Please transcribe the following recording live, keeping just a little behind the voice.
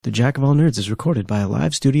The Jack of All Nerds is recorded by a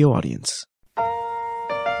live studio audience.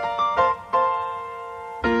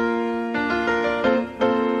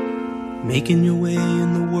 Making your way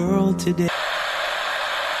in the world today.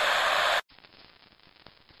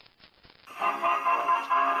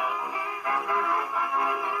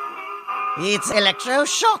 It's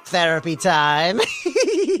electroshock therapy time.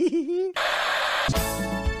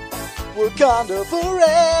 Wakanda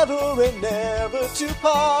forever and never to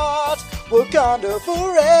part. Wakanda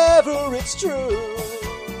forever, it's true.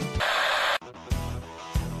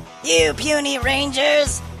 You puny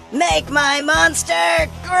rangers, make my monster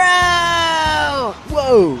grow!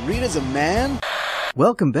 Whoa, Rita's a man?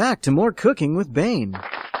 Welcome back to more Cooking with Bane.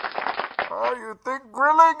 You think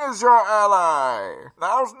grilling is your ally?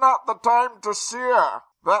 Now's not the time to sear.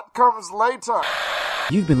 That comes later.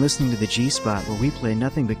 You've been listening to the G-Spot, where we play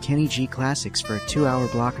nothing but Kenny G classics for a 2-hour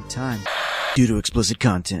block of time. Due to explicit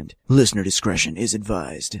content, listener discretion is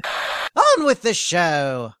advised. On with the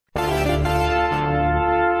show!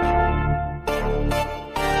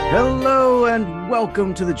 Hello and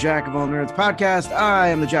welcome to the Jack of All Nerds podcast. I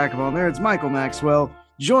am the Jack of All Nerds, Michael Maxwell.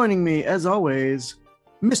 Joining me, as always,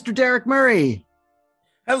 Mr. Derek Murray.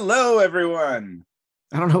 Hello, everyone.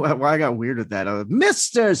 I don't know why I got weird with that.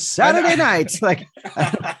 Mr. Saturday Night. Like,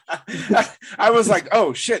 I was like,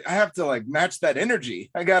 oh shit, I have to like match that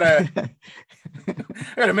energy. I gotta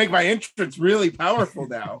make my entrance really powerful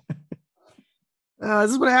now.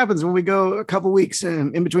 This is what happens when we go a couple weeks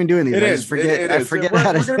in between doing these. I forget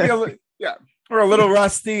how to. We're a little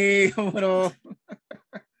rusty, a little.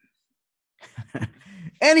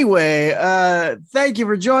 Anyway, thank you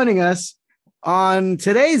for joining us on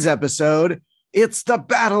today's episode. It's the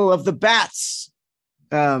Battle of the Bats,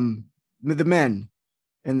 the men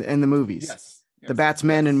in the movies. Yes. The Bats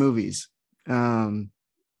men in movies.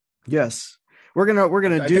 Yes, we're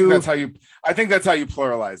gonna do. I think that's how you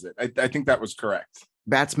pluralize it. I think that was correct.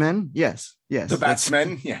 Batsmen. Yes. The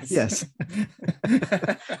Batsmen. Yes. Yes.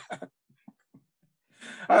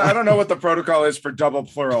 I don't know what the protocol is for double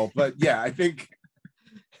plural, but yeah, I think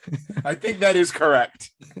that is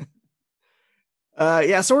correct.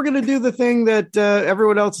 So we're gonna do the thing that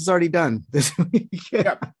everyone else has already done this week.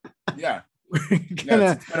 Yeah. It's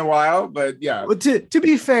been a while, but yeah. Well, to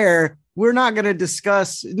be fair, we're not gonna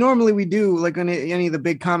discuss. Normally, we do, like when any of the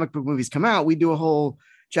big comic book movies come out, we do a whole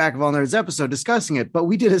Jack of All Nerds episode discussing it. But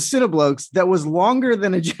we did a Cineblokes that was longer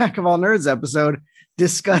than a Jack of All Nerds episode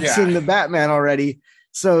discussing the Batman already,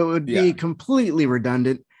 so it would be completely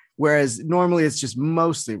redundant. Whereas normally it's just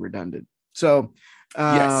mostly redundant. So.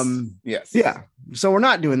 Yes. Yeah. So we're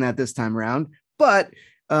not doing that this time around, but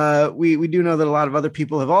we do know that a lot of other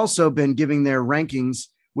people have also been giving their rankings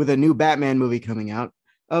with a new Batman movie coming out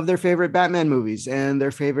of their favorite Batman movies and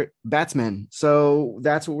their favorite Batsmen. So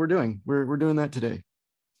that's what we're doing. We're doing that today.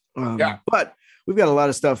 But we've got a lot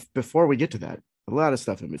of stuff before we get to that. A lot of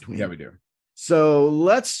stuff in between. Yeah, we do. So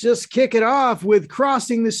let's just kick it off with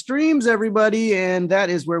Crossing the Streams, everybody. And that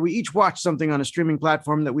is where we each watch something on a streaming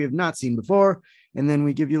platform that we have not seen before. And then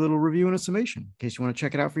we give you a little review and a summation in case you want to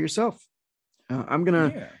check it out for yourself. I'm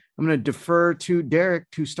gonna defer to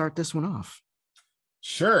Derek to start this one off.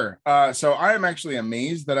 Sure. So I am actually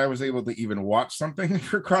amazed that I was able to even watch something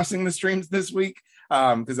for Crossing the Streams this week.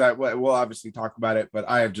 Because we'll obviously talk about it, but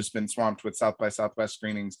I have just been swamped with South by Southwest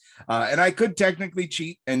screenings. And I could technically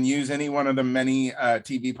cheat and use any one of the many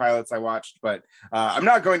TV pilots I watched, but I'm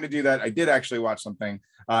not going to do that. I did actually watch something,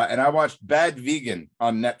 and I watched Bad Vegan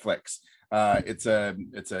on Netflix. It's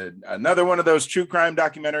another one of those true crime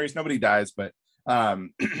documentaries. Nobody dies, but so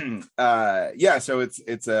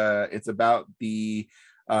it's about the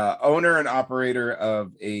owner and operator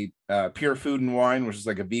of a Pure Food and Wine, which is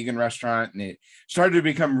like a vegan restaurant, and it started to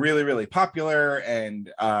become really, really popular, and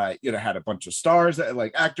had a bunch of stars,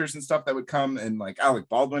 like actors and stuff that would come, and like Alec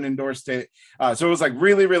Baldwin endorsed it, so it was like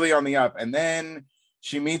really, really on the up. And then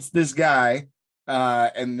she meets this guy,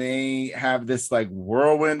 and they have this like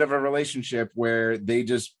whirlwind of a relationship where they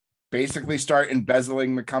just basically start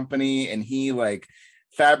embezzling the company, and he like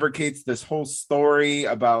fabricates this whole story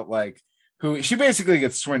about like who she basically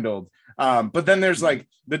gets swindled. But then there's like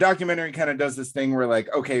the documentary kind of does this thing where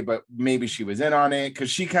like, okay, but maybe she was in on it, because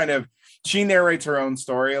she narrates her own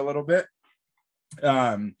story a little bit.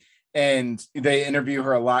 And they interview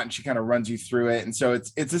her a lot, and she kind of runs you through it. And so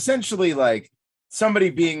it's essentially like somebody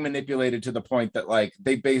being manipulated to the point that like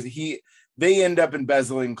they end up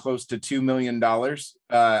embezzling close to $2 million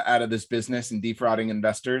out of this business and defrauding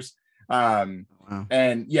investors. Wow.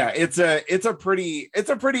 And yeah, it's a pretty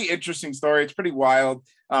interesting story. It's pretty wild.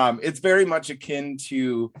 It's very much akin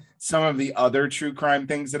to some of the other true crime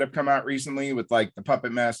things that have come out recently with like The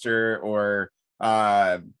Puppet Master or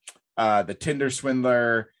the Tinder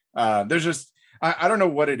swindler. There's just I don't know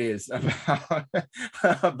what it is about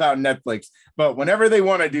about Netflix, but whenever they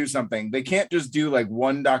want to do something, they can't just do like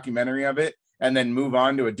one documentary of it and then move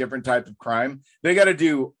on to a different type of crime. They got to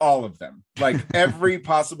do all of them, like every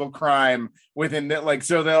possible crime within that. Like,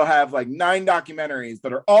 so they'll have like 9 documentaries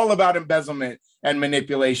that are all about embezzlement and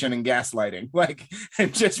manipulation and gaslighting, like,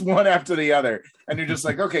 and just one after the other. And you're just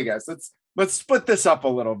like, okay, guys, let's split this up a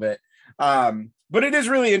little bit. But it is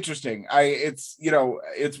really interesting.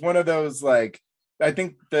 It's one of those, like, I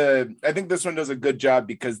think this one does a good job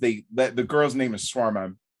because the girl's name is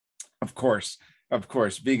Swarma. Of course,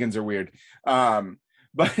 vegans are weird.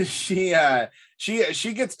 But she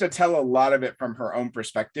gets to tell a lot of it from her own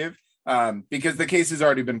perspective, because the case has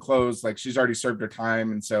already been closed. Like, she's already served her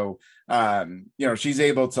time. And so, she's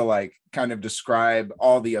able to like kind of describe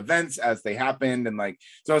all the events as they happened. And like,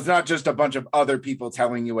 so it's not just a bunch of other people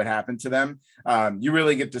telling you what happened to them. You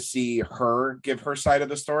really get to see her give her side of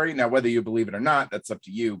the story. Now, whether you believe it or not, that's up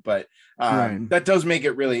to you. But that does make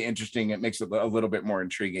it really interesting. It makes it a little bit more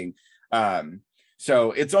intriguing.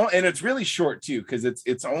 So it's really short too, because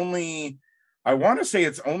it's only, I want to say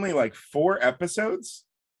it's only like 4 episodes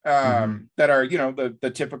that are,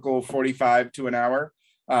 the typical 45 to an hour,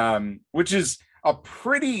 which is a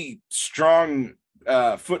pretty strong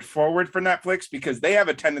foot forward for Netflix, because they have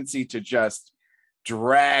a tendency to just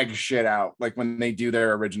drag shit out, like when they do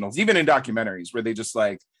their originals, even in documentaries, where they just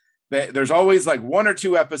like, there's always like 1 or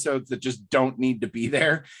 2 episodes that just don't need to be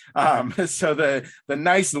there. So the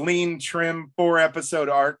nice lean trim 4-episode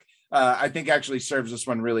arc, I think actually serves this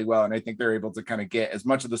one really well. And I think they're able to kind of get as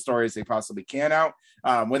much of the story as they possibly can out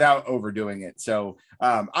without overdoing it. So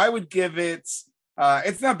I would give it,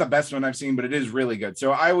 it's not the best one I've seen, but it is really good.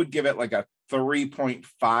 So I would give it like a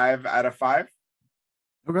 3.5 out of 5.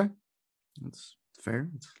 Okay. That's fair.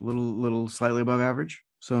 It's a little slightly above average.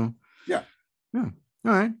 So yeah. All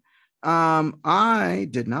right. I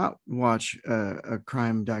did not watch a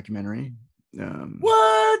crime documentary.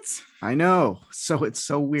 What? I know. So it's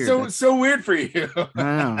so weird. So weird for you. I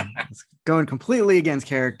know. It's going completely against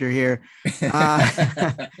character here.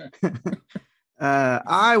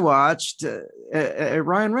 I watched a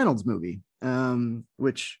Ryan Reynolds movie,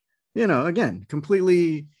 which, again,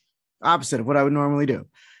 completely opposite of what I would normally do.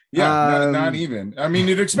 Yeah, not even. I mean,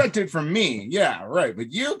 you'd expect it from me. Yeah, right.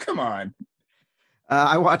 But you, come on.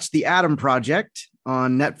 I watched The Adam Project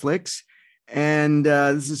on Netflix, and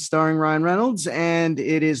this is starring Ryan Reynolds, and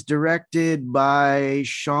it is directed by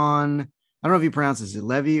Sean. I don't know if he pronounces it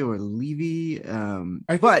Levy or Levy.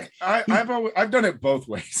 I've done it both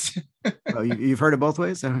ways. Oh, you've heard it both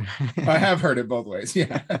ways? I have heard it both ways.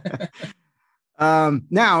 Yeah.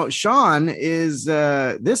 Now, Sean is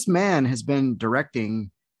this man has been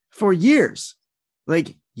directing for years,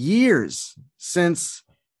 since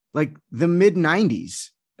like the mid 90s.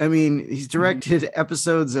 I mean, he's directed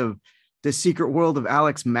episodes of The Secret World of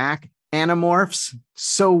Alex Mack, Animorphs.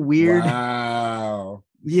 So weird. Wow.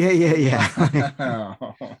 Yeah.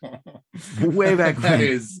 Wow. Way back when. That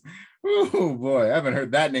is, oh boy, I haven't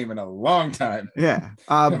heard that name in a long time. Yeah.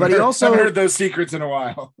 But he also haven't heard those secrets in a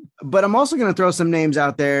while. But I'm also going to throw some names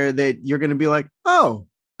out there that you're going to be like, oh,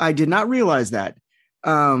 I did not realize that.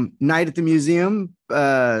 Night at the Museum,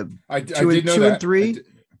 I did know 2 that. and 3.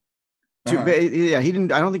 Uh-huh. Yeah, he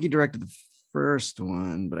didn't. I don't think he directed the first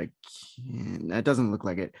one, but I can't. That doesn't look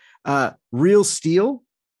like it. Real Steel.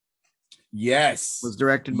 Yes, was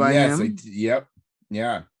directed by him. Yep.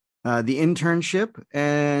 Yeah. The Internship,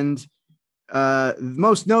 and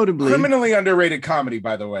most notably, criminally underrated comedy.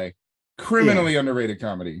 By the way, underrated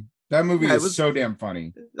comedy. That movie is so damn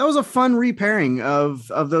funny. That was a fun repairing of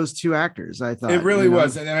those 2 actors, I thought. It really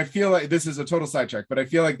was. And I feel like this is a total sidetrack, but I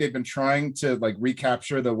feel like they've been trying to like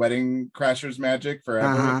recapture the Wedding Crashers magic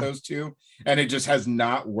forever with those 2, and it just has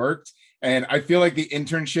not worked. And I feel like The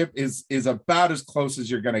Internship is about as close as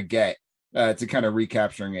you're going to get to kind of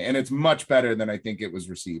recapturing it. And it's much better than I think it was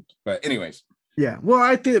received. But anyways. Yeah. Well,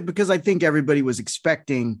 I think everybody was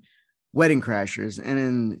expecting Wedding Crashers, and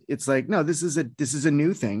then it's like, no, this is a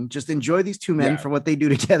new thing. Just enjoy these 2 men for what they do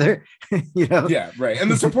together. Yeah, right.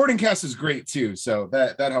 And the supporting cast is great too, so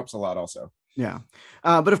that helps a lot also. Yeah.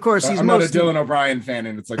 But of course, I'm not a Dylan O'Brien fan,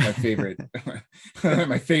 and it's like my favorite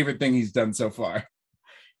my favorite thing he's done so far.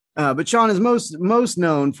 But Sean is most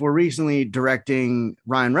known for recently directing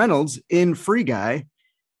Ryan Reynolds in Free Guy,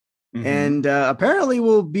 and apparently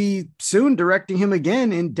will be soon directing him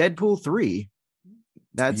again in Deadpool 3.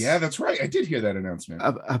 That's right. I did hear that announcement.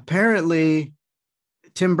 Apparently,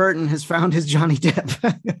 Tim Burton has found his Johnny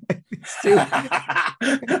Depp.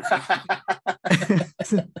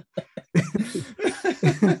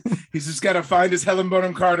 He's just got to find his Helen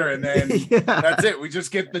Bonham Carter, and then Yeah. that's it. We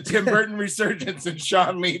just get the Tim Burton resurgence and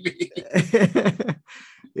Sean Levy.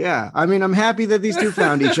 Yeah, I mean, I'm happy that these two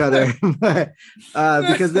found each other, but,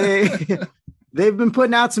 because they've been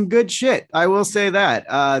putting out some good shit. I will say that.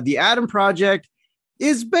 The Adam Project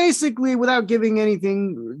is basically, without giving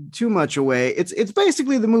anything too much away, it's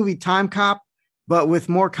basically the movie Time Cop, but with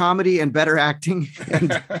more comedy and better acting.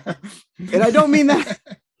 And I don't mean that.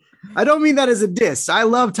 I don't mean that as a diss. I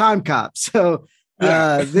love Time Cop, so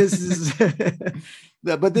this is,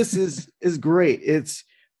 but this is great. It's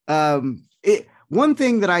one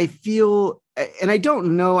thing that I feel, and I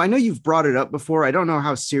don't know. I know you've brought it up before. I don't know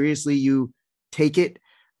how seriously you take it,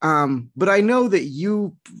 but I know that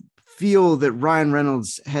you feel that Ryan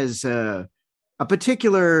Reynolds has a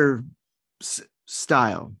particular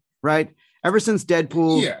style, right? Ever since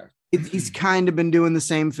Deadpool, Yeah. He's kind of been doing the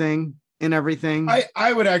same thing in everything.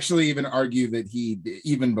 I would actually even argue that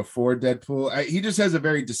even before Deadpool, he just has a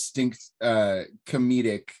very distinct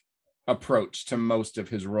comedic approach to most of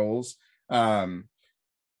his roles. I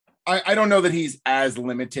don't know that he's as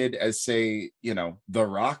limited as, say, The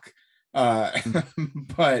Rock.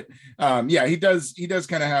 But yeah, he does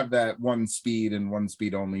kind of have that one speed and one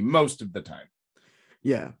speed only most of the time.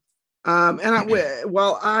 Yeah.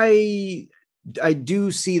 While I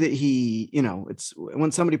do see that he, it's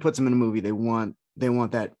when somebody puts him in a movie, they want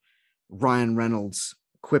that Ryan Reynolds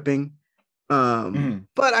quipping.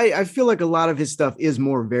 But I feel like a lot of his stuff is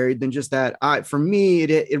more varied than just that. For me,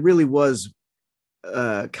 it really was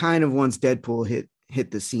kind of, once Deadpool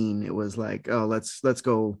hit the scene, it was like, oh, let's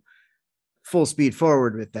go full speed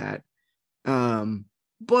forward with that.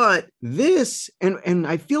 But this, and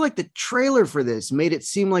I feel like the trailer for this made it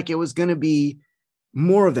seem like it was going to be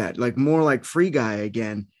more of that, like more like Free Guy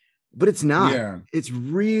again, but it's not. Yeah. It's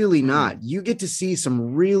really not. You get to see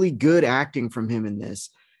some really good acting from him in this.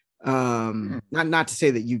 Not to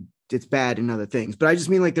say that it's bad in other things, but I just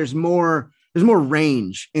mean like there's more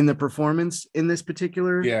range in the performance in this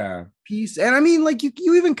particular piece. And I mean, like you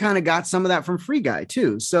even kind of got some of that from Free Guy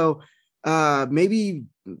too. So maybe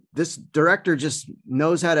this director just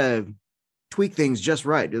knows how to tweak things just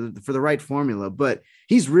right for the right formula, but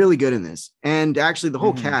he's really good in this. And actually the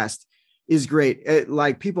whole cast is great.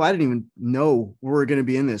 Like people I didn't even know were going to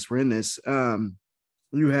be in this. We're in this.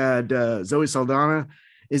 You had Zoe Saldana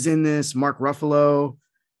is in this, Mark Ruffalo,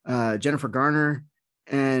 Jennifer Garner.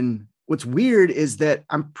 And what's weird is that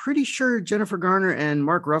I'm pretty sure Jennifer Garner and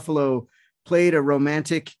Mark Ruffalo played a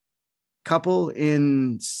romantic couple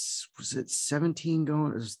in, was it 13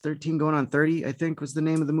 going on 30, I think was the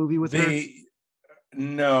name of the movie with her.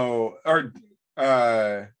 No, or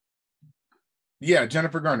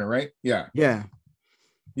Jennifer Garner, right? Yeah,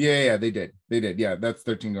 they did. Yeah, that's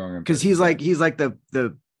 13 going on, because he's like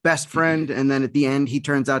the best friend, and then at the end he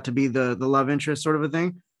turns out to be the love interest, sort of a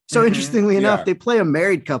thing. So interestingly enough, they play a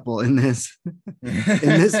married couple in this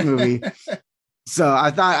movie. So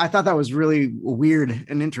I thought that was really weird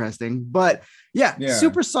and interesting, but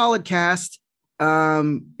super solid cast.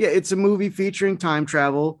 It's a movie featuring time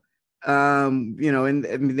travel. And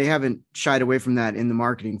I mean, they haven't shied away from that in the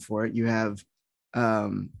marketing for it. You have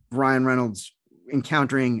Ryan Reynolds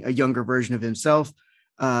encountering a younger version of himself.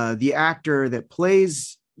 The actor that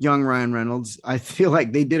plays young Ryan Reynolds, I feel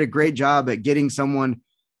like they did a great job at getting someone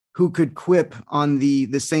who could quip on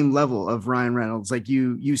the same level of Ryan Reynolds. Like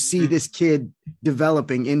you see this kid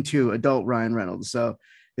developing into adult Ryan Reynolds. So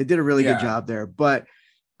they did a really good job there. But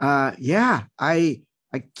I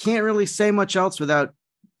can't really say much else without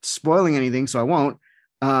spoiling anything, so I won't.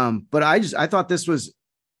 But I thought this was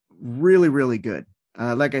really, really good.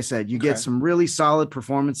 Like I said, you get some really solid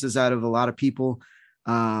performances out of a lot of people.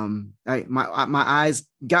 My eyes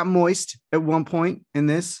got moist at one point in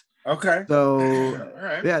this. Okay. So all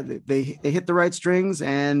right. Yeah, they hit the right strings,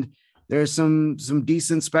 and there's some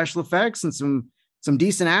decent special effects and some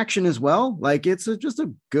decent action as well. Like it's just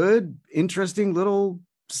a good, interesting little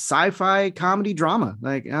sci-fi comedy drama.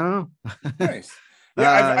 Like, I don't know. Nice.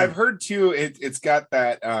 Yeah, I've heard too. It's got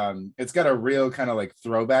that. It's got a real kind of like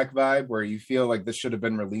throwback vibe where you feel like this should have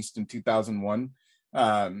been released in 2001.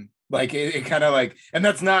 Like it kind of like, and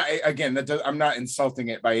that's not, again, I'm not insulting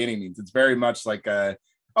it by any means. It's very much like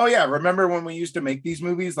oh yeah, remember when we used to make these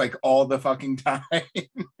movies like all the fucking time?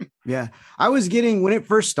 Yeah, I was getting, when it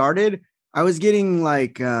first started, I was getting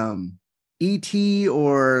like E.T.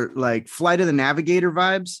 or like Flight of the Navigator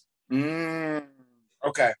vibes.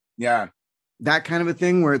 Okay, yeah. That kind of a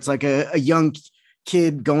thing where it's like a young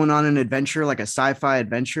kid going on an adventure, like a sci-fi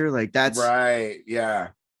adventure. Like that's right.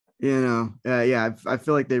 Yeah. I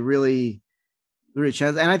feel like they really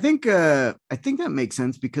chance. And I think that makes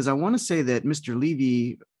sense, because I want to say that Mr.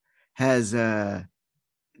 Levy has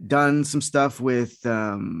done some stuff with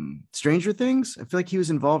Stranger Things. I feel like he was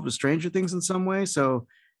involved with Stranger Things in some way. So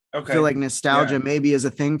I feel like nostalgia maybe is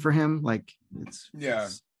a thing for him. Like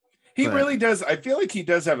he really does. I feel like he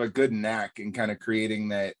does have a good knack in kind of creating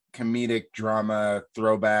that comedic drama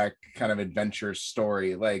throwback kind of adventure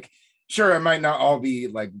story. Like, sure, it might not all be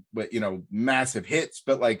like, but massive hits,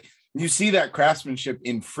 but like you see that craftsmanship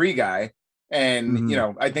in Free Guy. And,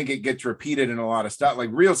 I think it gets repeated in a lot of stuff. Like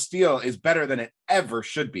Real Steel is better than it ever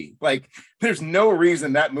should be. Like there's no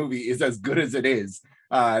reason that movie is as good as it is.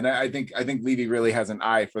 And I think Levy really has an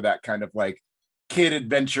eye for that kind of like kid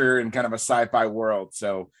adventure and kind of a sci-fi world.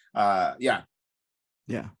 So yeah.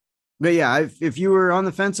 But yeah, if you were on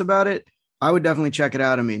the fence about it, I would definitely check it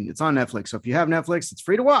out. I mean, it's on Netflix. So if you have Netflix, it's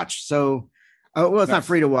free to watch. So well, it's not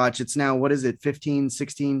free to watch. It's now, what is it? 15,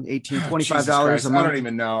 16, 18, $25 a month. I don't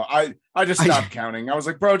even know. I just stopped counting. I was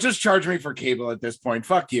like, bro, just charge me for cable at this point.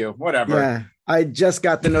 Fuck you. Whatever. Yeah. I just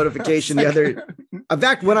got the notification the other. In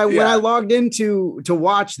fact, when I logged in to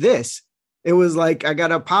watch this, it was like, I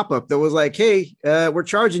got a pop-up that was like, hey, we're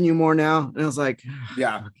charging you more now. And I was like,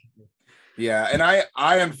 yeah. Yeah. And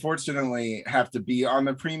I unfortunately have to be on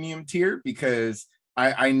the premium tier because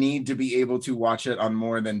I need to be able to watch it on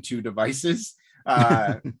more than 2 devices.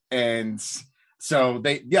 And so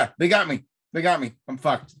they got me. I'm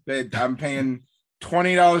fucked. I'm paying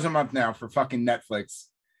 $20 a month now for fucking Netflix.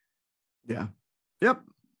 Yeah. Yep.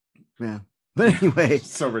 Yeah. But anyway,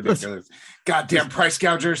 so ridiculous. Goddamn price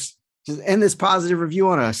gougers. Just end this positive review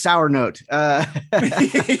on a sour note. Yeah.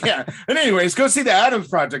 And anyways, go see the Addams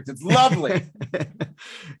Project. It's lovely.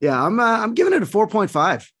 Yeah, I'm giving it a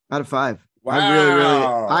 4.5 out of 5.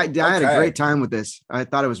 Wow. I had a great time with this. I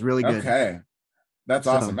thought it was really good. Okay. That's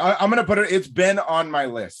awesome. I'm going to put it, it's been on my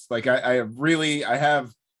list. Like I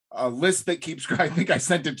have a list that keeps, I think I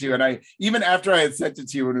sent it to you. And even after I had sent it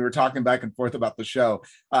to you when we were talking back and forth about the show,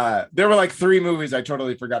 there were like 3 movies I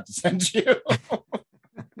totally forgot to send you.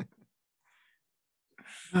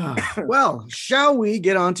 Well, shall we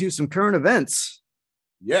get on to some current events?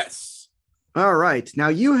 Yes. All right. Now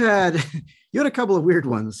you had a couple of weird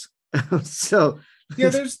ones. So yeah,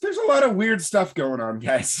 there's a lot of weird stuff going on,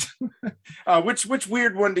 guys. Which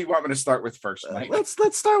weird one do you want me to start with first, Mike?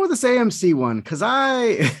 Let's start with this AMC one because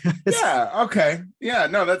yeah, okay. Yeah,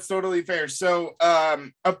 no, that's totally fair. So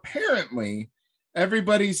apparently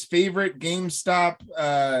everybody's favorite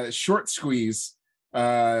GameStop short squeeze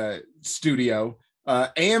studio,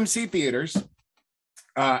 AMC Theaters,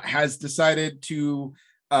 has decided to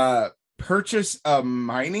purchase a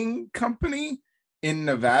mining company in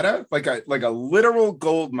Nevada, like a literal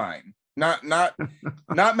gold mine, not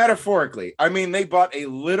metaphorically. I mean, they bought a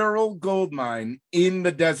literal gold mine in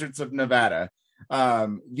the deserts of Nevada.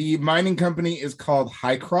 The mining company is called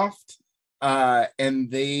Highcroft,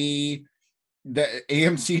 and the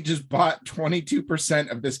AMC just bought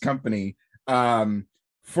 22% of this company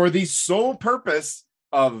for the sole purpose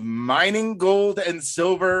of mining gold and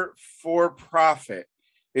silver for profit.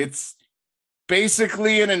 It's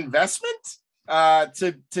basically an investment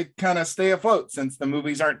to kind of stay afloat since the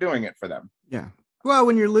movies aren't doing it for them. Yeah. Well,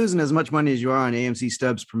 when you're losing as much money as you are on AMC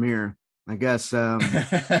Stubbs Premiere, I guess. Yeah.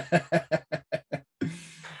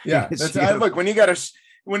 Look, when you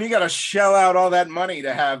gotta shell out all that money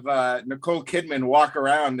to have Nicole Kidman walk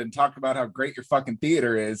around and talk about how great your fucking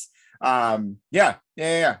theater is. Yeah.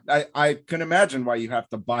 I can imagine why you have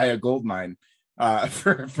to buy a gold mine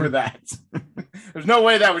for that. There's no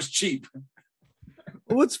way that was cheap.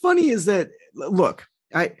 What's funny is that, look,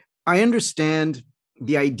 I understand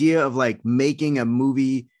the idea of like making a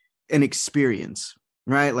movie an experience,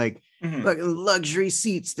 right? Like, like luxury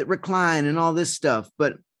seats that recline and all this stuff.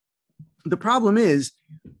 But the problem is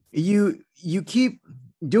you keep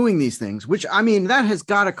doing these things, which, I mean, that has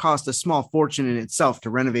got to cost a small fortune in itself to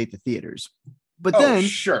renovate the theaters. But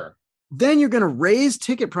then you're going to raise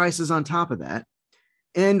ticket prices on top of that.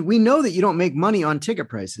 And we know that you don't make money on ticket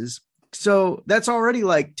prices. So that's already,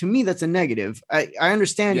 like, to me, that's a negative. I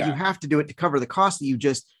understand you have to do it to cover the cost that you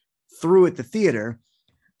just threw at the theater,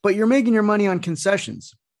 but you're making your money on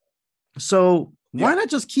concessions. So why not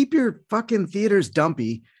just keep your fucking theaters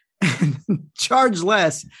dumpy and charge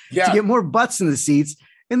less to get more butts in the seats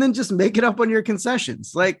and then just make it up on your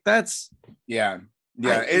concessions? Like, that's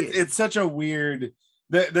it's such a weird,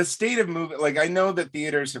 the state of movie. Like, I know that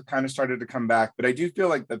theaters have kind of started to come back, but I do feel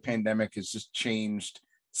like the pandemic has just changed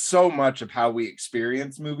so much of how we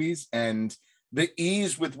experience movies and the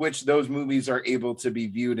ease with which those movies are able to be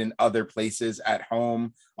viewed in other places, at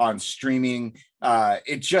home, on streaming.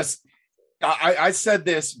 It just, I said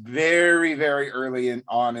this very, very early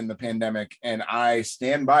on in the pandemic, and I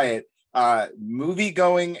stand by it. movie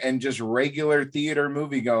going and just regular theater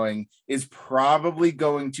movie going is probably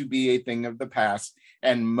going to be a thing of the past,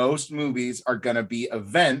 and most movies are going to be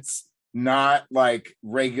events, not like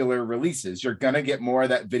regular releases. You're going to get more of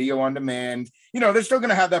that video on demand. They're still going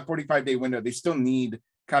to have that 45-day window. They still need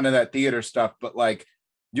kind of that theater stuff, but like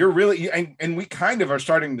you're really, and we kind of are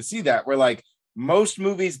starting to see that where like most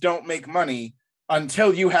movies don't make money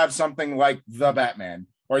until you have something like The Batman,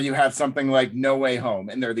 or you have something like No Way Home,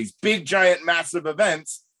 and there are these big, giant, massive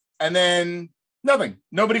events, and then nothing.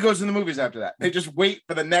 Nobody goes to the movies after that. They just wait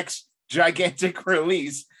for the next gigantic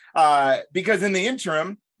release, because in the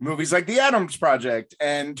interim, movies like The Addams Project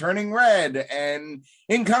and Turning Red and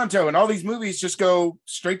Encanto and all these movies just go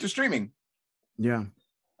straight to streaming. Yeah.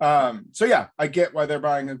 So yeah, I get why they're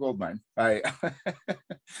buying a gold mine. I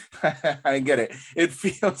I get it. It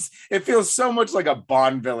feels so much like a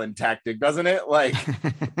Bond villain tactic, doesn't it? Like,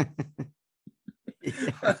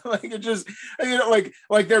 like it just,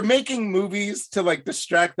 like they're making movies to like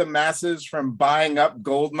distract the masses from buying up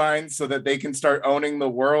gold mines so that they can start owning the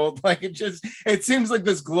world. Like it seems like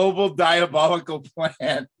this global diabolical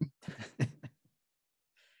plan.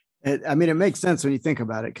 It makes sense when you think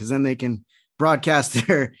about it, because then they can broadcast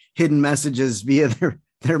their hidden messages via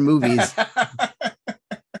their movies.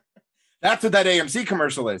 That's what that AMC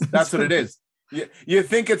commercial is. That's what it is. You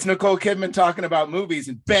think it's Nicole Kidman talking about movies,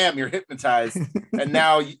 and bam, you're hypnotized. And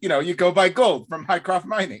now you go buy gold from Hycroft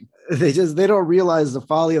Mining. They don't realize the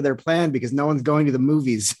folly of their plan because no one's going to the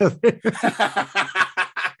movies. So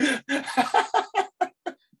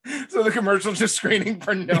the commercial's just screening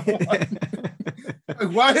for no one.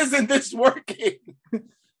 Why isn't this working?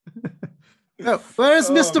 No,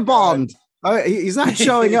 where's Mr. Bond? He's not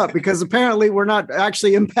showing up because apparently we're not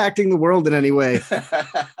actually impacting the world in any way.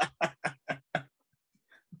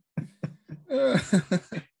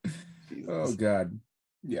 Oh God.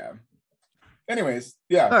 Yeah. Anyways,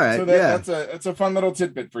 yeah. All right, so that's a fun little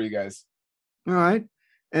tidbit for you guys. All right.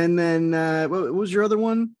 And then what was your other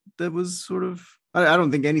one that was sort of, I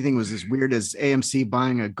don't think anything was as weird as AMC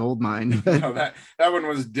buying a gold mine. No, that one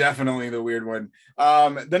was definitely the weird one.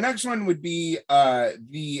 The next one would be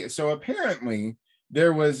so apparently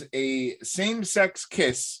there was a same-sex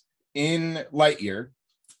kiss in Lightyear,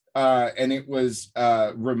 and it was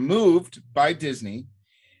removed by Disney.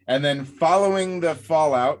 And then following the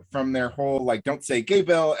fallout from their whole like Don't Say Gay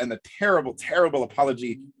bill and the terrible, terrible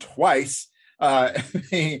apology twice,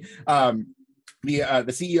 the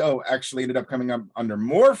CEO actually ended up coming up under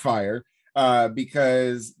more fire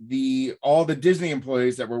because all the Disney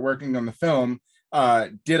employees that were working on the film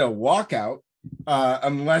did a walkout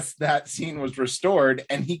unless that scene was restored,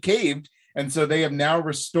 and he caved, and so they have now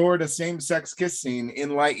restored a same-sex kiss scene in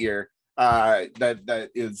Lightyear that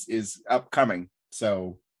is upcoming.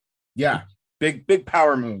 So yeah, big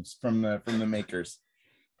power moves from the makers.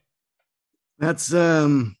 That's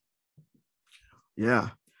yeah.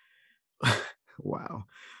 Wow.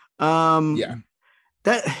 Yeah,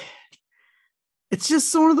 that it's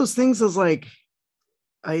just one of those things as like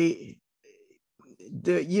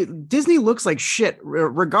Disney looks like shit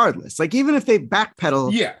regardless. Like even if they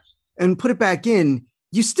backpedal and put it back in,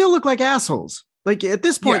 you still look like assholes. Like at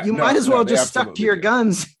this point, you might as well just stuck to your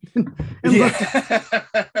guns and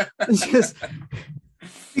just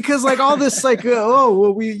because like all this like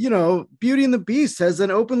Beauty and the Beast has an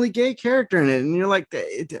openly gay character in it, and you're like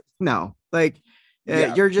no, like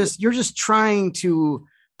you're just trying to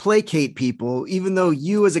placate people, even though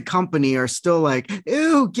you as a company are still like,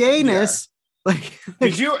 ew, gayness. Like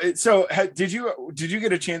did you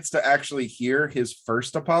get a chance to actually hear his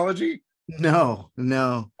first apology? No.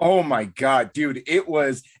 Oh my God, dude, it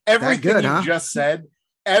was everything you just said.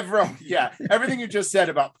 Everything you just said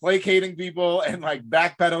about placating people and like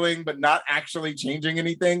backpedaling but not actually changing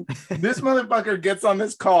anything. This motherfucker gets on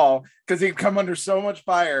this call because he'd come under so much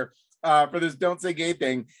fire for this Don't Say Gay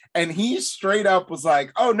thing, and he straight up was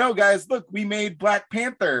like, oh no guys, look, we made Black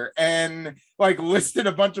Panther, and like listed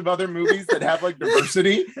a bunch of other movies that have like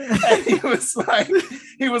diversity, and he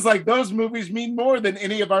was like those movies mean more than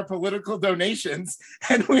any of our political donations,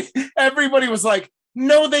 and everybody was like,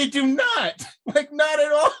 no they do not, like not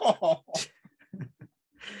at all.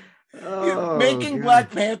 Making God.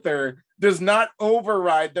 Black Panther does not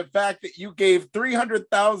override the fact that you gave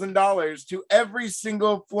 $300,000 to every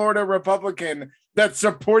single Florida Republican that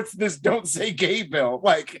supports this Don't Say Gay bill.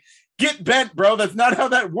 Like, get bent, bro. That's not how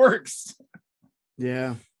that works.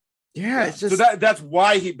 Yeah. It's just so that's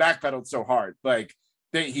why he backpedaled so hard. Like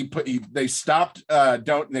they stopped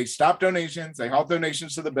donations. They halt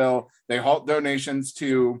donations to the bill. They halt donations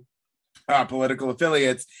to political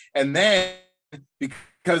affiliates, and then because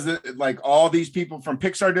because like all these people from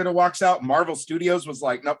Pixar did a walks out. Marvel Studios was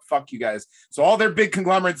like, nope, fuck you guys. So all their big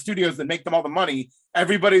conglomerate studios that make them all the money,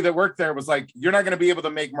 everybody that worked there was like, you're not going to be able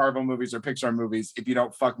to make Marvel movies or Pixar movies if you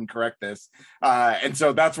don't fucking correct this. And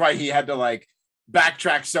so that's why he had to like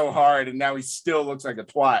backtrack so hard, and now he still looks like a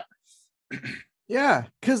twat. Yeah,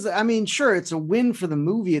 because I mean, sure, it's a win for the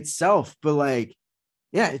movie itself, but like,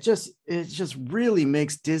 yeah, it just really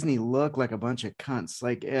makes Disney look like a bunch of cunts.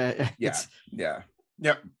 Like,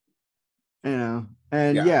 Yep. You know,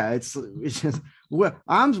 and it's just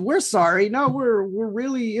we're sorry. No, we're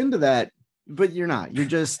really into that, but you're not. You're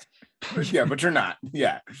just yeah, but you're not.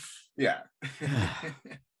 Yeah.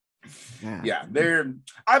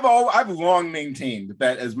 I've long maintained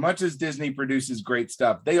that as much as Disney produces great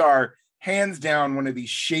stuff, they are hands down one of the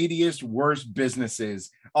shadiest, worst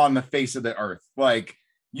businesses on the face of the earth. Like,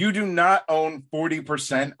 you do not own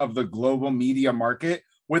 40% of the global media market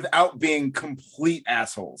without being complete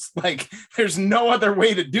assholes. Like, there's no other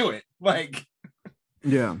way to do it. Like,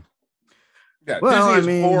 yeah, well,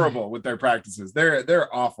 Disney is horrible with their practices. They're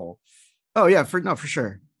awful. Oh yeah, for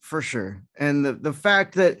sure. And the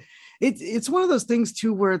fact that it's one of those things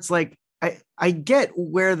too, where it's like, I get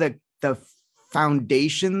where the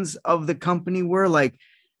foundations of the company were. Like,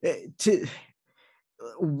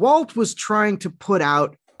 Walt was trying to put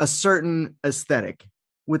out a certain aesthetic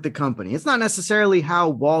with the company. It's not necessarily how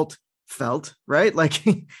Walt felt, right? Like,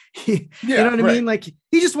 you know what I mean? Like,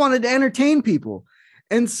 he just wanted to entertain people.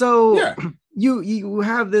 And so you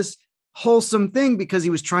have this wholesome thing because he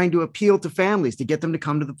was trying to appeal to families, to get them to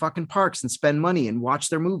come to the fucking parks and spend money and watch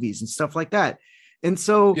their movies and stuff like that. And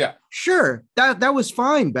so, sure, that was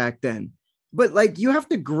fine back then, but like, you have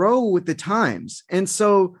to grow with the times. And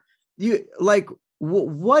so you like,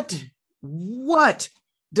 what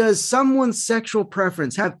does someone's sexual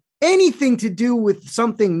preference have anything to do with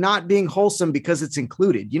something not being wholesome because it's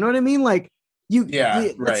included? You know what I mean? Like,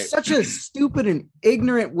 it's such a stupid and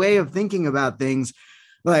ignorant way of thinking about things.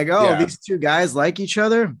 Like, these two guys like each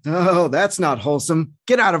other. Oh, that's not wholesome.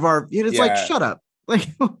 Get out of our, it's like, shut up. Like,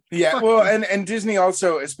 well, and Disney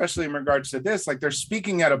also, especially in regards to this, like, they're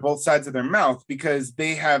speaking out of both sides of their mouth, because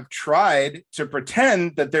they have tried to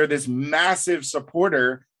pretend that they're this massive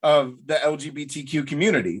supporter of the LGBTQ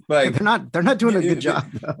community. Like, they're not doing a good job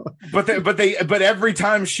though. But every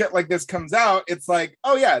time shit like this comes out, it's like,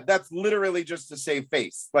 oh yeah, that's literally just to save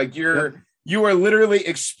face. Like, you are literally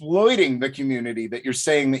exploiting the community that you're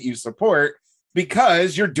saying that you support,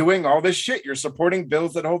 because you're doing all this shit. You're supporting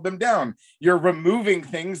bills that hold them down. You're removing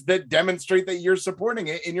things that demonstrate that you're supporting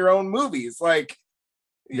it in your own movies. Like,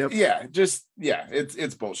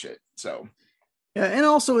 it's bullshit. So, yeah. And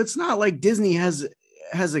also, it's not like Disney has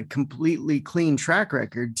a completely clean track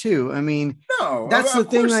record too. I mean, no, that's the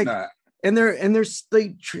thing. Like, not. and there's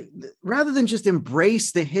like, rather than just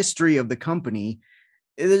embrace the history of the company,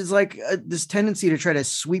 there's like this tendency to try to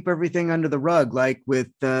sweep everything under the rug. Like with,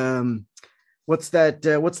 what's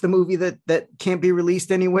the movie that can't be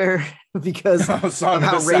released anywhere because of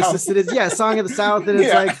how racist it is? Yeah, Song of the South. And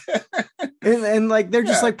it's like, and like, they're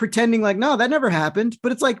just like pretending like, no, that never happened.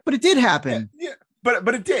 But it's like, but it did happen. Yeah. But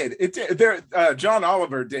it did. It did. There, John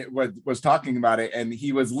Oliver was talking about it, and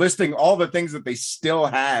he was listing all the things that they still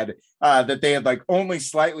had that they had like only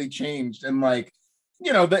slightly changed. And like,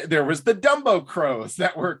 there was the Dumbo crows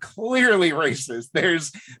that were clearly racist.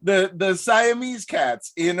 There's the Siamese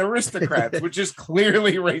cats in Aristocrats, which is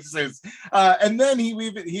clearly racist. And then he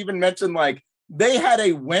even mentioned like they had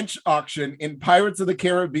a wench auction in Pirates of the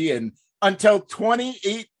Caribbean until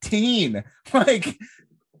 2018. Like,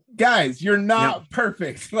 guys, you're not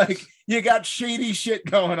perfect. Like, you got shady shit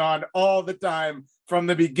going on all the time from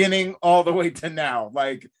the beginning all the way to now.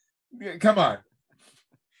 Like, come on.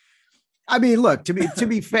 I mean, look, to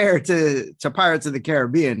be fair to Pirates of the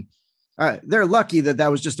Caribbean, they're lucky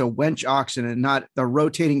that was just a wench auction and not the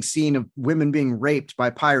rotating scene of women being raped by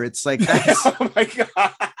pirates. Like, that's, oh my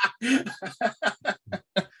god.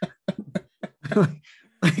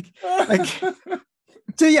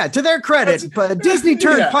 to their credit, but Disney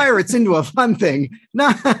turned pirates into a fun thing,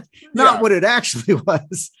 not what it actually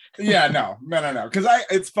was. No. Because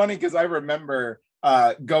it's funny because I remember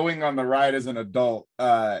going on the ride as an adult,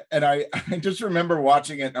 and I just remember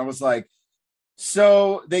watching it, and I was like,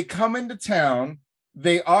 so they come into town,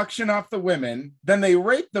 they auction off the women, then they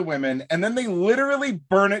rape the women, and then they literally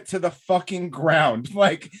burn it to the fucking ground.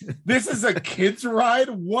 Like, this is a kid's ride?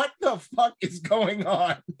 What the fuck is going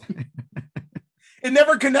on? It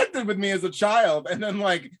never connected with me as a child. And then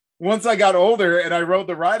like, once I got older and I rode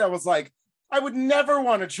the ride, I was like, I would never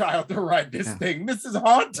want a child to ride this thing. This is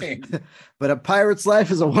haunting. But a pirate's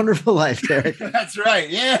life is a wonderful life, Derek. That's right.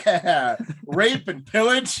 Yeah. Rape and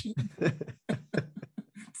pillage.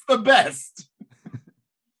 It's the best.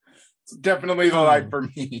 It's definitely the life for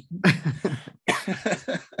me.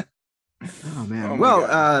 Oh man. Oh,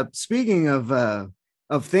 well, speaking of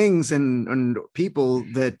things and people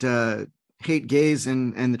that hate gays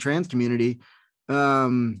and the trans community,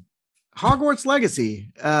 Hogwarts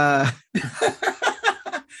Legacy. That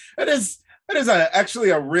is actually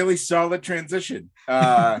a really solid transition.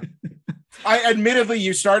 I admittedly,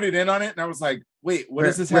 you started in on it, and I was like, "Wait, what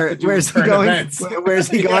does this have to do with current events?" Where's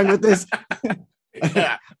he going with this?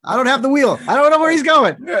 Yeah. I don't have the wheel. I don't know where he's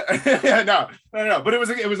going. Yeah, no. But it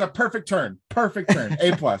was a perfect turn.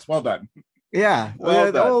 A+. Well done. Yeah,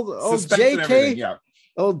 Well done. Old Suspense and everything, JK. yeah.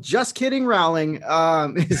 Old just kidding Rowling.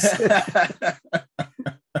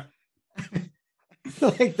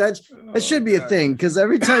 Like that should be a thing, because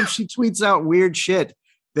every time she tweets out weird shit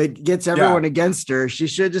that gets everyone against her, she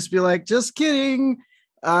should just be like, just kidding.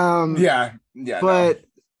 Yeah. But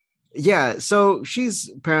yeah, so she's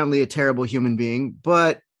apparently a terrible human being,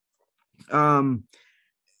 but and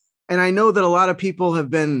I know that a lot of people have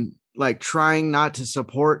been like trying not to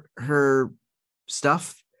support her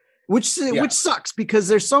stuff, which sucks, because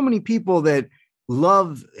there's so many people that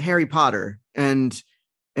love Harry Potter and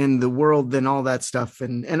the world and all that stuff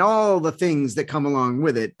and all the things that come along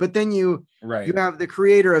with it. But then you have the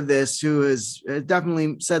creator of this who has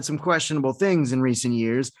definitely said some questionable things in recent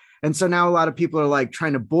years. And so now a lot of people are like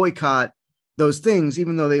trying to boycott those things,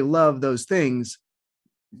 even though they love those things.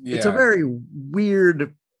 Yeah. It's a very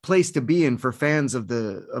weird place to be in for fans of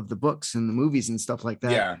the books and the movies and stuff like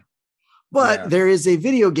that. Yeah. But there is a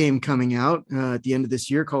video game coming out at the end of this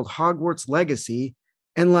year called Hogwarts Legacy.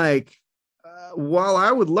 And like, while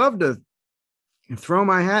I would love to throw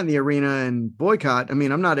my hat in the arena and boycott, I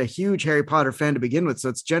mean, I'm not a huge Harry Potter fan to begin with, so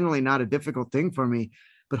it's generally not a difficult thing for me.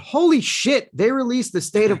 But holy shit, they released the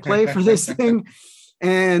state of play for this thing,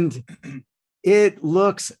 and it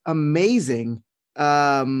looks amazing.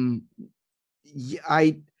 I don't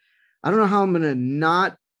know how I'm going to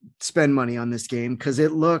not spend money on this game, because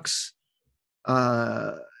it looks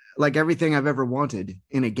like everything I've ever wanted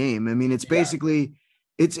in a game. I mean, it's basically,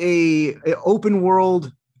 it's a open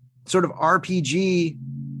world sort of RPG,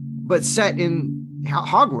 but set in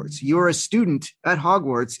Hogwarts. You're a student at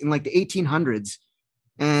Hogwarts in like the 1800s,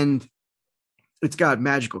 and it's got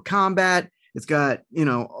magical combat. It's got,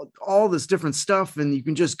 all this different stuff, and you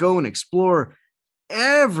can just go and explore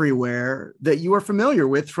everywhere that you are familiar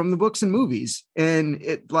with from the books and movies. And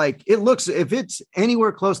it looks, if it's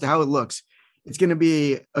anywhere close to how it looks, it's going to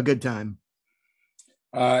be a good time.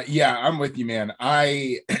 Yeah, I'm with you, man.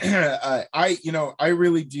 I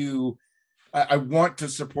really do. I want to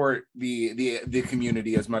support the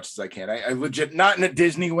community as much as I can. I legit, not in a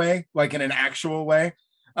Disney way, like in an actual way.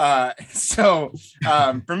 So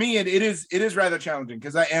for me, it is rather challenging,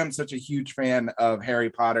 because I am such a huge fan of Harry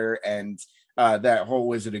Potter and that whole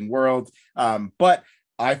wizarding world. But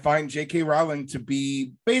I find J.K. Rowling to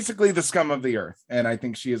be basically the scum of the earth. And I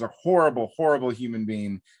think she is a horrible, horrible human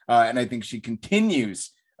being. And I think she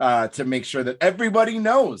continues to make sure that everybody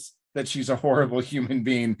knows that she's a horrible human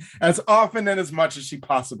being as often and as much as she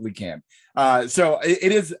possibly can. So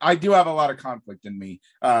it is, I do have a lot of conflict in me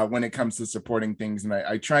when it comes to supporting things. And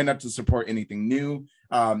I try not to support anything new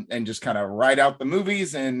and just kind of ride out the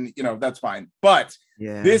movies, and, that's fine. But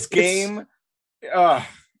this game,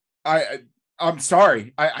 I'm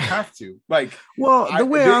sorry, I have to, like, well, the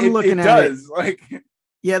way I'm looking at it, like,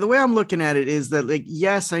 the way I'm looking at it is that, like,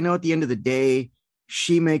 yes, I know at the end of the day,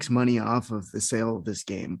 she makes money off of the sale of this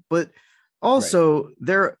game, but also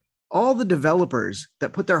they're all the developers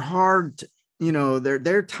that put their hard,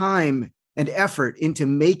 their time and effort into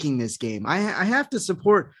making this game. I have to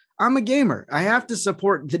support, I'm a gamer. I have to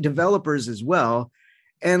support the developers as well.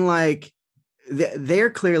 And like,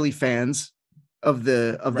 they're clearly fans of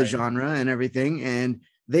the genre and everything. And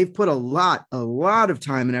they've put a lot of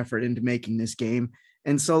time and effort into making this game.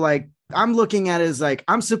 And so like, I'm looking at it as like,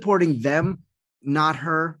 I'm supporting them, not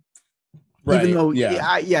her. Right. Even though,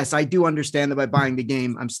 yes, I do understand that by buying the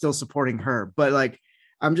game, I'm still supporting her. But like,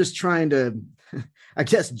 I'm just trying to, I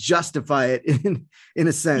guess, justify it in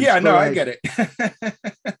a sense. Yeah, no, like, I get it.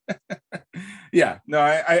 Yeah, no,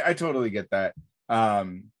 I totally get that.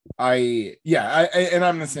 And I'm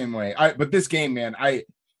the same way. But this game, man,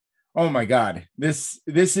 oh my God, this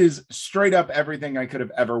is straight up everything I could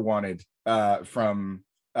have ever wanted from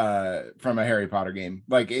a Harry Potter game.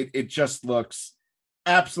 Like it just looks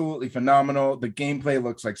absolutely phenomenal. The gameplay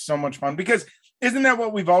looks like so much fun, because isn't that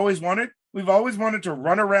what we've always wanted? We've always wanted to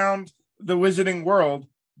run around the wizarding world,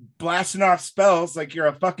 blasting off spells like you're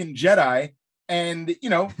a fucking Jedi, and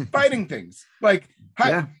fighting things. Like,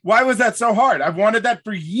 why was that so hard? I've wanted that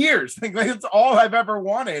for years. Like, that's all I've ever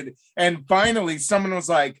wanted. And finally, someone was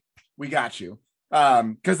like, "We got you,"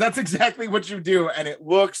 because that's exactly what you do, and it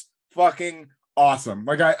looks fucking awesome.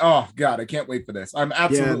 Like, I can't wait for this. I'm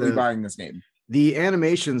absolutely buying this game. The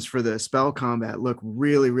animations for the spell combat look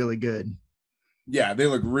really, really good. Yeah, they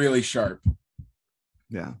look really sharp.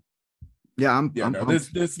 Yeah.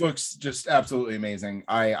 This looks just absolutely amazing.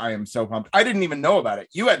 I am so pumped. I didn't even know about it.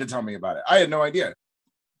 You had to tell me about it. I had no idea.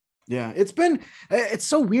 Yeah, it's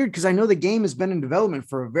so weird because I know the game has been in development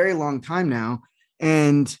for a very long time now,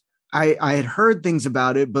 and I had heard things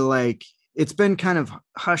about it, but like it's been kind of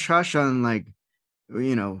hush hush on like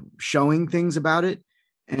showing things about it,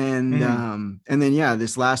 and then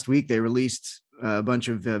this last week they released a bunch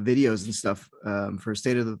of videos and stuff for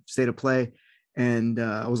state of play. And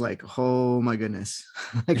I was like, oh my goodness,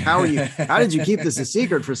 like how did you keep this a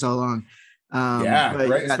secret for so long?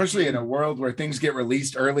 Right. Especially in a world where things get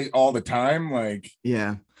released early all the time. Like,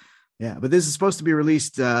 but this is supposed to be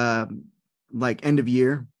released like end of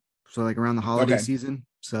year. So like around the holiday season.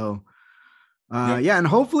 So and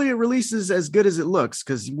hopefully it releases as good as it looks.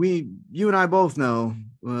 Cause you and I both know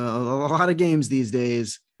a lot of games these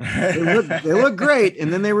days, they look great.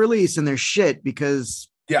 And then they release and they're shit because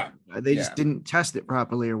they just didn't test it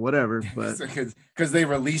properly or whatever, but because they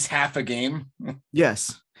release half a game.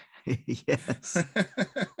 Yes.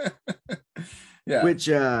 Yeah. Which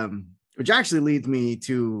actually leads me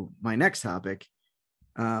to my next topic,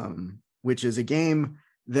 which is a game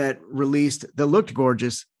that looked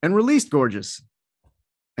gorgeous and released gorgeous.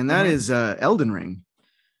 And that is Elden Ring.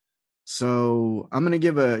 So I'm going to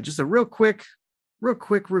give just a real quick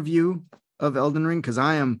review of Elden Ring. Cause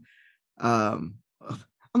I'm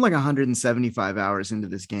like 175 hours into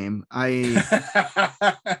this game. I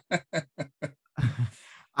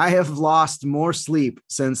have lost more sleep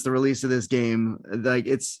since the release of this game. Like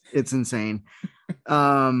it's insane.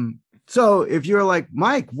 So if you're like,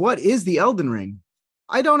 Mike, what is the Elden Ring?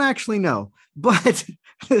 I don't actually know, but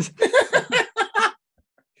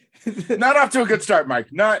not off to a good start, Mike.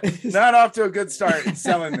 Not off to a good start in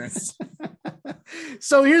selling this.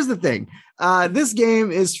 So here's the thing. This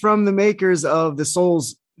game is from the makers of the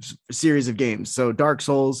Souls series of games. So Dark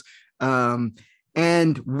Souls.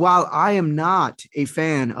 And while I am not a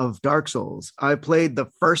fan of Dark Souls, I played the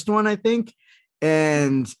first one, I think,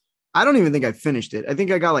 and I don't even think I finished it. I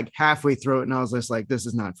think I got like halfway through it and I was just like, this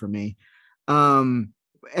is not for me.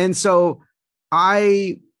 And so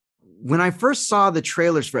when I first saw the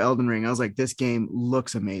trailers for Elden Ring, I was like, this game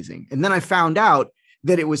looks amazing. And then I found out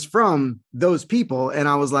that it was from those people. And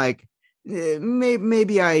I was like,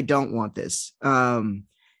 maybe I don't want this.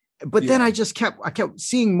 But then I kept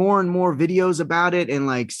seeing more and more videos about it and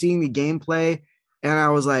like seeing the gameplay. And I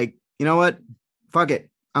was like, you know what? Fuck it.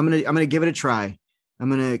 I'm going to give it a try.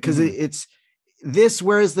 Cause it's this,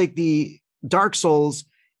 whereas like the Dark Souls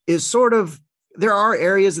is sort of, there are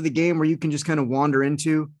areas of the game where you can just kind of wander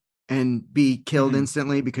into and be killed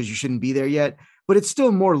instantly because you shouldn't be there yet, but it's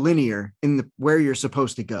still more linear in where you're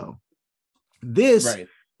supposed to go. This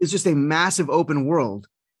is just a massive open world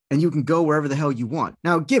and you can go wherever the hell you want.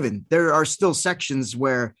 Now, given there are still sections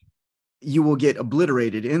where you will get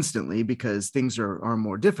obliterated instantly because things are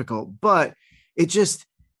more difficult, but it just,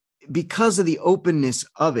 because of the openness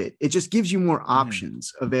of it, it just gives you more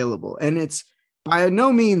options available. And it's by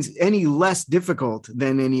no means any less difficult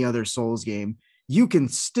than any other Souls game. You can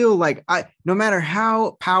still no matter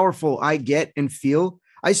how powerful I get and feel,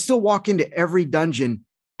 I still walk into every dungeon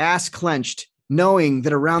ass clenched, knowing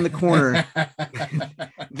that around the corner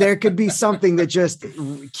there could be something that just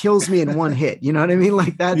kills me in one hit. You know what I mean?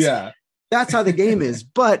 Like that's how the game is.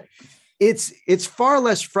 But it's far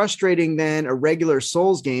less frustrating than a regular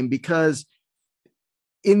Souls game, because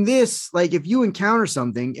in this, like if you encounter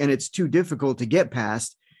something and it's too difficult to get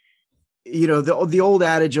past, you know, the old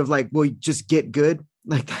adage of like, well, just get good.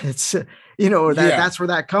 Like that's, that's where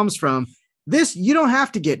that comes from. This, you don't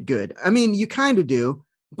have to get good. I mean, you kind of do,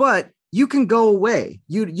 but you can go away.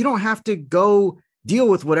 You don't have to go deal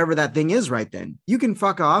with whatever that thing is right then. You can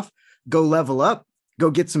fuck off, go level up,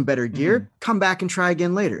 go get some better gear, come back and try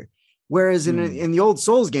again later. Whereas in the old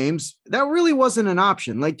Souls games, that really wasn't an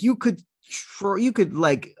option. Like you could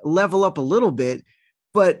like level up a little bit,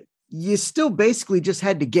 but you still basically just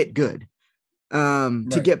had to get good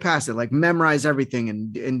to get past it, like memorize everything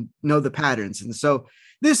and know the patterns. And so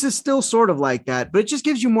this is still sort of like that, but it just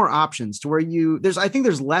gives you more options to where I think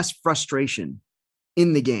there's less frustration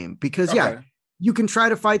in the game because you can try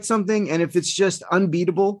to fight something. And if it's just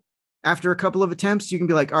unbeatable, after a couple of attempts, you can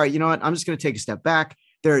be like, all right, you know what? I'm just going to take a step back.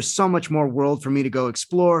 There is so much more world for me to go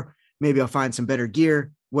explore. Maybe I'll find some better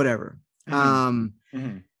gear, whatever.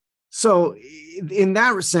 So in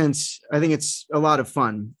that sense, I think it's a lot of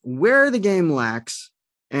fun. Where the game lacks,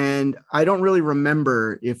 and I don't really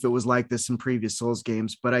remember if it was like this in previous Souls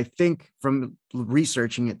games, but I think from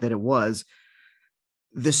researching it that it was,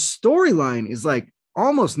 the storyline is like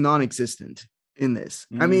almost non-existent in this.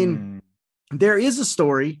 I mean, there is a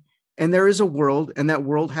story and there is a world, and that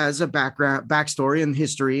world has a backstory and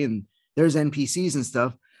history, and there's NPCs and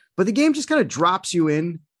stuff, but the game just kind of drops you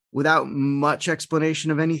in without much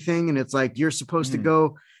explanation of anything. And it's like, you're supposed to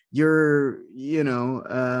go, you're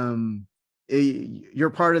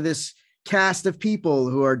part of this cast of people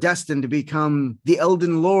who are destined to become the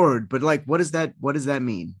Elden Lord. But like, what does that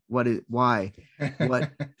mean? Why?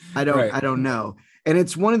 I don't know. And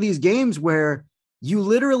it's one of these games where you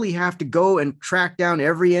literally have to go and track down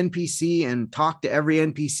every NPC and talk to every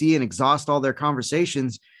NPC and exhaust all their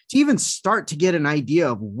conversations to even start to get an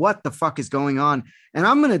idea of what the fuck is going on. And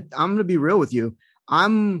I'm gonna be real with you.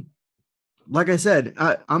 Like I said,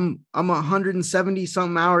 I'm 170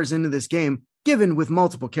 something hours into this game, given with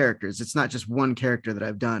multiple characters. It's not just one character that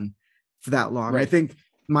I've done for that long. Right. I think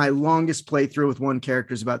my longest playthrough with one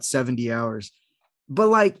character is about 70 hours. But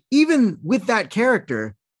like, even with that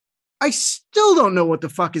character, I still don't know what the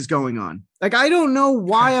fuck is going on. Like, I don't know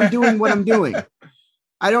why I'm doing what I'm doing.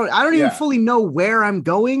 I don't even fully know where I'm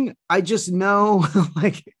going. I just know,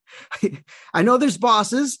 like, I know there's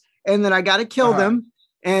bosses and that I got to kill them,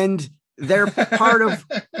 and they're part of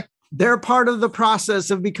the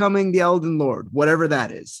process of becoming the Elden Lord, whatever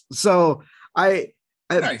that is. So nice.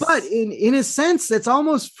 But in a sense, that's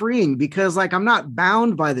almost freeing, because like, I'm not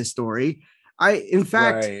bound by the story.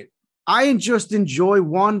 I just enjoy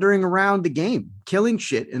wandering around the game, killing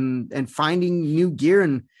shit and finding new gear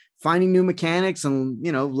and finding new mechanics and,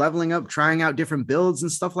 leveling up, trying out different builds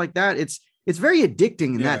and stuff like that. It's very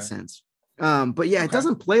addicting in that sense. But yeah, it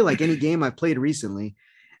doesn't play like any game I've played recently.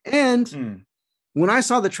 And when I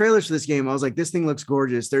saw the trailers for this game, I was like, this thing looks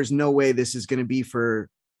gorgeous. There's no way this is going to be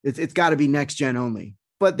it's got to be next gen only.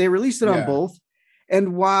 But they released it on both.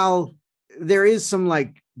 And while there is some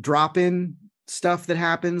like drop-in stuff that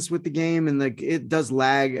happens with the game, and like it does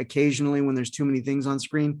lag occasionally when there's too many things on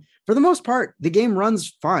screen, for the most part, the game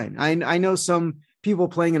runs fine. I know some people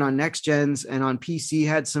playing it on next gens and on PC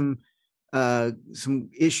had some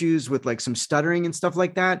issues with like some stuttering and stuff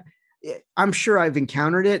like that. I'm sure I've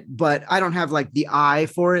encountered it, but I don't have like the eye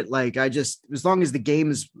for it. Like, as long as the game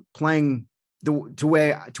is playing to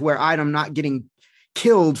where I'm not getting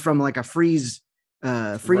killed from like a freeze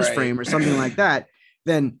frame or something like that,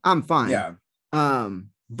 then I'm fine. Yeah.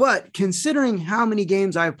 But considering how many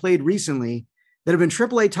games I've played recently that have been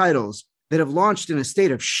AAA titles that have launched in a state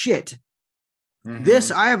of shit, this,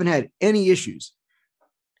 I haven't had any issues.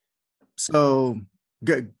 So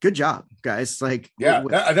good job, guys. Like, yeah,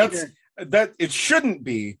 that it shouldn't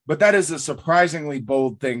be, but that is a surprisingly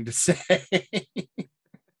bold thing to say.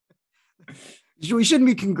 We shouldn't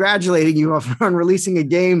be congratulating you on releasing a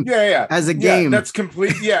game as a game. That's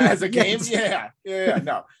complete. Yeah, as a game. Yeah.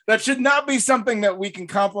 No, that should not be something that we can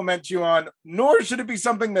compliment you on, nor should it be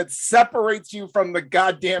something that separates you from the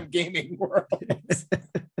goddamn gaming world.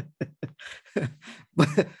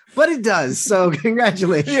 but it does. So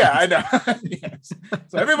congratulations. Yeah, I know. Yes.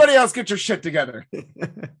 So everybody else get your shit together.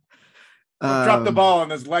 Drop the ball on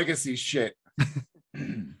this legacy shit.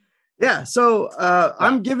 Yeah, so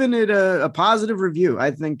I'm giving it a positive review.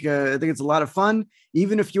 I think it's a lot of fun,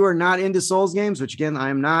 even if you are not into Souls games, which again I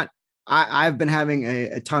am not. I've been having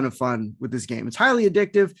a ton of fun with this game. It's highly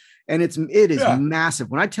addictive, and it is massive.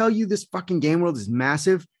 When I tell you this fucking game world is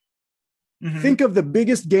massive, think of the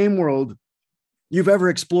biggest game world you've ever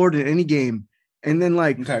explored in any game, and then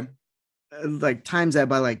like times that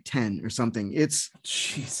by like 10 or something. It's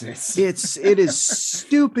Jesus. It is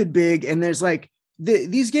stupid big, and there's like.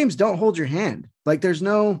 These games don't hold your hand. Like there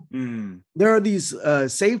are these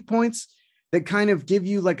save points that kind of give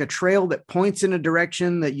you like a trail that points in a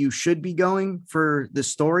direction that you should be going for the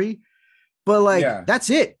story. But like,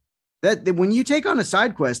 that's it. That when you take on a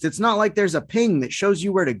side quest, it's not like there's a ping that shows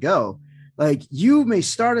you where to go. Like you may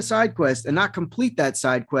start a side quest and not complete that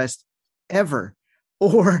side quest ever.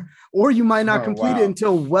 Or you might not complete it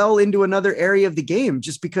until well into another area of the game,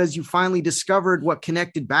 just because you finally discovered what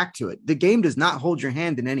connected back to it. The game does not hold your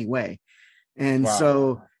hand in any way. And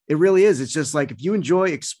so it really is. It's just like, if you enjoy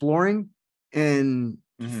exploring and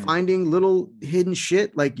finding little hidden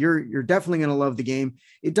shit, like you're definitely going to love the game.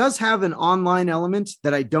 It does have an online element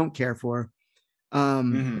that I don't care for.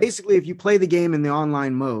 Basically, if you play the game in the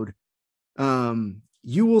online mode,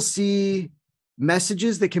 you will see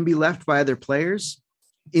messages that can be left by other players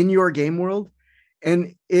in your game world.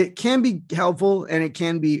 And it can be helpful and it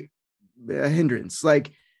can be a hindrance.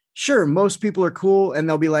 Like, sure, most people are cool and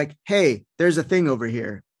they'll be like, hey, there's a thing over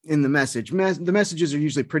here in the message. The messages are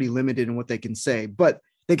usually pretty limited in what they can say, but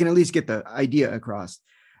they can at least get the idea across.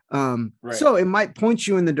 Right. So it might point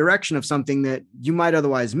you in the direction of something that you might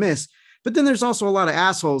otherwise miss. But then there's also a lot of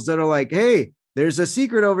assholes that are like, hey, there's a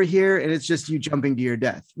secret over here and it's just you jumping to your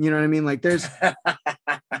death. You know what I mean? Like there's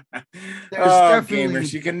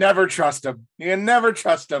gamers, you can never trust them. You can never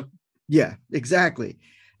trust them. Yeah, exactly.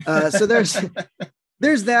 So there's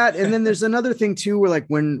that. And then there's another thing too, where like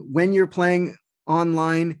when you're playing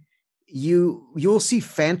online, you'll see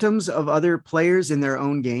phantoms of other players in their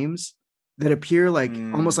own games that appear like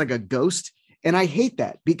almost like a ghost. And I hate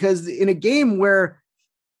that, because in a game where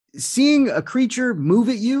seeing a creature move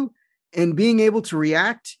at you and being able to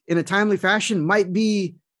react in a timely fashion might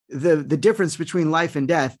be the difference between life and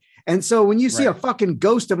death. And so when you see a fucking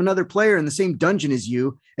ghost of another player in the same dungeon as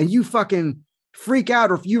you, and you fucking freak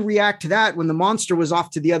out, or if you react to that when the monster was off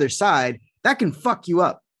to the other side, that can fuck you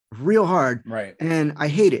up real hard. Right. And I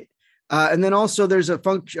hate it. And then also there's a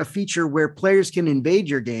feature where players can invade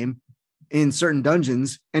your game in certain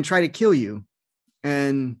dungeons and try to kill you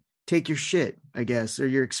and take your shit, I guess, or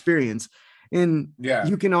your experience. And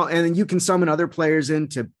you can summon other players in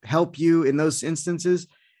to help you in those instances.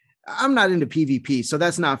 I'm not into PvP, so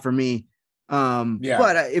that's not for me.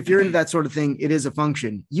 But if you're into that sort of thing, it is a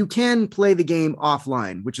function. You can play the game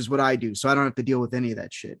offline, which is what I do, so I don't have to deal with any of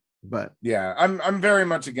that shit. But yeah, I'm very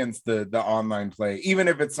much against the online play, even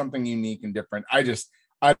if it's something unique and different.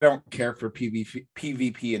 I don't care for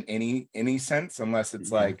PvP in any sense, unless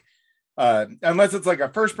it's like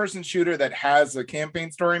a first person shooter that has a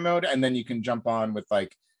campaign story mode, and then you can jump on with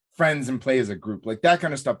like friends and play as a group. Like that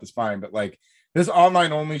kind of stuff is fine, but like this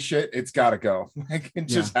online only shit, it's got to go. Like it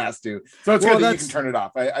just has to. So it's good that you can turn it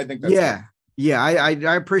off. I think that's good.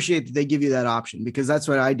 I appreciate that they give you that option, because that's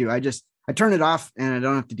what I do. I turn it off and I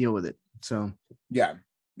don't have to deal with it. So yeah.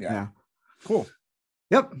 Cool.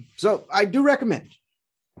 Yep. So I do recommend.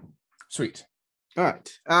 Sweet. All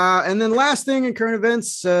right. And then last thing in current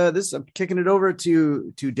events, I'm kicking it over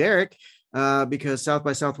to Derek, because South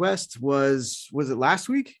by Southwest was it last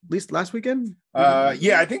week? At least last weekend?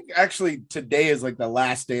 Yeah, I think actually today is like the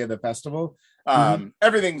last day of the festival.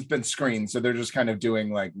 Everything's been screened, so they're just kind of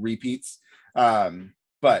doing like repeats.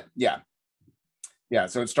 But yeah.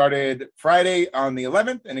 So it started Friday on the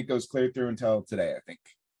 11th, and it goes clear through until today, I think.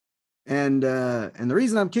 And the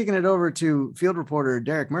reason I'm kicking it over to field reporter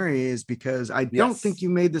Derek Murray is because I don't think you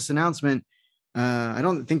made this announcement. I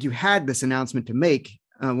don't think you had this announcement to make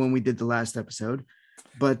when we did the last episode.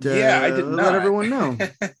 But I did not let everyone know.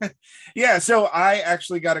 So I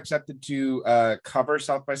actually got accepted to cover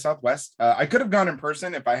South by Southwest. I could have gone in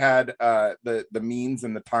person if I had the means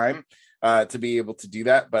and the time to be able to do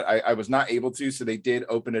that, but I was not able to. So they did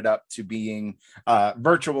open it up to being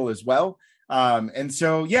virtual as well. And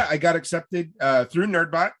so, I got accepted through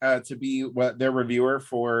NerdBot to be their reviewer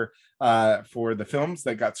for the films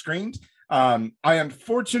that got screened. I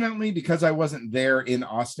unfortunately, because I wasn't there in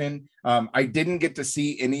Austin, I didn't get to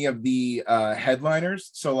see any of the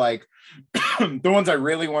headliners. So like the ones I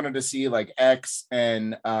really wanted to see, like X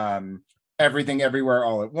and Everything Everywhere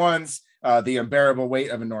All at Once, The Unbearable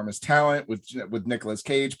Weight of Enormous Talent with Nicolas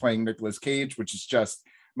Cage playing Nicolas Cage, which is just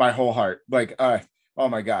my whole heart. Like, oh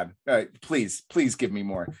my God, please give me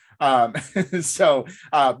more. So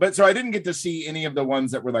I didn't get to see any of the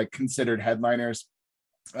ones that were like considered headliners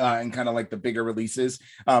and kind of like the bigger releases.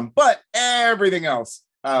 But everything else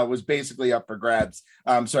was basically up for grabs.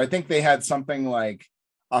 So I think they had something like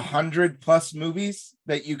 100+ movies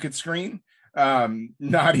that you could screen.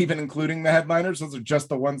 Not even including the headliners. Those are just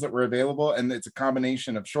the ones that were available, and it's a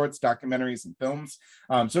combination of shorts, documentaries, and films.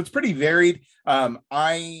 So it's pretty varied.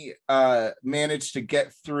 I managed to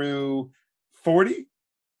get through 40,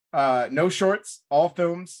 no shorts, all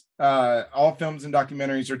films and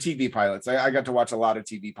documentaries or TV pilots. I got to watch a lot of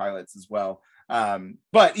TV pilots as well.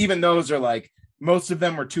 But even those are like, most of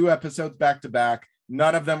them were 2 episodes back to back.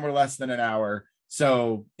 None of them were less than an hour.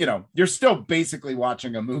 So, you're still basically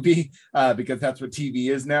watching a movie because that's what TV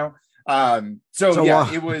is now.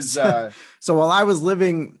 It was. So while I was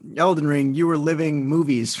living Elden Ring, you were living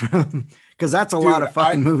movies because that's a lot of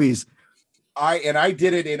fucking movies. I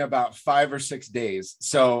did it in about 5 or 6 days.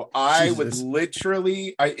 So I would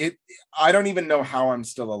literally, I don't even know how I'm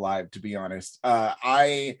still alive, to be honest.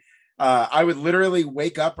 I would literally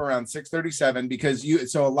wake up around 6:37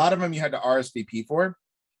 because so a lot of them you had to RSVP for.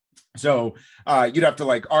 So you'd have to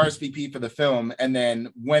like RSVP for the film, and then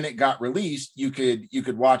when it got released, you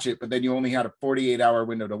could watch it, but then you only had a 48-hour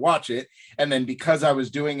window to watch it. And then because I was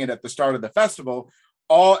doing it at the start of the festival,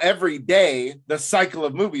 every day the cycle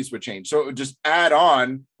of movies would change. So it would just add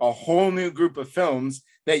on a whole new group of films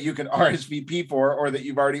that you can RSVP for, or that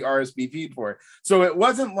you've already RSVP'd for. So it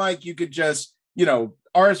wasn't like you could just,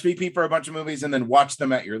 RSVP for a bunch of movies and then watch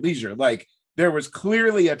them at your leisure. Like, there was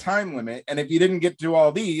clearly a time limit. And if you didn't get to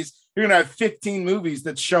all these, you're going to have 15 movies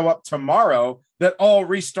that show up tomorrow that all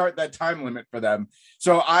restart that time limit for them.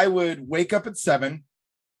 So I would wake up at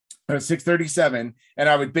 6:37, and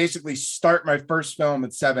I would basically start my first film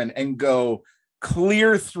at 7 and go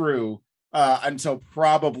clear through until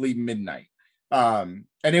probably midnight. And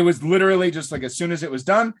it was literally just like, as soon as it was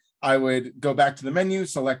done, I would go back to the menu,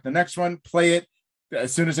 select the next one, play it.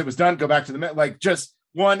 As soon as it was done, go back to the like just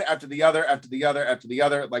one after the other, after the other, after the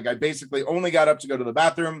other. Like, I basically only got up to go to the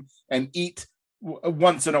bathroom and eat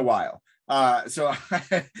once in a while. So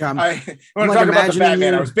when I talk about the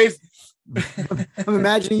Batman, I was basically. I'm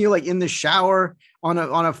imagining you like in the shower on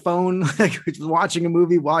a phone, like watching a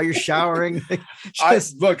movie while you're showering. I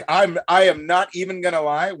am not even gonna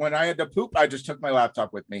lie. When I had to poop, I just took my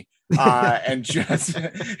laptop with me and just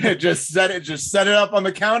set it up on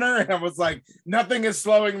the counter, and I was like, nothing is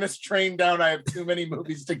slowing this train down. I have too many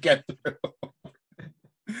movies to get through.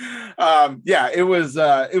 It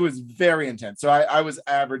was very intense. So I was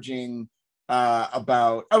averaging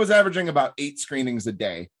about 8 screenings a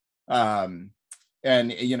day.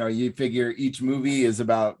 And you figure each movie is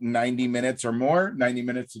about 90 minutes or more, 90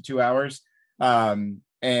 minutes to 2 hours. It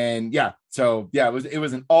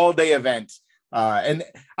was an all-day event. And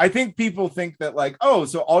I think people think that like, oh,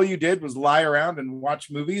 so all you did was lie around and watch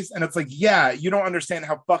movies. And it's like, yeah, you don't understand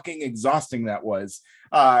how fucking exhausting that was.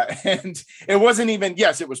 And it wasn't even,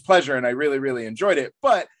 yes, it was pleasure, and I really, really enjoyed it.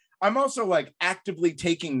 But I'm also like actively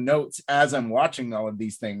taking notes as I'm watching all of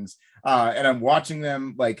these things. And I'm watching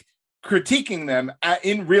them, like critiquing them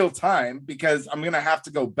in real time, because I'm going to have to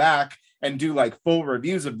go back and do like full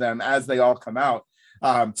reviews of them as they all come out.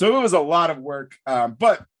 So it was a lot of work,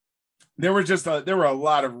 but there were a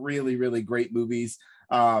lot of really, really great movies,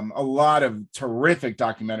 a lot of terrific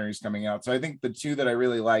documentaries coming out. So I think the two that I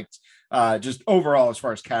really liked, just overall, as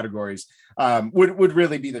far as categories, would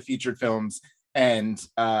really be the featured films and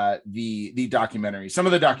the documentaries. Some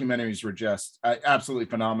of the documentaries were just absolutely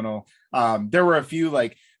phenomenal. There were a few,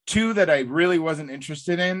 like two that I really wasn't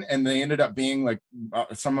interested in, and they ended up being like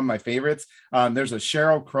some of my favorites. There's a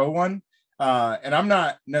Sheryl Crow one, and I'm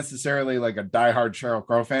not necessarily like a diehard Sheryl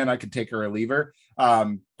Crow fan. I could take her or leave her.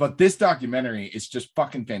 But this documentary is just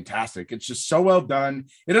fucking fantastic. It's just so well done.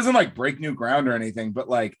 It doesn't like break new ground or anything, but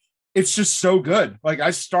like, it's just so good. Like,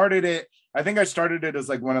 I think I started it as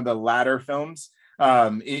like one of the latter films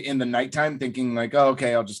in the nighttime, thinking like, oh,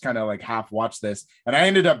 okay, I'll just kind of like half watch this. And I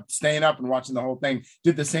ended up staying up and watching the whole thing.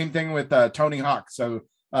 Did the same thing with Tony Hawk. So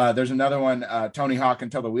there's another one, Tony Hawk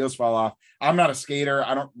Until the Wheels Fall Off. I'm not a skater.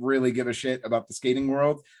 I don't really give a shit about the skating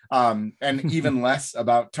world, and even less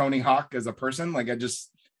about Tony Hawk as a person. Like, I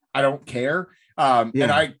don't care.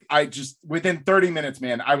 And I just, within 30 minutes,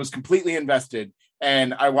 man, I was completely invested,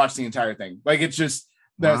 and I watched the entire thing. Like, it's just,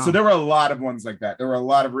 wow. So there were a lot of ones like that. There were a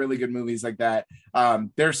lot of really good movies like that.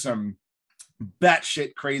 There's some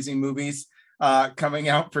batshit crazy movies coming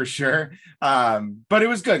out for sure. But it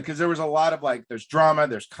was good because there was a lot of like, there's drama,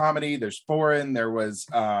 there's comedy, there's foreign, there was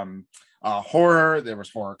horror, there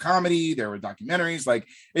was horror comedy, there were documentaries. Like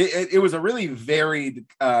it was a really varied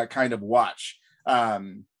kind of watch.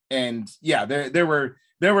 And yeah, there were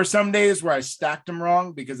some days where I stacked them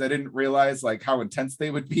wrong because I didn't realize like how intense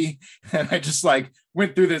they would be. And I just like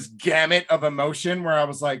went through this gamut of emotion where I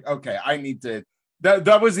was like, okay, I need to,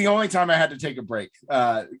 that was the only time I had to take a break.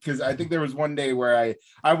 Cause I think there was one day where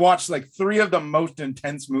I watched like 3 of the most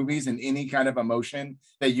intense movies in any kind of emotion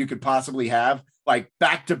that you could possibly have, like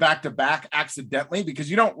back to back to back accidentally, because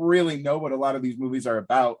you don't really know what a lot of these movies are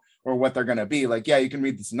about or what they're going to be. Like, yeah, you can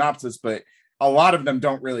read the synopsis, but a lot of them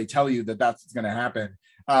don't really tell you that that's what's going to happen.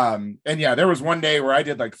 And yeah, there was one day where I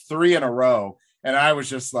did like 3 in a row, and I was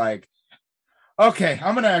just like, okay,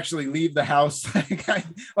 I'm going to actually leave the house.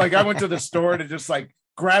 I went to the store to just like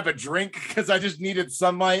grab a drink because I just needed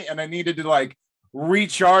sunlight and I needed to like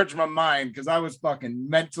recharge my mind because I was fucking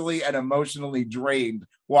mentally and emotionally drained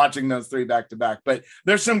watching those 3 back to back. But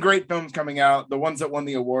there's some great films coming out. The ones that won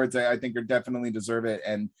the awards, I think are definitely deserve it.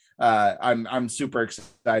 And I'm super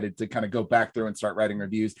excited to kind of go back through and start writing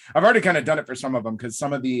reviews. I've already kind of done it for some of them because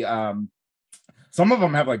some of them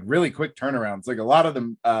have like really quick turnarounds. Like a lot of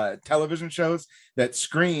them television shows that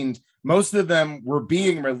screened, most of them were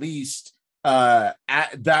being released at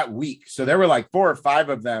that week. So there were like 4 or 5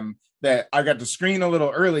 of them that I got to screen a little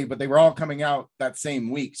early, but they were all coming out that same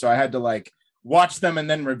week. So I had to like watch them and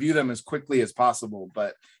then review them as quickly as possible.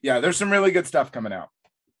 But yeah, there's some really good stuff coming out.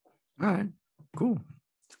 All right, cool.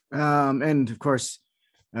 And of course,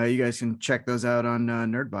 you guys can check those out on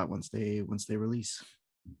NerdBot once they release.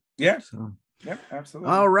 Yeah. So yeah,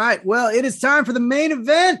 absolutely. All right. Well, it is time for the main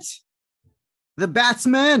event, the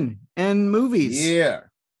Batsmen and movies. Yeah.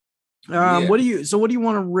 What do you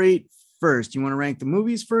want to rate first? You want to rank the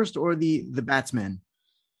movies first or the Batsmen?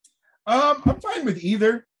 I'm fine with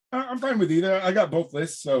either. I'm fine with either. I got both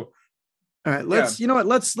lists. So all right, let's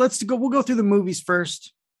go. We'll go through the movies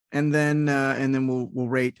first, and then we'll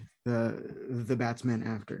rate the Batsmen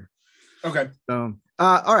after. Okay. So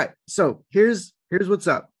all right. So here's what's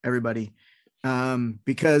up, everybody.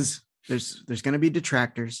 Because there's gonna be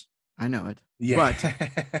detractors. I know it. Yeah.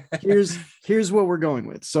 But here's what we're going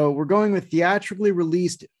with. So we're going with theatrically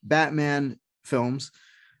released Batman films.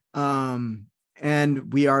 And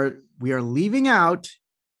we are leaving out,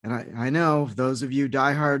 and I know those of you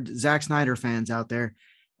diehard Zack Snyder fans out there,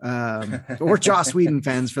 or Joss Whedon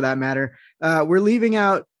fans for that matter, we're leaving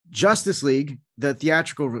out Justice League, the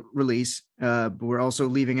theatrical release. But we're also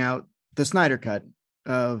leaving out the Snyder cut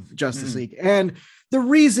of Justice League. And the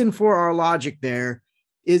reason for our logic there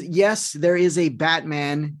is, yes, there is a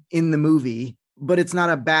Batman in the movie, but it's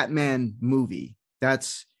not a Batman movie.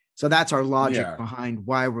 That's our logic behind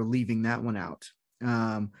why we're leaving that one out.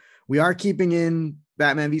 We are keeping in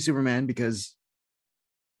Batman v Superman because,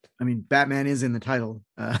 I mean, Batman is in the title.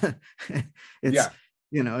 And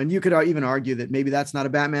you could even argue that maybe that's not a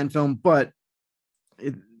Batman film, but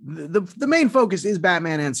the main focus is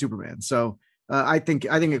Batman and Superman. So I think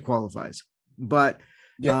it qualifies. But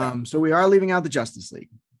so we are leaving out the Justice League.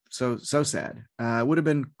 So sad. Would have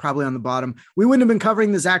been probably on the bottom. We wouldn't have been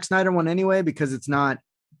covering the Zack Snyder one anyway because it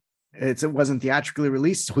wasn't theatrically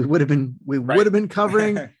released. So we would have been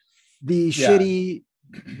covering the shitty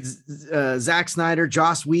Zack Snyder,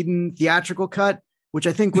 Joss Whedon theatrical cut, which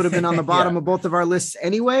I think would have been on the bottom of both of our lists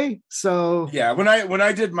anyway. So yeah, when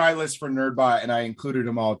I did my list for NerdBot and I included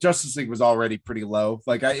them all, Justice League was already pretty low.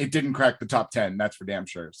 Like it didn't crack the top 10. That's for damn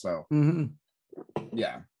sure. So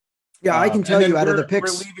yeah, I can tell you out of the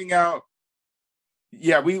picks, we're leaving out.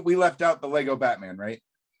 Yeah, we left out the Lego Batman, right?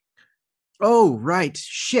 Oh, right.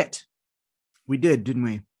 Shit. We did, didn't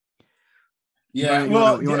we? Yeah. You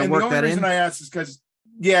want to work that in? The only reason I asked is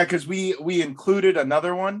because we included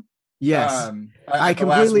another one. Yes. I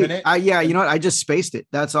completely, you know what? I just spaced it.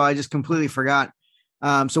 That's all. I just completely forgot.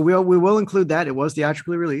 So we will include that. It was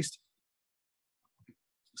theatrically released.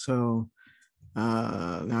 So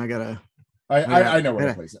now I gotta know where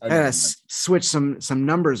to place it. I gotta switch some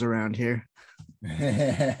numbers around here.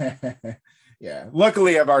 Yeah.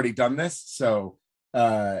 Luckily I've already done this. So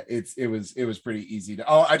it was pretty easy to,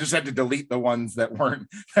 I just had to delete the ones that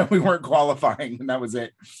we weren't qualifying, and that was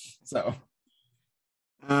it. So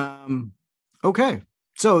okay.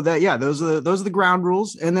 So those are the ground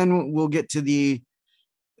rules, and then we'll get to the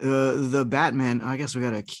Batman. I guess we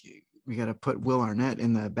gotta put Will Arnett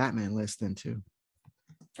in the Batman list then too.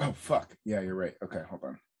 Oh fuck. Yeah, you're right. Okay, hold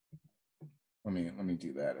on. Let me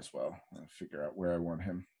do that as well. I'll figure out where I want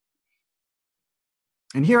him.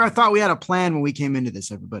 And here I thought we had a plan when we came into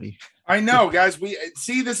this, everybody. I know, guys. We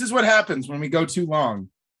see, this is what happens when we go too long.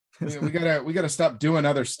 We gotta stop doing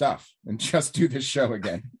other stuff and just do this show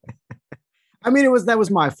again. I mean, that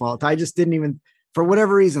was my fault. I just didn't even, for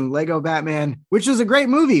whatever reason, Lego Batman, which is a great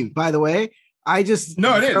movie, by the way. I just,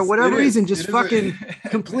 for whatever reason, just fucking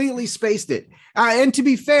completely spaced it. And to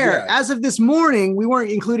be fair, as of this morning, we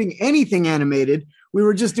weren't including anything animated. We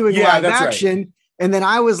were just doing live action. Right. And then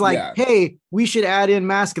I was like, hey, we should add in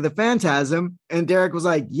Mask of the Phantasm. And Derek was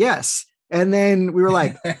like, yes. And then we were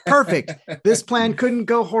like, perfect. This plan couldn't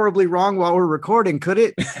go horribly wrong while we're recording, could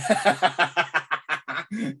it?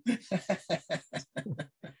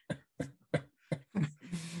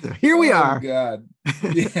 So here we are. God.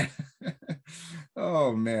 Yeah.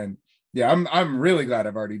 Oh man. Yeah, I'm really glad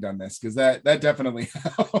I've already done this because that definitely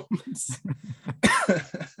helps.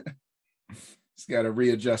 Just got to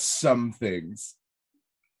readjust some things.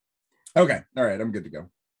 Okay. All right. I'm good to go.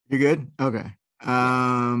 You're good. Okay.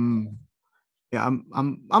 Yeah,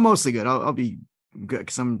 I'm mostly good. I'll be good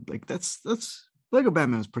because I'm like that's Lego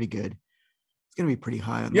Batman was pretty good. It's gonna be pretty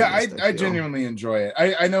high on. Yeah, I genuinely enjoy it.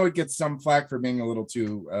 I know it gets some flack for being a little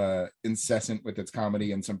too incessant with its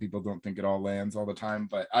comedy, and some people don't think it all lands all the time.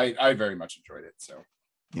 But I very much enjoyed it. So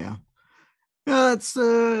yeah, that's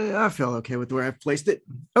I feel okay with where I've placed it.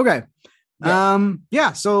 Okay.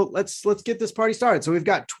 So let's get this party started. So we've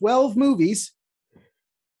got 12 movies.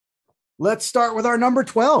 let's start with our number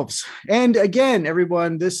 12s. And again,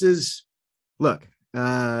 everyone, this is look,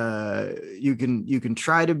 you can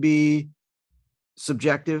try to be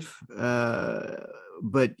subjective,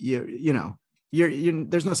 but you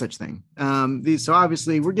there's no such thing. So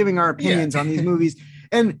obviously we're giving our opinions on these movies,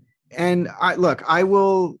 and I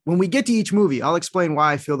will, when we get to each movie, I'll explain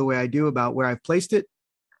why I feel the way I do about where I've placed it.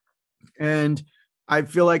 And I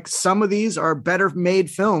feel like some of these are better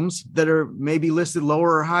made films that are maybe listed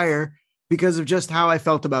lower or higher because of just how I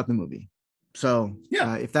felt about the movie. So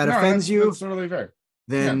if that offends you, that's totally fair.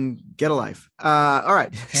 Then get a life. All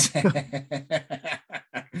right.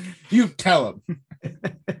 You tell them.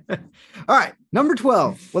 All right. Number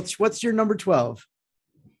 12. What's your number 12?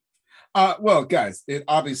 Well, guys, it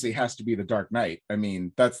obviously has to be The Dark Knight. I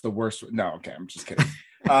mean, that's the worst. No, okay, I'm just kidding.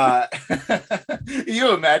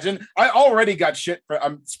 You imagine? I already got shit for.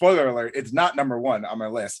 Spoiler alert! It's not number 1 on my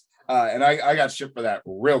list, and I got shit for that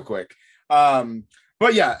real quick.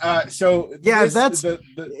 But yeah, so yeah, if that's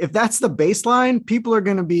the baseline, people are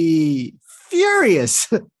going to be furious.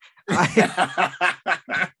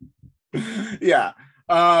 Yeah.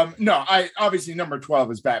 No, I obviously number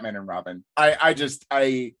 12 is Batman and Robin. I just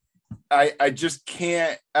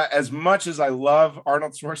can't, as much as I love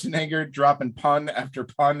Arnold Schwarzenegger dropping pun after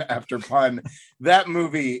pun after pun, that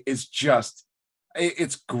movie is just,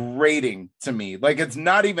 it's grating to me. Like, it's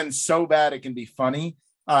not even so bad it can be funny.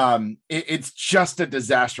 It's just a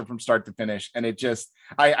disaster from start to finish, and it just,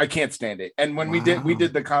 I can't stand it. And when we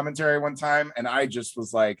did the commentary one time, and I just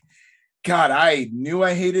was like, God, I knew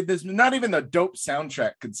I hated this. Not even the dope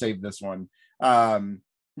soundtrack could save this one.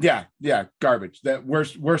 Yeah, garbage. That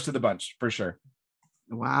worst of the bunch for sure.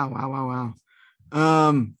 Wow.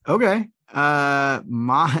 Okay. My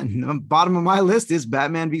bottom of my list is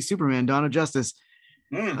Batman v Superman: Dawn of Justice.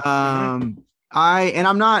 I'm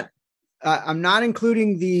not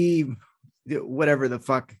including the whatever the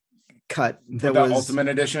fuck cut that was Ultimate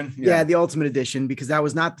Edition. Yeah, the Ultimate Edition, because that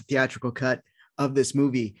was not the theatrical cut of this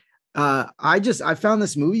movie. I found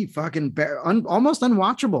this movie fucking almost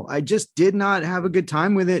unwatchable. I just did not have a good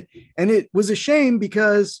time with it. And it was a shame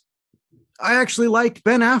because I actually liked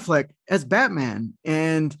Ben Affleck as Batman.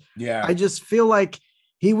 And I just feel like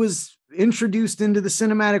he was introduced into the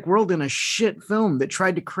cinematic world in a shit film that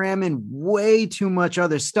tried to cram in way too much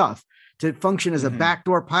other stuff to function as a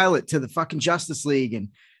backdoor pilot to the fucking Justice League. And,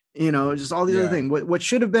 just all these other things. What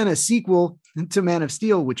should have been a sequel to Man of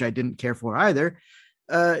Steel, which I didn't care for either,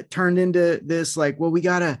 turned into this like, well, we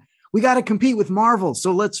gotta compete with Marvel,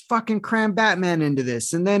 so let's fucking cram Batman into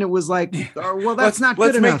this. And then it was like, well, that's not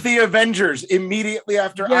good enough. Let's make the Avengers immediately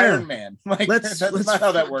after Iron Man. Like, that's not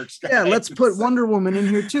how that works, guys. Yeah, let's put Wonder Woman in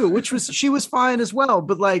here too, she was fine as well,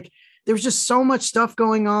 but like there was just so much stuff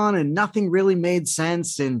going on and nothing really made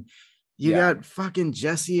sense. And you got fucking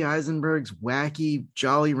Jesse Eisenberg's wacky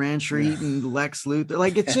Jolly Rancher eating Lex Luthor.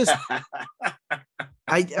 Like, it's just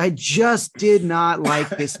I just did not like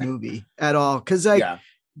this movie at all. Cause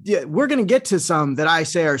we're going to get to some that I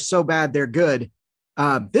say are so bad they're good.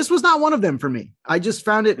 This was not one of them for me. I just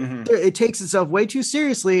found it, it takes itself way too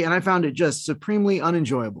seriously. And I found it just supremely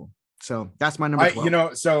unenjoyable. So that's my number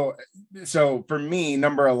 12. So for me,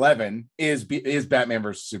 number 11 is Batman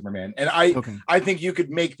versus Superman. And I think you could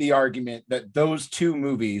make the argument that those two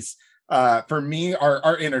movies for me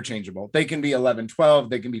are interchangeable. They can be 11, 12,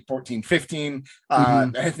 they can be 14, 15.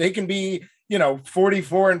 They can be,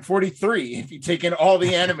 44 and 43 if you take in all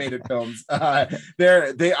the animated films. I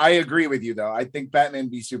agree with you though. I think Batman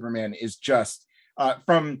v Superman is just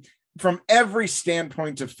from every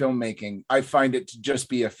standpoint of filmmaking, I find it to just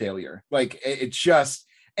be a failure. Like, it's just,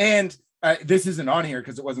 and this isn't on here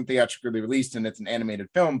because it wasn't theatrically released and it's an animated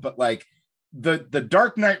film, but like the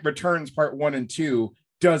Dark Knight Returns Part 1 and 2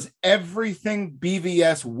 does everything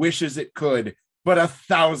BVS wishes it could, but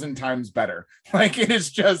 1,000 times better. Like, it is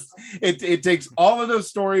just, it takes all of those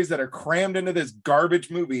stories that are crammed into this garbage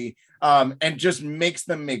movie and just makes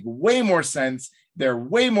them make way more sense. They're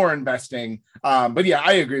way more investing. But yeah,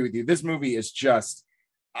 I agree with you. This movie is just,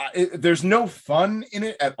 there's no fun in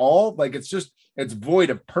it at all. Like, it's void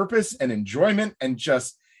of purpose and enjoyment, and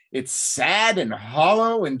just, it's sad and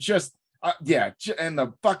hollow and just, and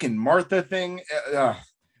the fucking Martha thing.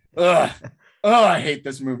 I hate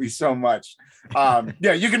this movie so much.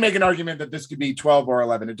 You can make an argument that this could be 12 or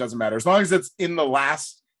 11. It doesn't matter. As long as it's in the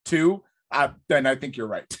last two, then I think you're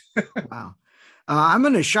right. Wow. I'm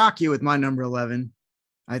going to shock you with my number 11,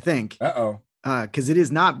 I think. Because it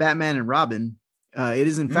is not Batman and Robin. It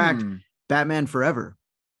is, in fact, Batman Forever.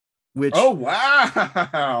 Which? Oh,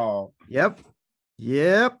 wow. Yep.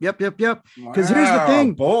 Because here's the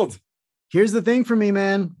thing. Bold. Here's the thing for me,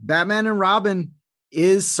 man. Batman and Robin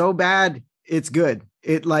is so bad it's good.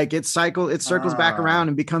 It circles back around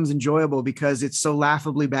and becomes enjoyable because it's so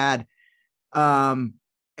laughably bad. And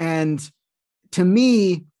to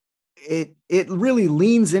me, it really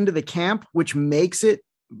leans into the camp, which makes it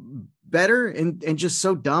better and just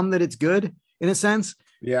so dumb that it's good in a sense.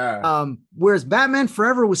 Yeah. Whereas Batman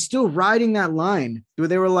Forever was still riding that line where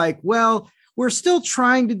they were like, well, we're still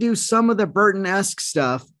trying to do some of the Burton-esque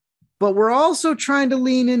stuff, but we're also trying to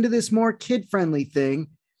lean into this more kid-friendly thing.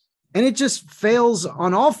 And it just fails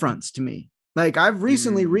on all fronts to me. Like, I've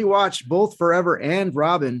recently rewatched both Forever and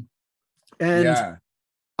Robin, and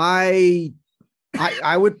I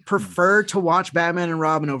would prefer to watch Batman and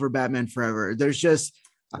Robin over Batman Forever. There's just,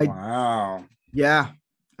 wow. Yeah.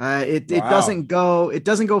 It doesn't go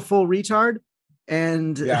full retard,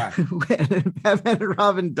 and Batman and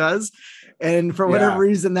Robin does. And for whatever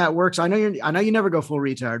reason that works. I know you never go full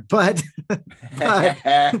retard, but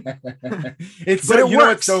it's so, you know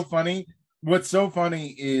what's so funny? What's so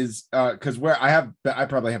funny is because I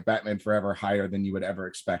probably have Batman Forever higher than you would ever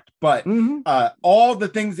expect, but all the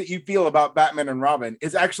things that you feel about Batman and Robin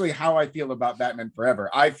is actually how I feel about Batman Forever.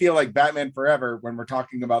 I feel like Batman Forever, when we're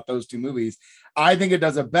talking about those two movies, I think it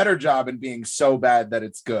does a better job in being so bad that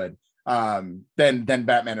it's good than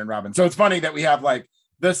Batman and Robin. So it's funny that we have like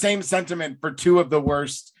the same sentiment for two of the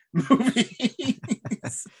worst movies.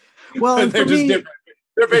 Well, they're just different.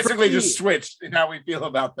 They're basically just switched in how we feel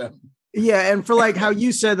about them. Yeah, and for like how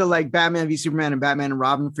you said that like Batman v Superman and Batman and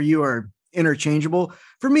Robin for you are interchangeable.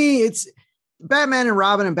 For me, it's Batman and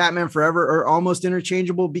Robin and Batman Forever are almost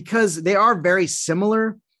interchangeable because they are very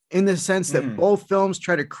similar in the sense that both films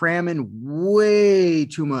try to cram in way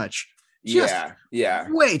too much.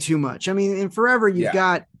 Way too much. I mean, in Forever, you've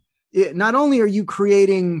got it, not only are you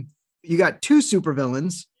creating, you got two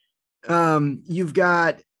supervillains, you've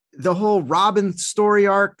got the whole Robin story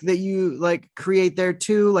arc that you like create there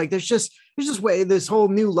too. Like there's just this whole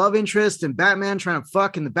new love interest and Batman trying to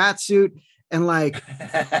fuck in the bat suit. And like,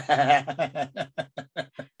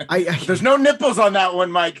 there's no nipples on that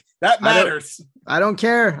one, Mike. That matters. I don't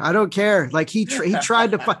care. Like he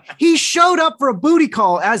tried to fight. He showed up for a booty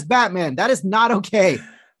call as Batman. That is not okay.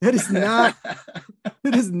 That is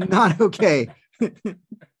not okay.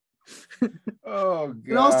 Oh God.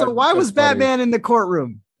 And also, why was Batman in the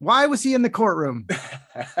courtroom? Why was he in the courtroom?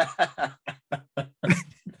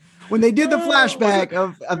 When they did the flashback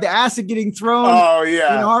of the acid getting thrown in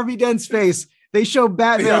Harvey Dent's face, they show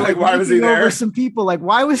Batman like why was he there? Over some people. Like,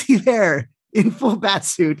 why was he there in full bat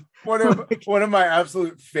suit? One of my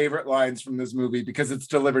absolute favorite lines from this movie, because it's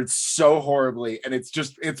delivered so horribly, and it's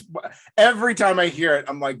every time I hear it,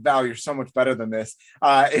 I'm like, Val, you're so much better than this.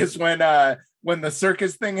 Is when the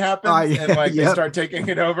circus thing happens and like they start taking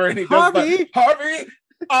it over, and he goes, Harvey,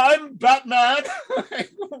 I'm Batman.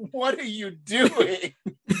 Like, what are you doing?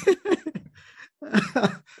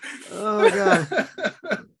 Oh God.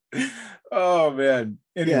 Oh man.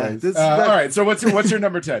 Anyways, all right. So what's your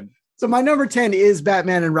number 10? So my number 10 is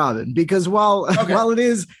Batman and Robin, because while it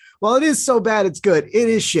is so bad it's good, it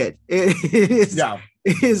is shit.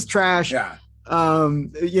 It is trash. Yeah.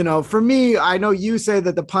 For me, I know you say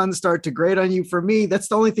that the puns start to grate on you. For me, that's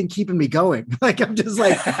the only thing keeping me going. Like, I'm just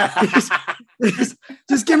like,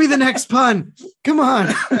 just give me the next pun. Come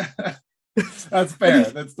on. That's fair.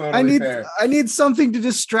 That's totally fair. I need something to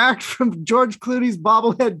distract from George Clooney's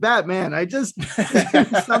bobblehead Batman. I just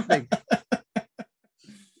something.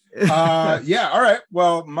 Yeah. All right.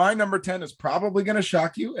 Well, my number 10 is probably going to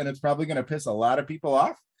shock you, and it's probably going to piss a lot of people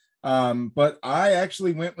off. But I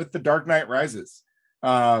actually went with The Dark Knight Rises.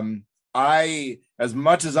 As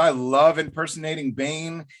much as I love impersonating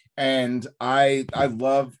Bane, and I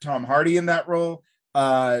love Tom Hardy in that role,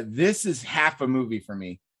 this is half a movie for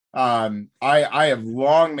me. I have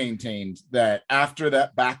long maintained that after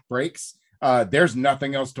that back breaks, there's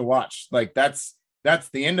nothing else to watch. Like that's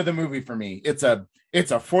the end of the movie for me. It's a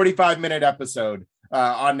 45-minute episode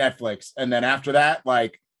on Netflix, and then after that,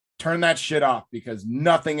 like, turn that shit off, because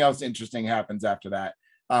nothing else interesting happens after that.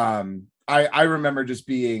 I remember just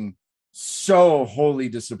being so wholly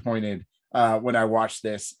disappointed when I watched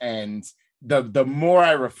this, and the more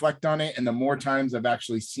I reflect on it and the more times I've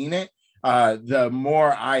actually seen it, the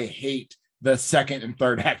more I hate the second and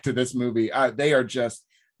third act of this movie. They are just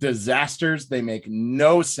disasters. They make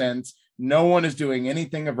no sense. No one is doing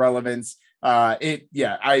anything of relevance. I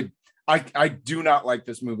do not like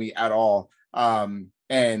this movie at all.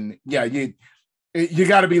 And yeah, you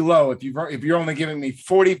got to be low if you're only giving me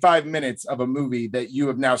 45 minutes of a movie that you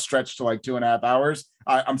have now stretched to like 2.5 hours.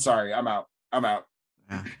 I'm sorry, I'm out.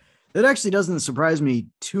 Yeah. That actually doesn't surprise me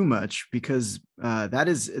too much, because that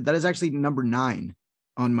is actually number 9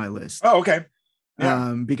 on my list. Oh, okay.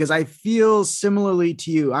 Yeah. Because I feel similarly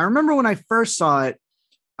to you. I remember when I first saw it,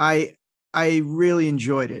 I really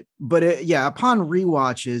enjoyed it, but upon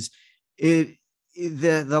rewatches,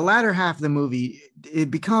 the latter half of the movie,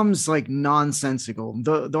 it becomes like nonsensical.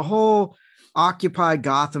 The whole Occupy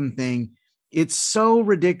Gotham thing, it's so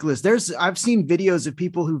ridiculous. I've seen videos of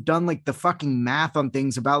people who've done like the fucking math on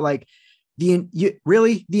things about like the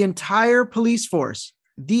entire police force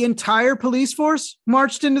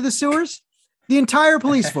marched into the sewers, the entire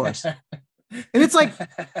police force. And it's like,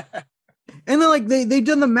 and then like they've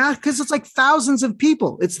done the math because it's like thousands of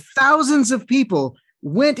people. It's thousands of people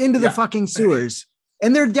went into the fucking sewers,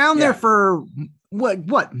 and they're down there for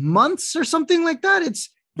what months or something like that. It's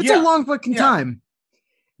a long fucking time.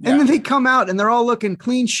 And then they come out and they're all looking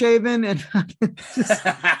clean shaven and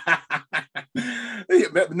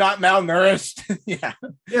not malnourished.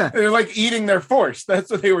 Yeah. They're like eating their force. That's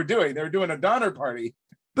what they were doing. They were doing a Donner Party.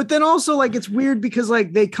 But then also like it's weird because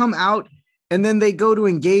like they come out and then they go to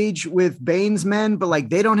engage with Bane's men, but like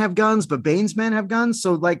they don't have guns, but Bane's men have guns.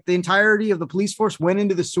 So like the entirety of the police force went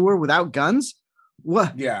into the sewer without guns.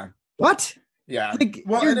 What? Yeah. What? Yeah. Like,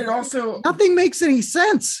 well, and it also nothing makes any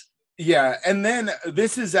sense. Yeah, and then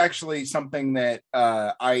this is actually something that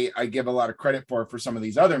I give a lot of credit for some of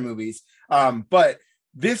these other movies. But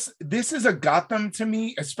this is a Gotham to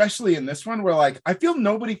me, especially in this one, where like I feel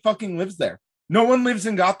nobody fucking lives there. No one lives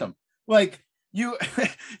in Gotham. Like you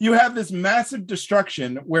have this massive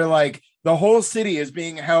destruction where like the whole city is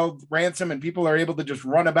being held ransom and people are able to just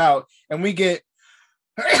run about, and we get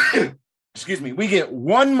we get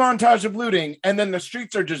one montage of looting, and then the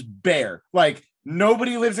streets are just bare. Like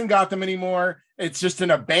nobody lives in Gotham anymore. It's just an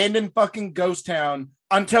abandoned fucking ghost town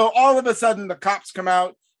until all of a sudden the cops come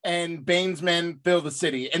out and Bane's men fill the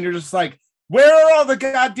city. And you're just like, where are all the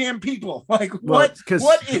goddamn people? Like, what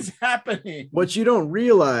is happening? What you don't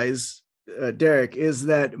realize, Derek, is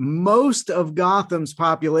that most of Gotham's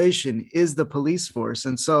population is the police force.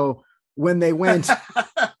 And so when they went,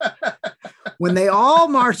 when they all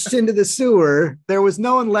marched into the sewer, there was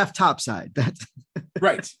no one left topside. That's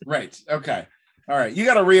right. Okay. All right, you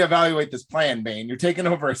got to reevaluate this plan, Bane. You're taking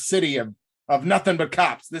over a city of nothing but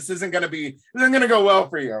cops. This isn't going to go well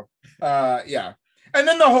for you. Yeah. And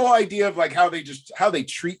then the whole idea of like how they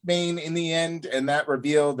treat Bane in the end, and that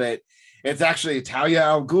reveal that it's actually Talia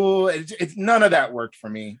al Ghul. It's none of that worked for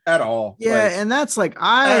me at all. Yeah, and that's like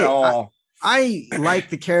I like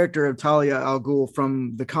the character of Talia al Ghul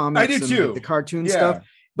from the comics. I did and too. Like, the cartoon stuff.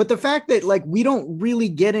 But the fact that like we don't really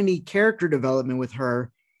get any character development with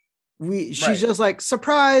her. She's just like,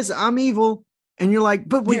 surprise, I'm evil. And you're like,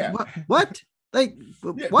 but wait, what? Like,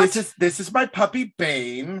 what? This is my puppy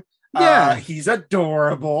Bane. Yeah. He's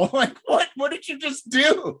adorable. Like, what did you just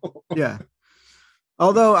do? Yeah.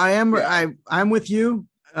 Although I'm with you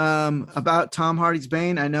about Tom Hardy's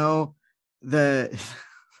Bane. I know that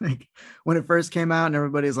like when it first came out and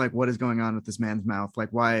everybody's like, what is going on with this man's mouth? Like,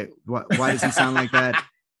 why does he sound like that?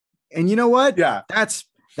 And you know what? Yeah.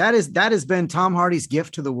 That has been Tom Hardy's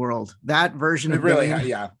gift to the world. That version of really,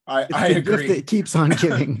 Bane, I agree. Gift that keeps on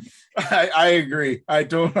giving. I agree. I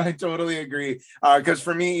totally agree. Because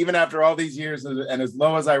for me, even after all these years, and as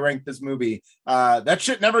low as I rank this movie, that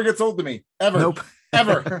shit never gets old to me. Ever. Nope.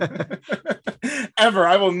 Ever. Ever.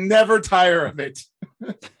 I will never tire of it.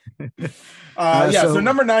 So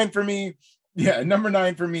number 9 for me. Yeah, number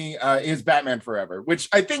 9 for me is Batman Forever, which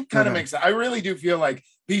I think kind of makes it. I really do feel like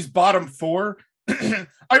these bottom 4.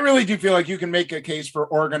 I really do feel like you can make a case for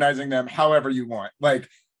organizing them however you want. Like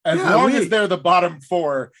as long as they're the bottom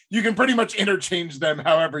 4, you can pretty much interchange them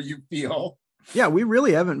however you feel. Yeah, we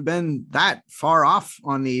really haven't been that far off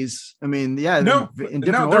on these. I mean, they're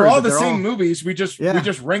all the same movies. We just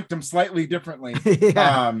ranked them slightly differently.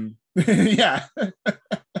 So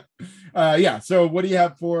what do you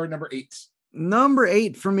have for number 8? Number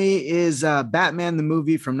 8 for me is Batman the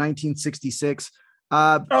movie from 1966.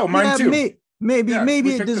 Mine too. Maybe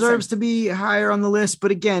it deserves to be higher on the list,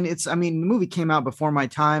 but again, the movie came out before my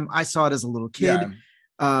time. I saw it as a little kid.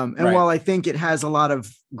 While I think it has a lot of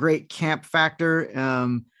great camp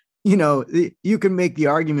factor, you can make the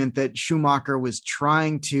argument that Schumacher was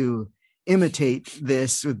trying to imitate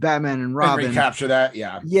this with Batman and Robin. And recapture that.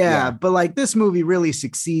 Yeah. But like this movie really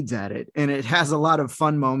succeeds at it, and it has a lot of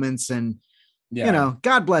fun moments, and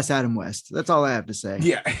God bless Adam West. That's all I have to say.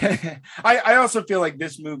 Yeah. I also feel like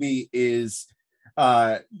this movie is,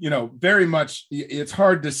 very much, it's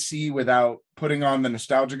hard to see without putting on the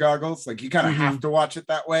nostalgia goggles. Like you kind of have to watch it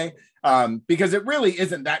that way because it really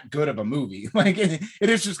isn't that good of a movie. Like it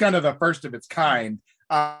is just kind of the first of its kind.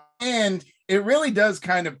 And it really does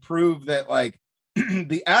kind of prove that like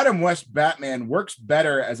the Adam West Batman works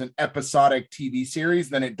better as an episodic TV series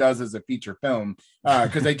than it does as a feature film,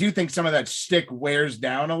 because I do think some of that shtick wears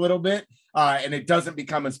down a little bit, and it doesn't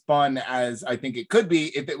become as fun as I think it could be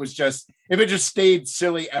if it just stayed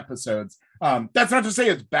silly episodes. That's not to say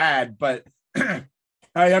it's bad, but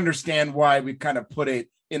I understand why we've kind of put it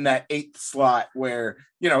in that 8th slot where,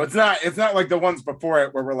 it's not like the ones before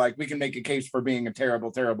it where we're like, we can make a case for being a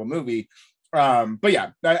terrible, terrible movie. But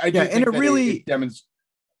yeah, I do think and that it demonstrates.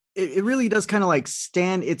 It really does kind of like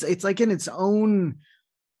stand. It's like in its own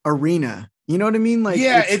arena. You know what I mean? Like,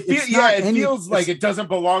 it feels like it doesn't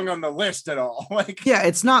belong on the list at all. Like, yeah,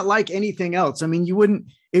 it's not like anything else. I mean, you wouldn't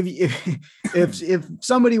if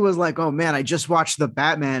somebody was like, "Oh man, I just watched the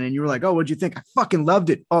Batman," and you were like, "Oh, what'd you think?" I fucking loved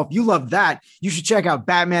it. Oh, if you love that, you should check out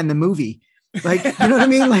Batman the movie. Like, you know what I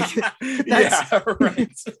mean? Like, yeah,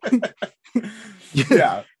 right.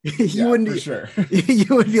 Yeah, you wouldn't for sure.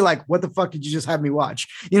 You would be like, "What the fuck did you just have me watch?"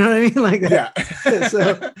 You know what I mean? Like that. Yeah.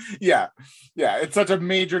 So, yeah. It's such a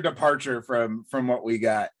major departure from what we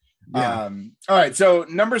got. Yeah. All right. So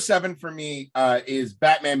number 7 for me is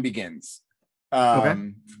Batman Begins.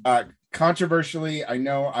 Controversially, I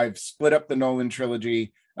know I've split up the Nolan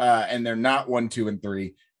trilogy, and they're not 1, 2, and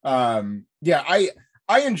 3.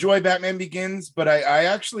 I enjoy Batman Begins, but I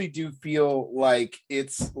actually do feel like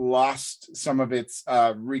it's lost some of its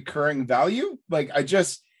recurring value. Like,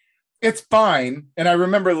 it's fine. And I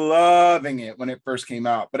remember loving it when it first came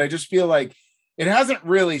out, but I just feel like it hasn't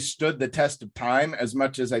really stood the test of time as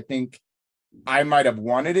much as I think I might have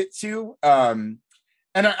wanted it to. And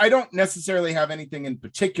I don't necessarily have anything in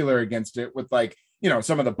particular against it with, like,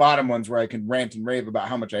 some of the bottom ones where I can rant and rave about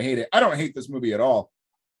how much I hate it. I don't hate this movie at all.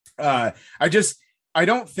 I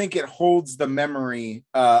don't think it holds the memory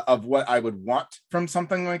of what I would want from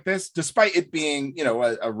something like this, despite it being,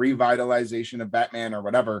 a revitalization of Batman or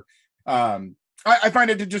whatever. I find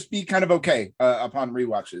it to just be kind of okay upon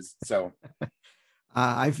rewatches. So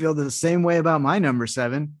I feel the same way about my number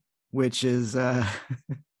 7, which is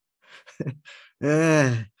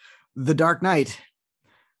The Dark Knight.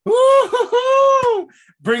 Woo-hoo-hoo!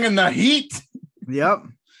 Bringing the heat. Yep.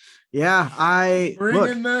 Yeah.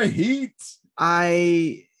 Bringing the heat.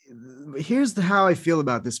 Here's how I feel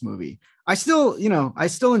about this movie. I still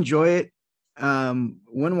enjoy it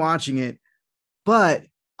when watching it, but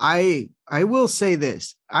I will say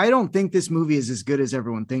this. I don't think this movie is as good as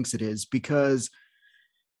everyone thinks it is, because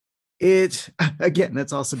again,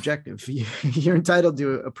 that's all subjective. You're entitled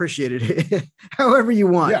to appreciate it however you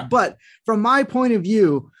want. Yeah. But from my point of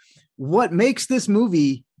view, what makes this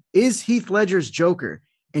movie is Heath Ledger's Joker.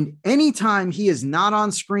 And anytime he is not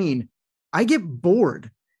on screen, I get bored.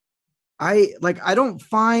 I don't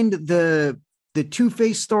find the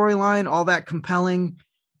Two-Face storyline all that compelling.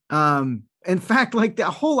 In fact, like, the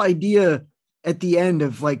whole idea at the end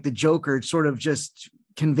of, like, the Joker sort of just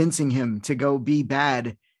convincing him to go be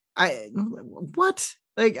bad. I don't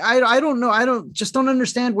know. I don't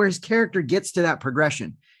understand where his character gets to that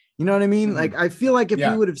progression. You know what I mean? Mm-hmm. Like, I feel like if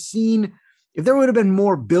there would have been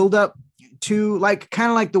more buildup to, like,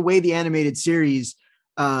 kind of like the way the animated series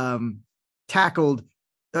tackled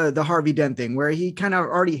the Harvey Dent thing, where he kind of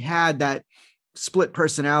already had that split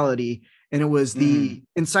personality, and it was the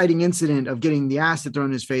inciting incident of getting the acid thrown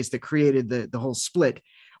in his face that created the whole split.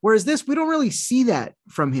 Whereas this, we don't really see that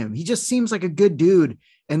from him. He just seems like a good dude,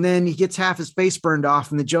 and then he gets half his face burned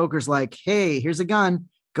off, and the Joker's like, "Hey, here's a gun,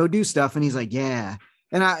 go do stuff," and he's like, "Yeah,"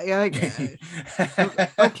 and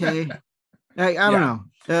okay, I don't know.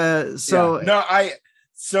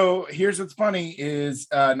 So here's what's funny is,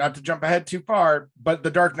 not to jump ahead too far, but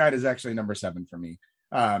The Dark Knight is actually number 7 for me.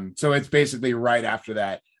 So it's basically right after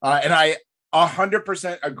that. And I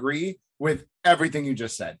 100% agree with everything you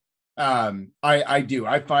just said. I do.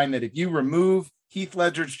 I find that if you remove Heath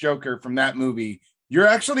Ledger's Joker from that movie, you're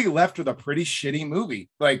actually left with a pretty shitty movie.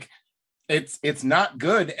 Like, it's not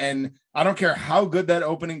good. And I don't care how good that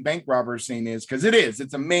opening bank robber scene is, because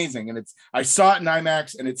it's amazing. And I saw it in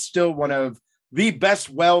IMAX, and it's still one of the best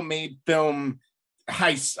well-made film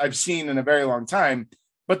heists I've seen in a very long time.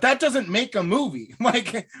 But that doesn't make a movie.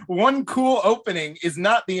 Like, one cool opening is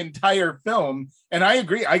not the entire film. And I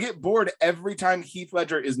agree. I get bored every time Heath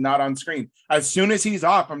Ledger is not on screen. As soon as he's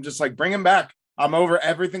off, I'm just like, bring him back. I'm over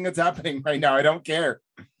everything that's happening right now. I don't care.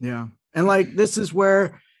 Yeah. And, like, this is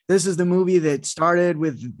the movie that started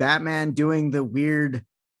with Batman doing the weird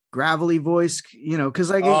gravelly voice, because,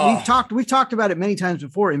 like, we've talked about it many times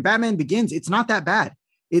before. In Batman Begins, it's not that bad.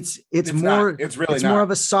 It's more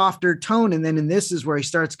of a softer tone, and then in this is where he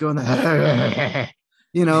starts going like,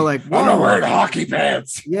 like, I'm not wearing hockey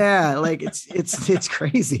pants. Yeah, like it's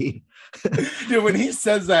crazy. Dude, when he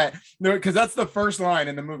says that, because that's the first line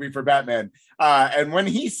in the movie for Batman. And when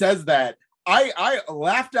he says that, I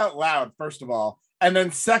laughed out loud, first of all. And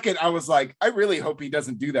then second, I was like, I really hope he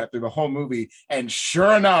doesn't do that through the whole movie. And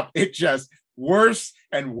sure enough, it just worse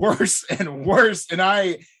and worse and worse. And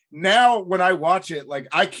now when I watch it, like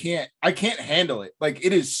I can't handle it. Like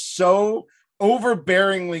it is so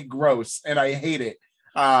overbearingly gross and I hate it.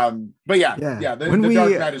 But yeah, the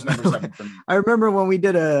Dark Knight is number 7 for me. I remember when we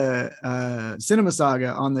did a Cinema Saga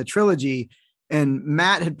on the trilogy, and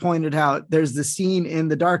Matt had pointed out there's the scene in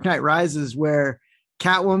The Dark Knight Rises where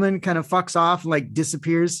Catwoman kind of fucks off, like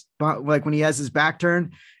disappears, like when he has his back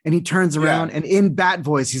turned and he turns around and in Bat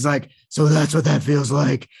voice, he's like, so that's what that feels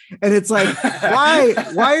like. And it's like, why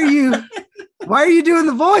are you doing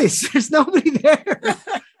the voice? There's nobody there.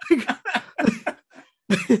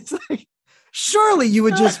 It's like, surely you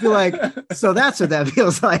would just be like, so that's what that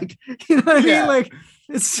feels like. You know what I mean? Like,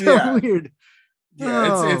 it's so weird.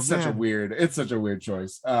 Yeah, it's such a weird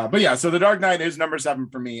choice. But yeah, so The Dark Knight is number 7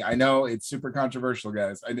 for me. I know it's super controversial,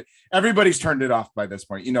 guys. Everybody's turned it off by this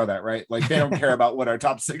point. You know that, right? Like they don't care about what our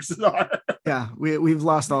top 6s are. Yeah, we've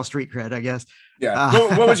lost all street cred, I guess. Yeah.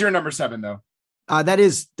 What was your number 7 though? That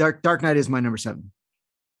is Dark Knight is my number 7.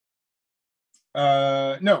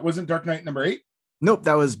 No, wasn't Dark Knight number 8? Nope,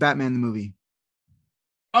 that was Batman the movie.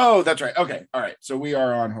 Oh, that's right. Okay. All right. So we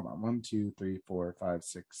are on, hold on. 1, 2, 3, 4, 5,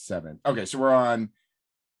 6, 7. Okay. So we're on,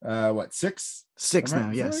 what, 6? 6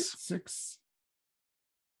 now. Yes. Right? 6.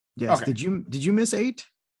 Yes. Okay. Did you miss 8?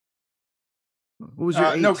 What was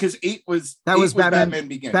your 8? No, because 8 was Batman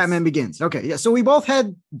Begins. Batman Begins. Okay. Yeah. So we both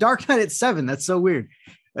had Dark Knight at 7. That's so weird.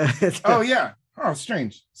 Oh, yeah. Oh,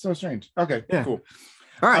 strange. So strange. Okay. Yeah. Cool.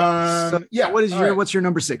 All right. So, yeah. What's your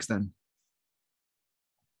number 6 then?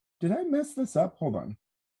 Did I mess this up? Hold on.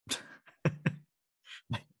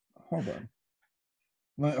 Hold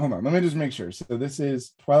on. Let me just make sure. So this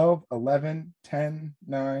is 12, 11, 10,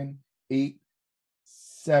 9, 8,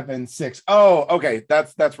 7, 6. Oh, okay.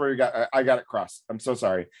 That's where you got. I got it crossed. I'm so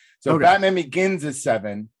sorry. So okay. Batman Begins is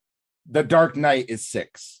 7. The Dark Knight is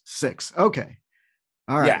 6. 6. Okay.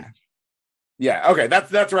 All right. Yeah. Okay.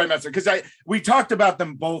 That's where I messed up because we talked about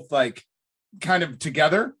them both like kind of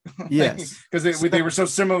together. Yes. Because they were so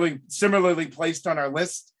similarly placed on our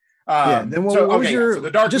list. Then what was your? So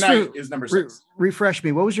The Dark Knight is number 6. Refresh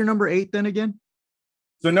me. What was your number 8 then again?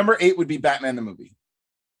 So number 8 would be Batman the movie.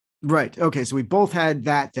 Right. Okay. So we both had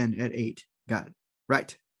that then at 8. Got it.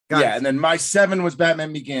 Right. Got it. And then my 7 was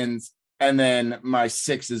Batman Begins, and then my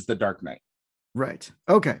 6 is The Dark Knight. Right.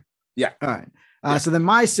 Okay. Yeah. All right. So then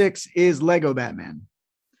my 6 is Lego Batman.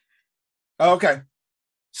 Oh, okay.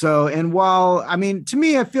 So, and while I mean, to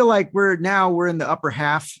me, I feel like we're in the upper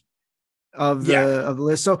half of the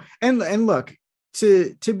list. So, and look,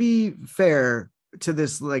 to be fair to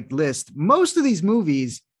this like list, most of these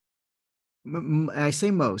movies, I say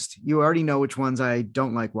most, you already know which ones I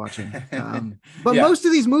don't like watching. But most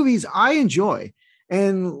of these movies I enjoy,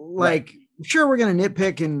 and like, sure, we're going to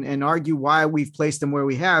nitpick and argue why we've placed them where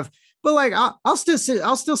we have, but like, I'll still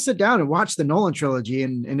sit down and watch the Nolan trilogy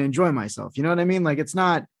and enjoy myself. You know what I mean? Like, it's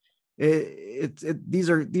not, these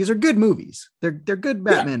are good movies. They're good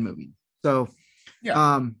Batman movies. So,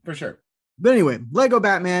 for sure. But anyway, Lego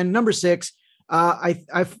Batman number 6.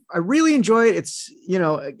 I really enjoy it. It's,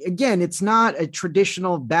 again, it's not a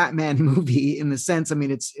traditional Batman movie in the sense. I mean,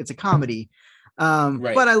 it's a comedy,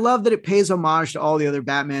 but I love that it pays homage to all the other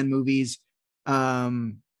Batman movies.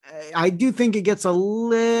 I do think it gets a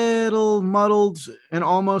little muddled and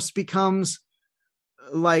almost becomes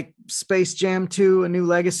like Space Jam 2, A New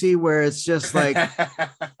Legacy, where it's just like,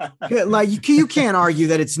 like you can't argue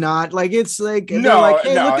that it's not like, it's like, look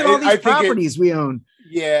at all these properties we own.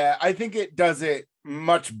 Yeah, I think it does it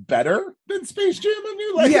much better than Space Jam: A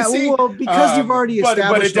New Legacy. Yeah, well, because you've already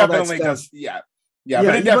established but it definitely does. But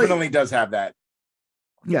it definitely does have that.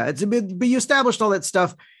 Yeah, it's a bit, but you established all that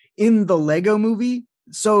stuff in the Lego movie,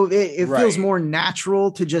 so it feels more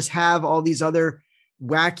natural to just have all these other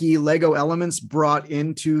wacky Lego elements brought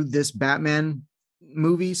into this Batman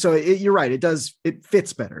movie. So you're right, it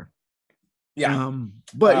fits better. Yeah,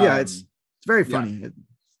 it's very funny.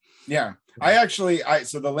 Yeah.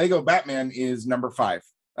 So the Lego Batman is number 5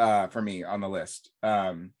 for me on the list.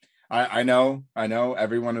 I know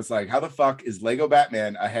everyone is like, how the fuck is Lego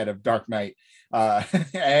Batman ahead of Dark Knight? Or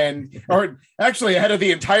actually ahead of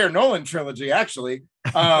the entire Nolan trilogy, actually.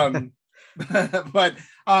 I'm kind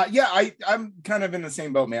of in the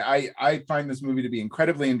same boat, man. I find this movie to be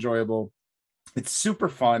incredibly enjoyable. It's super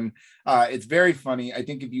fun. It's very funny. I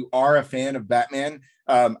think if you are a fan of Batman,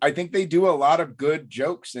 I think they do a lot of good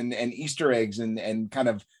jokes and Easter eggs and kind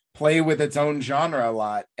of play with its own genre a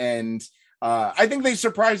lot. And I think they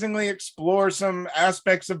surprisingly explore some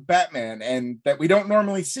aspects of Batman and that we don't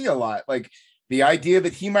normally see a lot, like the idea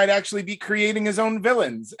that he might actually be creating his own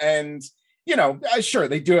villains. And, you know, sure,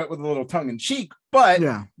 they do it with a little tongue in cheek, but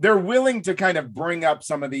they're willing to kind of bring up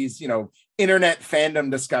some of these, you know, internet fandom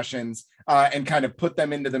discussions and kind of put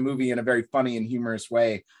them into the movie in a very funny and humorous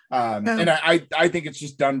way. And I think it's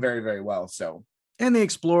just done very, very well. So. And they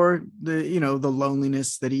explore the, you know, the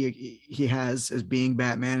loneliness that he has as being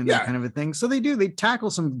Batman and that kind of a thing. So they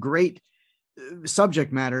tackle some great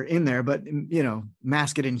subject matter in there, but, you know,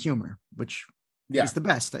 mask it in humor, which is the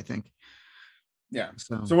best, I think. Yeah.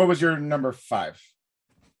 So what was your number 5?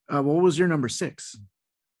 What was your number 6?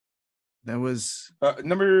 That was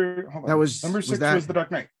number 6 was The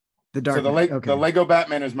Dark Knight. The Dark Knight. So the Lego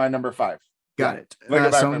Batman is my number 5. Got it.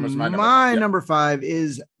 Lego Batman was my number 5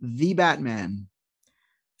 is The Batman.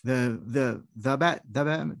 The Batman.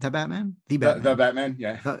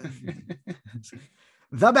 Yeah.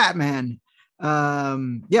 The Batman.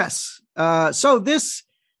 Yes. So this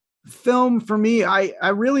film for me, I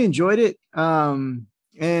really enjoyed it. And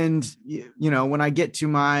you know, when I get to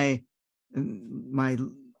my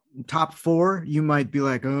top 4, you might be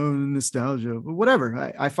like, oh, nostalgia, but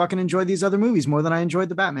whatever. I fucking enjoyed these other movies more than I enjoyed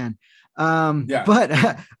The Batman.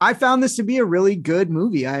 But I found this to be a really good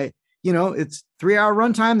movie. You know, it's 3-hour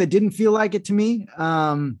runtime that didn't feel like it to me.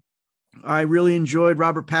 I really enjoyed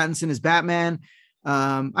Robert Pattinson as Batman.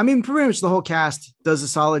 I mean, pretty much the whole cast does a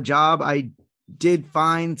solid job. I did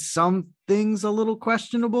find some things a little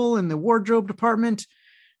questionable in the wardrobe department.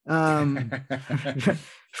 For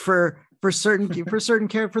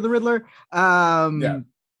the Riddler.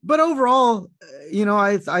 But overall, you know,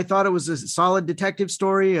 I thought it was a solid detective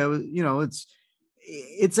story. You know,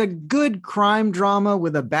 it's a good crime drama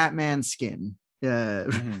with a Batman skin.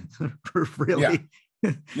 Really.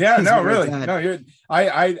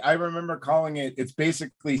 I remember calling it's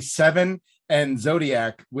basically Seven and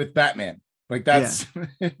Zodiac with Batman. Like that's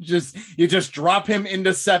just, you just drop him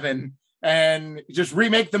into Seven and just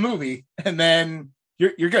remake the movie, and then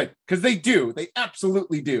you're good. Because they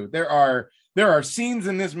absolutely do. There are scenes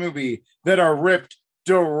in this movie that are ripped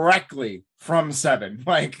directly from Seven.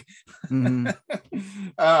 Like,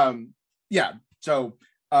 So,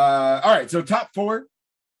 all right. So top 4.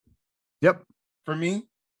 Yep. For me,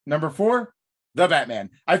 number 4, The Batman.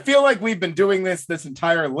 I feel like we've been doing this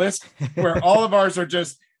entire list where all of ours are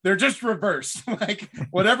they're just reversed. Like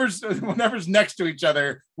whatever's next to each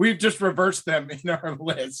other, we've just reversed them in our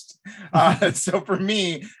list. So for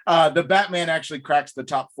me, The Batman actually cracks the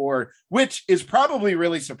top 4, which is probably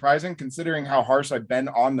really surprising considering how harsh I've been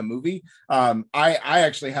on the movie. I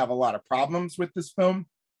actually have a lot of problems with this film,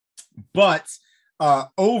 but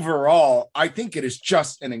overall, I think it is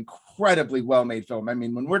just an incredibly well-made film. I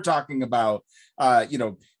mean, when we're talking about,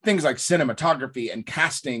 things like cinematography and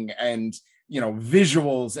casting and,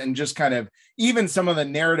 visuals and just kind of even some of the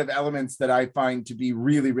narrative elements that I find to be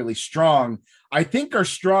really, really strong, I think are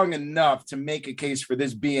strong enough to make a case for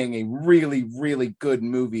this being a really, really good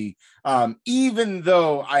movie. Even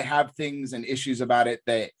though I have things and issues about it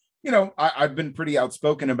that, I've been pretty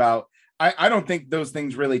outspoken about. I don't think those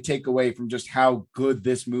things really take away from just how good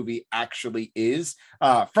this movie actually is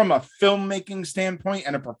from a filmmaking standpoint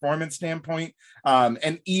and a performance standpoint,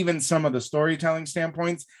 and even some of the storytelling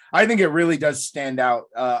standpoints. I think it really does stand out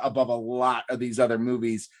above a lot of these other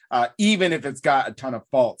movies, even if it's got a ton of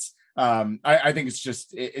faults. I think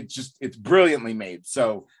it's brilliantly made.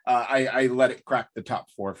 So I let it crack the top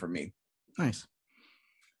 4 for me. Nice.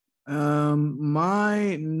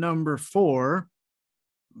 My number 4.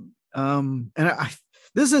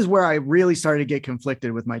 This is where I really started to get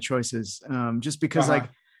conflicted with my choices. Just because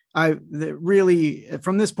really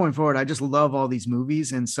from this point forward, I just love all these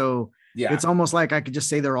movies. And so it's almost like I could just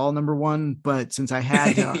say they're all number 1, but since I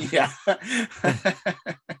had to,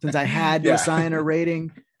 to assign a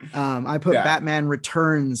rating, I put Batman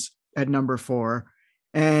Returns at number 4.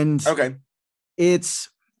 And it's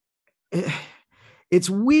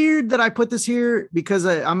weird that I put this here because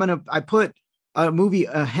I put a movie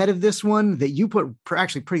ahead of this one that you put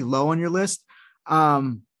actually pretty low on your list.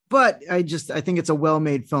 But I think it's a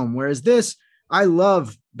well-made film. Whereas this, I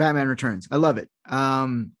love Batman Returns. I love it. I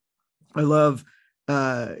love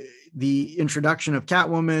the introduction of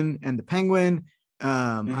Catwoman and the Penguin.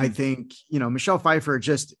 I think, Michelle Pfeiffer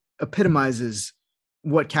just epitomizes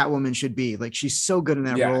what Catwoman should be. Like, she's so good in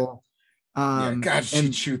that role.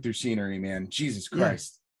 She'd shoot through scenery, man. Jesus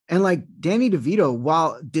Christ. And like Danny DeVito,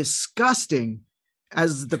 while disgusting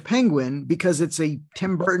as the Penguin, because it's a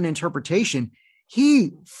Tim Burton interpretation,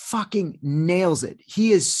 he fucking nails it.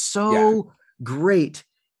 He is so great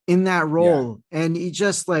in that role, and he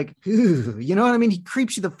just like, you know what I mean? He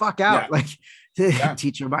creeps you the fuck out, like.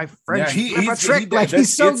 Teacher, my French trick.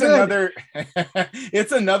 He's so good.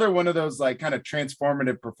 It's another one of those like kind of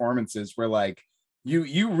transformative performances where like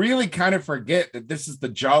you really kind of forget that this is the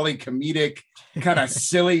jolly comedic kind of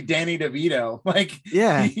silly Danny DeVito. Like,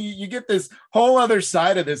 you get this whole other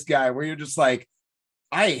side of this guy where you're just like,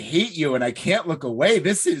 I hate you and I can't look away.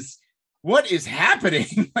 This is what is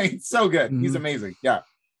happening. Like, it's so good. He's amazing. Yeah.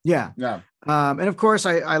 And of course,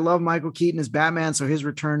 I love Michael Keaton as Batman, so his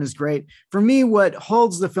return is great. For me, what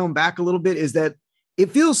holds the film back a little bit is that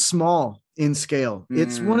it feels small in scale.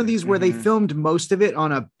 It's one of these where they filmed most of it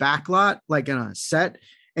on a backlot, like on a set,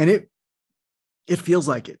 and it feels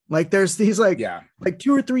like it. Like there's these like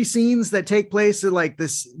 2 or 3 scenes that take place at like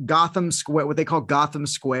this Gotham Square, what they call Gotham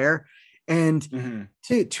Square, and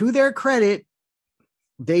to their credit,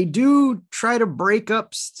 they do try to break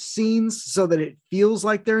up scenes so that it feels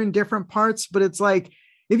like they're in different parts, but it's like,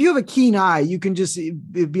 if you have a keen eye, you can just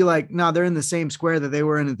be like, no, they're in the same square that they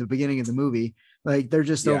were in at the beginning of the movie. Like they're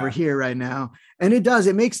just over here right now. And it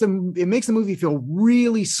makes the movie feel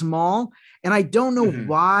really small. And I don't know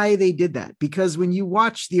why they did that, because when you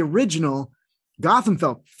watch the original, Gotham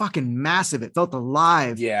felt fucking massive. It felt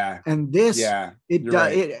alive. Yeah. And this,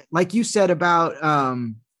 it like you said about,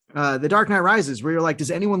 The Dark Knight Rises, where you're like,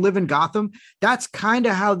 does anyone live in Gotham? That's kind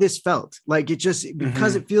of how this felt. Like it just,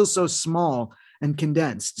 because it feels so small and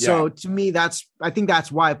condensed. So to me, I think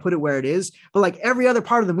that's why I put it where it is. But like every other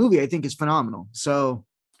part of the movie, I think is phenomenal. So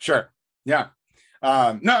sure. Yeah.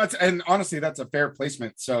 No, and honestly, that's a fair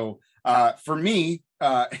placement. So for me,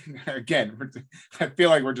 again, I feel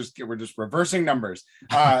like we're just reversing numbers.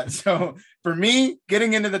 So for me,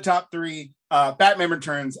 getting into the top 3, Batman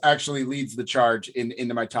Returns actually leads the charge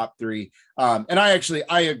into my top 3. And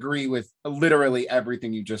I agree with literally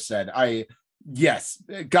everything you just said. Yes,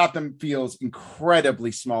 Gotham feels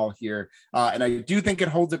incredibly small here. And I do think it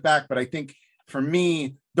holds it back, but I think for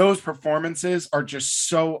me, those performances are just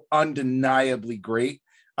so undeniably great.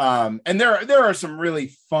 And there are some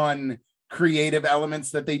really fun, creative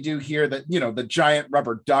elements that they do here, that, you know, the giant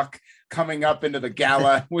rubber duck coming up into the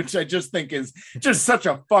gala, which I just think is just such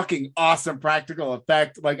a fucking awesome practical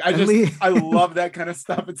effect. Like I love that kind of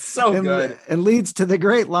stuff. It's so good. It leads to the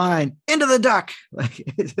great line, into the duck. Like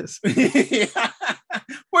it just...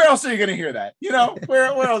 Where else are you going to hear that? You know, where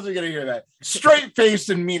else are you going to hear that? Straight faced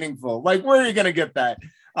and meaningful. Like, where are you going to get that?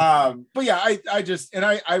 But yeah,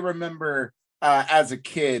 I remember as a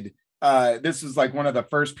kid, this was like one of the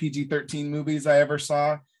first PG-13 movies I ever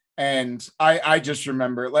saw. And I just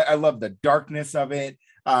remember, like, I love the darkness of it.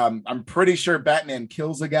 I'm pretty sure Batman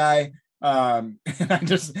kills a guy. And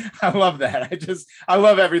I love that. I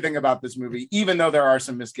love everything about this movie, even though there are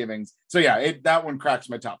some misgivings. So yeah, that one cracks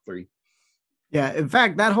my top 3. Yeah. In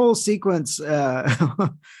fact, that whole sequence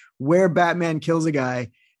where Batman kills a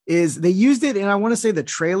guy they used it in, I want to say, the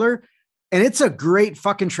trailer. And it's a great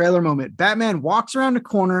fucking trailer moment. Batman walks around a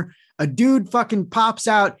corner, a dude fucking pops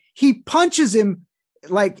out. He punches him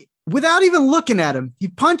like without even looking at him. He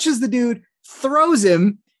punches the dude, throws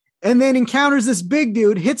him, and then encounters this big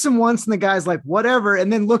dude, hits him once, and the guy's like, whatever,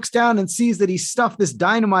 and then looks down and sees that he stuffed this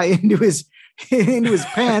dynamite into his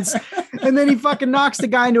pants. And then he fucking knocks the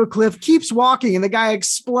guy into a cliff, keeps walking, and the guy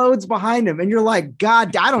explodes behind him. And you're like,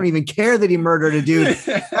 God, I don't even care that he murdered a dude.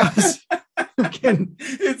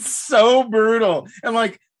 It's so brutal. And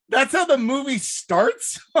like, that's how the movie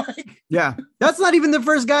starts. Like, yeah, that's not even the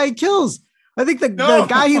first guy he kills. I think the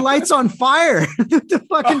guy he lights on fire, the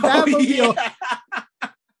fucking Batmobile. Yeah.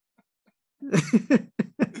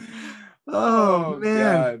 Oh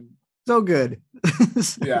man, God. So good.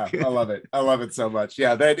 So yeah, good. I love it. I love it so much.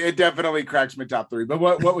 Yeah, it definitely cracks my top 3. But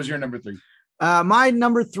what was your number 3? My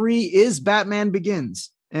number 3 is Batman Begins.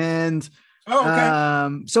 And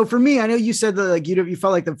so for me, I know you said that like you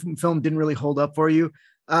felt like the film didn't really hold up for you.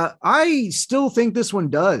 I still think this one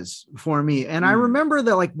does for me. And I remember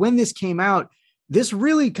that like when this came out, this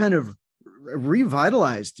really kind of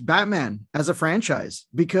revitalized Batman as a franchise,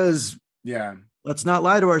 because let's not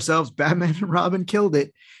lie to ourselves, Batman and Robin killed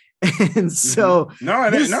it. And so no,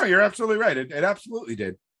 you're absolutely right. It absolutely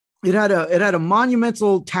did. It had a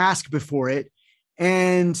monumental task before it.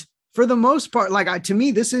 And for the most part, like to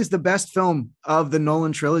me, this is the best film of the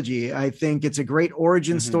Nolan trilogy. I think it's a great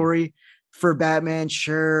origin story for Batman.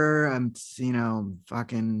 Sure, I'm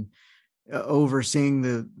fucking overseeing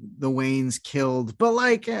the Waynes killed, but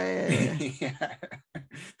like to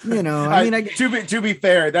be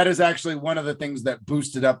fair, that is actually one of the things that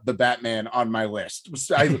boosted up the Batman on my list.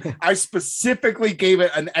 I specifically gave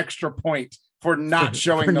it an extra point for not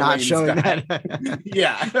showing the Waynes guy. That.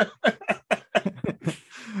 Yeah.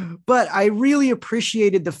 but I really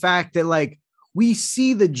appreciated the fact that like we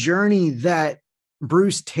see the journey that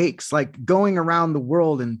Bruce takes, like going around the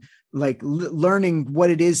world and like learning what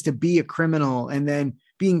it is to be a criminal, and then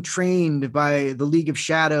being trained by the League of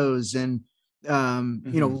Shadows, and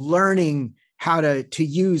you know, learning how to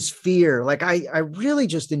use fear. Like I really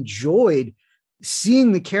just enjoyed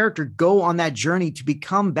seeing the character go on that journey to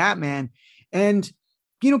become Batman. And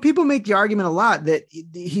you know, people make the argument a lot that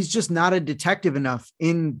he's just not a detective enough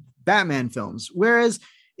in Batman films, whereas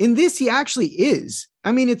in this he actually is.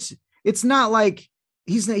 I mean, it's not like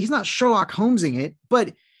he's not Sherlock Holmesing it,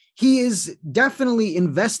 but he is definitely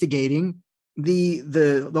investigating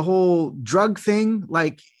the whole drug thing.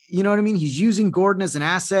 Like, you know what I mean? He's using Gordon as an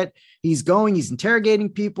asset. He's interrogating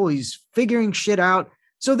people. He's figuring shit out.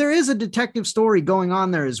 So there is a detective story going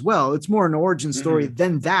on there as well. It's more an origin story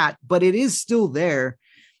than that, but it is still there.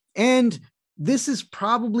 And this is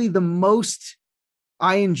probably the most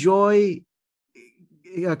I enjoy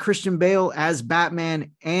Christian Bale as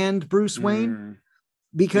Batman and Bruce Wayne,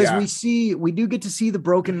 because we do get to see the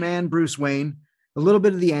broken man Bruce Wayne, a little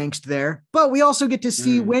bit of the angst there, but we also get to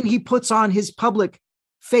see when he puts on his public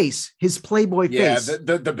face, his Playboy face. Yeah,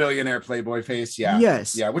 the billionaire Playboy face. Yeah.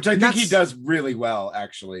 Yes. Yeah, which I think he does really well,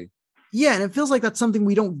 actually. Yeah, and it feels like that's something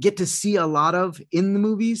we don't get to see a lot of in the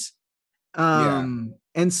movies.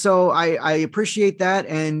 And so I appreciate that,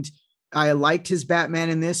 and I liked his Batman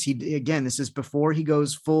in this. This is before he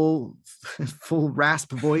goes full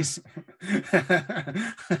rasp voice.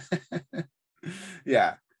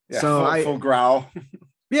 Yeah. So full growl.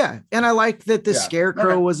 Yeah, and I liked that the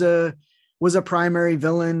Scarecrow was a primary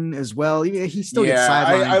villain as well. He still gets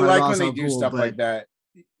sidelined. I like when they do stuff like that.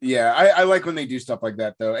 Yeah, I like when they do stuff like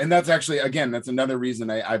that though, and that's actually, again, that's another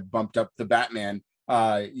reason I bumped up the Batman,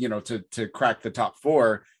 to crack the top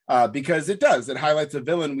 4, because it highlights a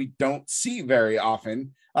villain we don't see very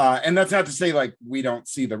often, and that's not to say like we don't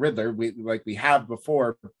see the Riddler, we have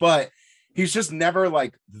before, but he's just never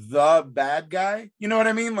like the bad guy. You know what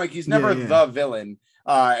I mean? Like he's never the villain.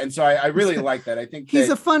 And so I really like that. I think he's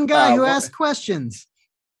a fun guy who asks questions.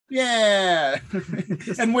 Yeah.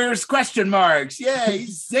 And wears question marks. Yeah,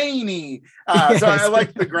 he's zany. So I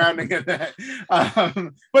like the grounding of that.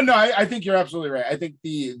 But no, I think you're absolutely right. I think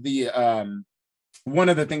the one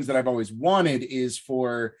of the things that I've always wanted is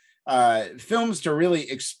for films to really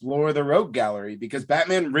explore the rogue gallery, because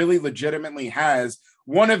Batman really legitimately has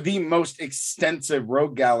one of the most extensive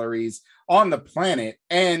rogue galleries on the planet,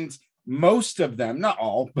 and most of them, not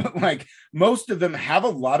all, but like most of them have a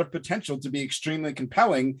lot of potential to be extremely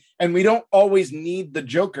compelling, and we don't always need the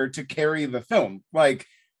Joker to carry the film. Like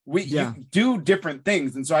you do different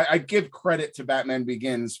things, and so I give credit to Batman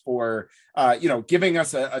Begins for giving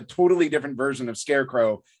us a totally different version of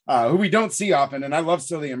Scarecrow, who we don't see often. And I love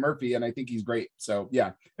Cillian Murphy, and I think he's great. So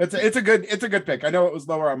yeah, it's a good pick. I know it was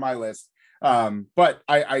lower on my list, but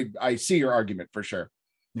I see your argument for sure.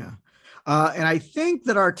 Yeah. And I think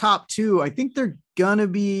that our top 2, I think they're gonna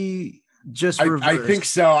be just reversed. I think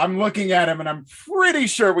so. I'm looking at them, and I'm pretty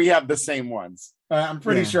sure we have the same ones. I'm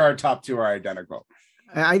pretty sure our top 2 are identical.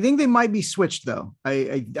 I think they might be switched though.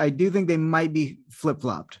 I do think they might be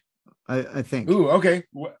flip-flopped. I think. Ooh, okay.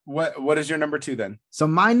 What is your number 2 then? So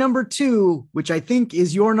my number 2, which I think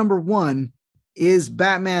is your number 1, is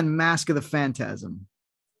Batman Mask of the Phantasm.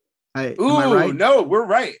 Am I right? No, we're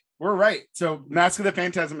right. We're right. So Mask of the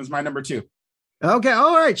Phantasm is my number 2. Okay.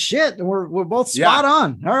 All right. Shit. We're both spot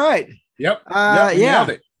on. All right. Yep. Nailed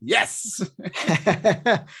it. Yes.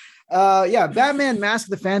 Batman Mask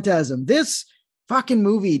of the Phantasm. This fucking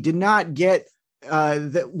movie did not get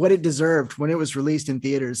what it deserved when it was released in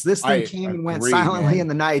theaters. This thing came and went silently in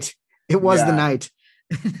the night. It was the night.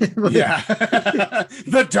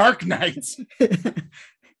 The Dark Knight.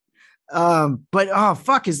 But oh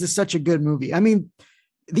fuck, is this such a good movie? I mean,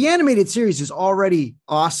 the animated series is already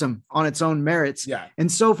awesome on its own merits. Yeah. And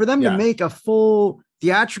so for them to make a full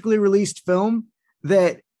theatrically released film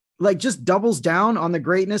that like just doubles down on the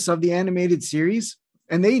greatness of the animated series,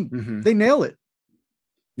 and they nail it.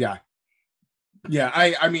 Yeah. Yeah.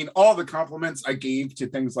 I mean, all the compliments I gave to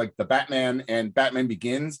things like the Batman and Batman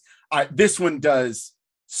Begins, this one does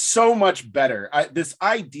so much better. This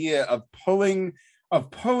idea of pulling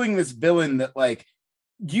this villain that like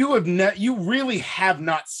you really have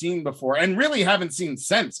not seen before, and really haven't seen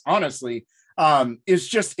since, honestly,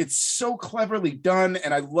 it's so cleverly done.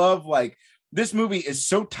 And I love, like, this movie is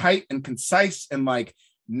so tight and concise and like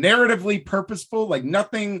narratively purposeful. Like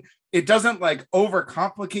nothing, it doesn't like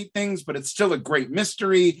overcomplicate things, but it's still a great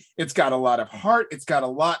mystery. It's got a lot of heart. It's got a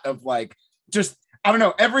lot of like, just, I don't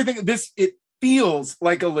know, everything. It feels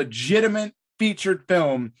like a legitimate featured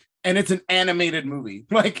film and it's an animated movie.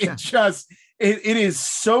 Like Yeah. it is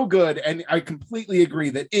so good. And I completely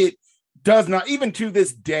agree that it does not, even to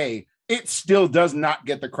this day, it still does not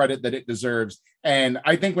get the credit that it deserves. And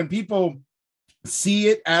I think when people see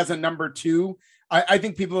it as a number 2, I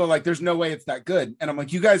think people are like, there's no way it's that good. And I'm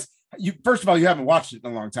like, you guys, first of all, you haven't watched it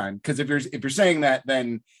in a long time. Because if you're saying that,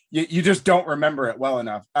 then you just don't remember it well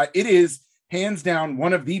enough. It is hands down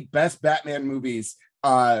one of the best Batman movies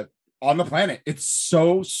on the planet. It's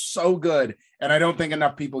so good. And I don't think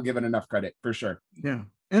enough people give it enough credit, for sure. Yeah.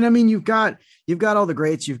 And I mean, you've got all the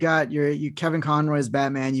greats. You've got your Kevin Conroy as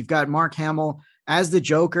Batman. You've got Mark Hamill as the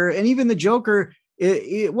Joker. And even the Joker,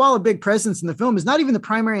 while a big presence in the film, is not even the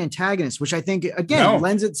primary antagonist, which I think, again,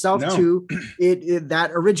 lends itself to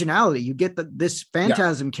that originality. You get this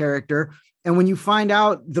Phantasm character. And when you find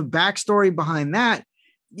out the backstory behind that,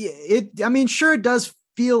 it does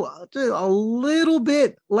feel a little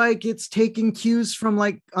bit like it's taking cues from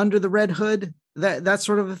like Under the Red Hood, that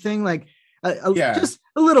sort of a thing. Like, just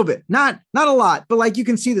a little bit, not a lot, but like you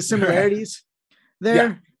can see the similarities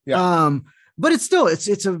there. Yeah. But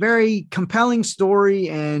it's a very compelling story,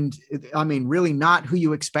 and really not who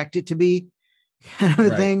you expect it to be, kind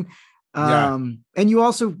of a thing. And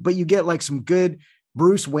you get like some good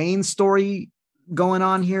Bruce Wayne story going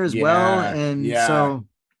on here as well. And so,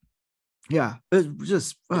 it's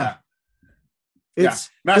just, Master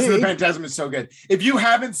of the Phantasm is so good. If you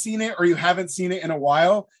haven't seen it, or you haven't seen it in a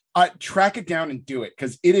while, track it down and do it,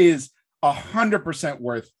 because it is 100%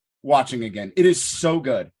 worth watching again. It is so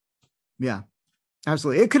good. Yeah,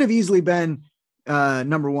 absolutely. It could have easily been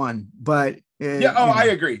number 1, but I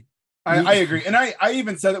agree. I agree. And I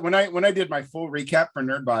even said that when I did my full recap for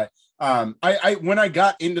NerdBot, when I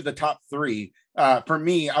got into the top 3, for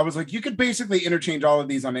me, I was like, you could basically interchange all of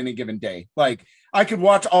these on any given day. Like I could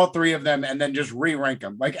watch all 3 of them and then just re-rank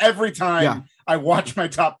them. Like every time I watch my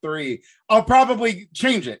top 3, I'll probably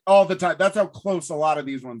change it all the time. That's how close a lot of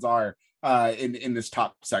these ones are in this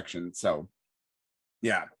top section. So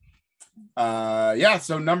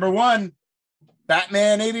so number 1,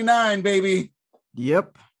 Batman 89, baby.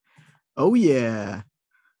 Yep. Oh yeah.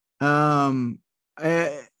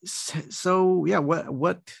 So yeah,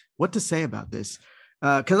 what to say about this?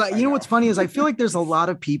 Because you know what's funny is I feel like there's a lot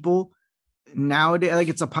of people nowadays, like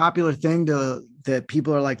it's a popular thing that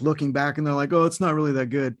people are like looking back and they're like, oh, it's not really that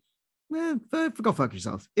good. Go fuck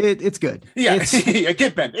yourself. It's good. Yeah,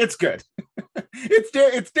 get bent. It's good.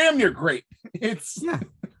 It's damn near great. It's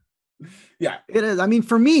yeah, it is. I mean,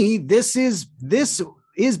 for me, this is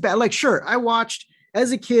bad. Like, sure, I watched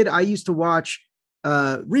as a kid. I used to watch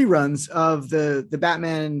reruns of the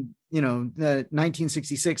Batman, the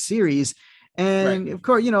 1966 series, and of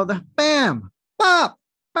course, the bam, bop,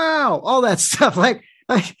 bow, all that stuff.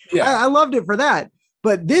 I loved it for that.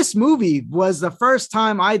 But this movie was the first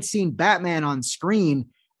time I'd seen Batman on screen,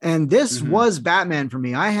 and this was Batman for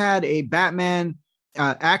me. I had a Batman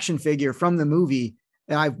action figure from the movie.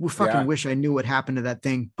 And I fucking wish I knew what happened to that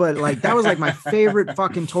thing. But like, that was like my favorite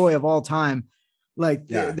fucking toy of all time.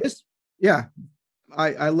 Like I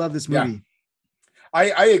love this movie.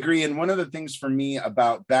 I agree. And one of the things for me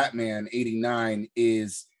about Batman 89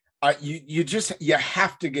 is you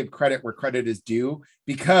have to give credit where credit is due,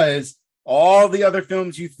 because all the other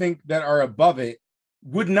films you think that are above it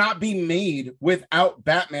would not be made without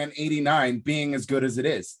Batman 89 being as good as it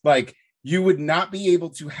is. Like, you would not be able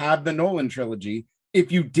to have the Nolan trilogy if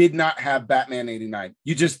you did not have Batman 89.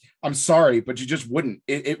 I'm sorry, but you just wouldn't.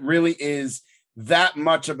 It really is that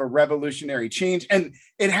much of a revolutionary change. And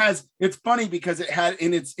it's funny because it had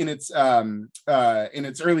in its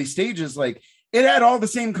early stages, like it had all the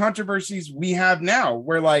same controversies we have now,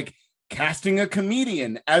 where like casting a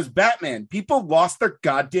comedian as Batman, people lost their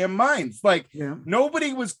goddamn minds. Like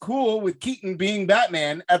nobody was cool with Keaton being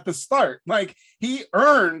Batman at the start. Like, he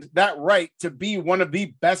earned that right to be one of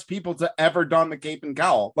the best people to ever don the cape and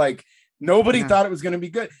cowl. Like, nobody thought it was going to be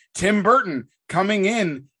good. Tim Burton coming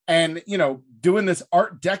in and, doing this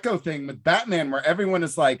Art Deco thing with Batman, where everyone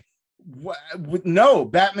is like, no,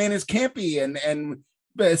 Batman is campy and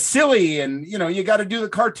silly. And, you got to do the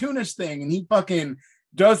cartoonish thing. And he fucking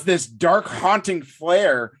does this dark, haunting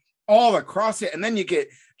flair all across it. And then you get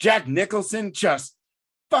Jack Nicholson just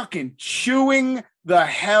fucking chewing the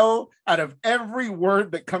hell out of every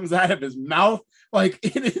word that comes out of his mouth. Like,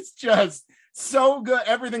 it is just so good.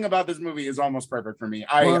 Everything about this movie is almost perfect for me.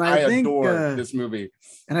 I adore this movie.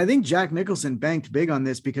 And I think Jack Nicholson banked big on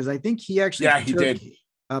this, because I think he actually he did.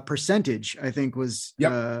 A percentage, I think, was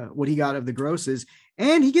what he got of the grosses,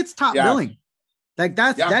 and he gets top billing. Like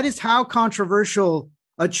that is how controversial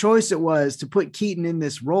a choice it was to put Keaton in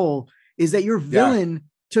this role, is that your villain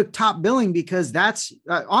took top billing because that's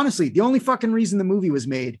honestly the only fucking reason the movie was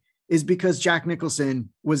made is because Jack Nicholson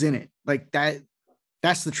was in it. Like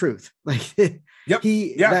that's the truth. Like Yep.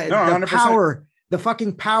 The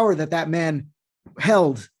fucking power that man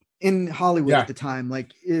held in Hollywood at the time,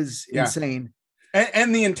 like is insane.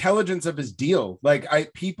 And the intelligence of his deal.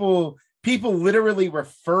 Like people literally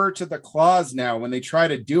refer to the clause now when they try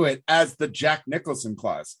to do it as the Jack Nicholson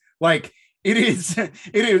clause. Like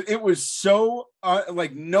it was so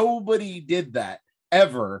like nobody did that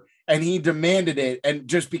ever. And he demanded it and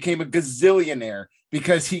just became a gazillionaire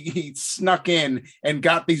because he snuck in and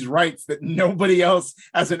got these rights that nobody else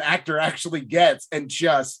as an actor actually gets. And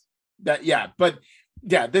just that. Yeah. But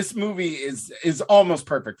yeah, this movie is almost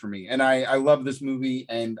perfect for me. And I love this movie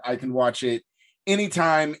and I can watch it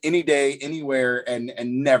anytime, any day, anywhere, and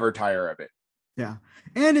never tire of it. Yeah.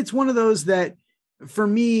 And it's one of those that for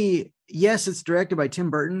me, yes, it's directed by Tim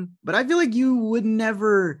Burton, but I feel like you would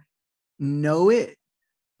never know it.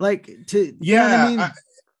 Like to, you know what I mean?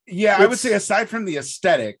 I would say aside from the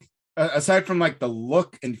aesthetic, aside from like the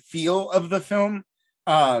look and feel of the film,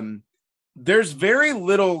 there's very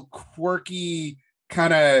little quirky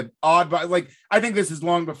kind of odd, but like I think this is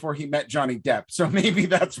long before he met Johnny Depp, so maybe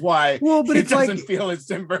that's why. Well, but it doesn't feel as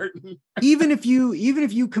Tim Burton. even if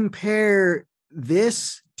you compare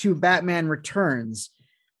this to Batman Returns,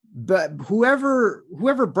 but whoever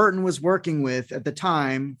Burton was working with at the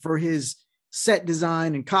time for his set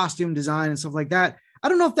design and costume design and stuff like that, I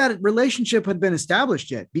don't know if that relationship had been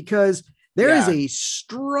established yet, because there is a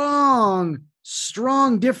strong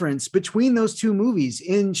difference between those two movies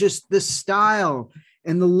in just the style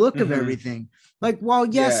and the look of everything. Like, while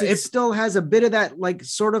yes, it still has a bit of that like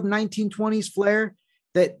sort of 1920s flair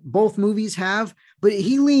that both movies have, but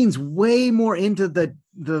he leans way more into the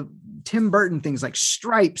Tim Burton things, like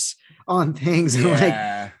stripes on things and like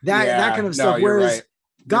that kind of stuff. Whereas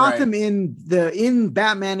Gotham in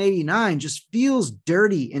Batman 89 just feels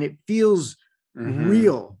dirty and it feels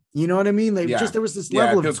real. You know what I mean? Like just there was this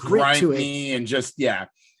level of grit to it, and just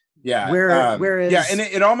whereas and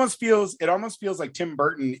it almost feels like Tim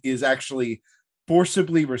Burton is actually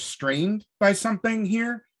forcibly restrained by something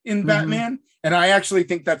here in Batman, and I actually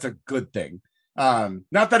think that's a good thing. Not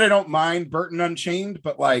that I don't mind Burton Unchained,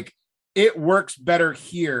 but like it works better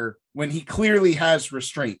here when he clearly has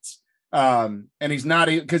restraints. And he's not,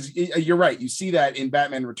 because you're right, you see that in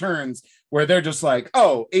Batman Returns where they're just like,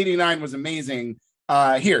 oh, 89 was amazing,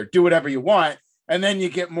 here, do whatever you want, and then you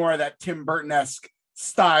get more of that Tim Burton-esque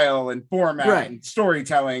style and format and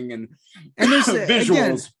storytelling and there's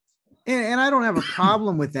visuals. Again, and I don't have a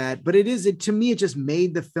problem with that, but to me it just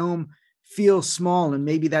made the film feel small, and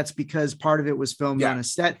maybe that's because part of it was filmed on a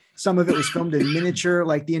set, some of it was filmed in miniature,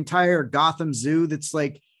 like the entire Gotham Zoo that's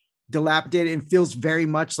like dilapidated and feels very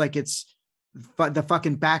much like it's the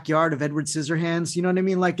fucking backyard of Edward Scissorhands. You know what I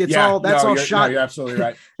mean? Like it's all shot. No, you're absolutely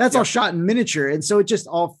right. That's all shot in miniature. And so it just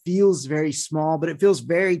all feels very small, but it feels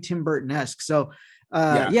very Tim Burton-esque. So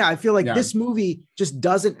I feel like this movie just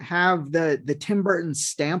doesn't have the Tim Burton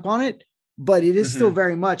stamp on it, but it is still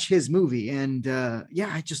very much his movie. And I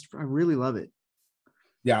really love it.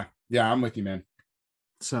 Yeah. I'm with you, man.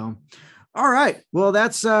 So, all right. Well,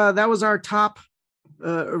 that was our top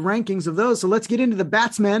rankings of those. So let's get into the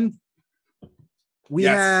Batsmen. We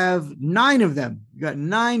have 9 of them. We got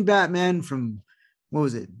 9 Batmen from, what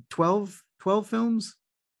was it? 12 films.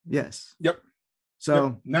 Yes. Yep.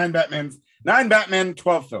 So 9 Batman,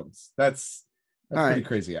 12 films. That's pretty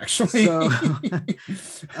crazy, actually. So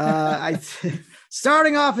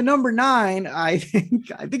starting off at number 9, I think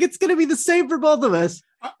it's going to be the same for both of us.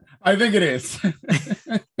 I think it is.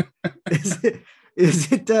 Is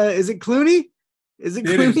it Clooney? Is it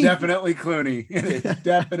Clooney? It is definitely Clooney. It is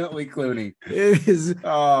definitely Clooney. It is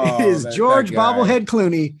George Bobblehead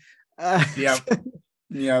Clooney.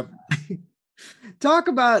 Yep. Talk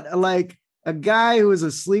about like a guy who was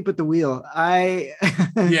asleep at the wheel.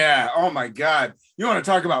 Oh my God. You want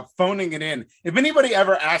to talk about phoning it in? If anybody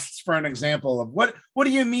ever asks for an example of what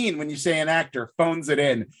do you mean when you say an actor phones it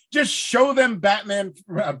in, just show them Batman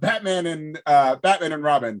and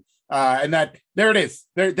Robin. And that there it is.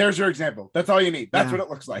 There's your example. That's all you need. That's what it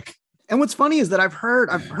looks like. And what's funny is that I've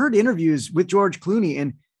heard interviews with George Clooney,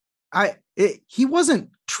 and he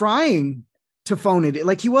wasn't trying to phone it.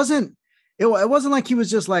 Like it wasn't like he was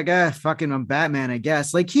just like, fucking I'm Batman, I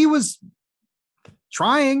guess. Like he was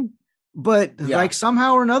trying, but like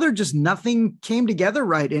somehow or another, just nothing came together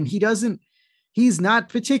right. And he's not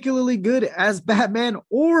particularly good as Batman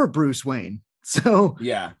or Bruce Wayne. So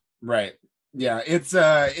yeah, right. Yeah, it's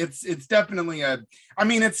definitely I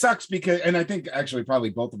mean, it sucks because, and I think actually probably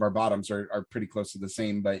both of our bottoms are pretty close to the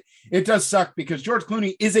same, but it does suck because George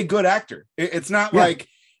Clooney is a good actor. It's not like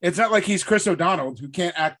he's Chris O'Donnell who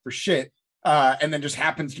can't act for shit and then just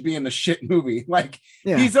happens to be in the shit movie. Like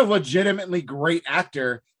he's a legitimately great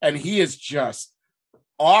actor, and he is just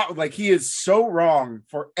like, he is so wrong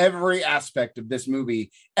for every aspect of this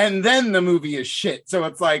movie, and then the movie is shit. So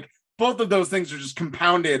it's like both of those things are just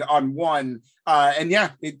compounded on one. And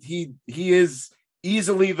he is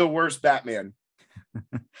easily the worst Batman.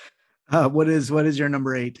 What is your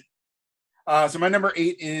number 8? So my number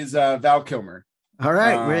 8 is Val Kilmer. All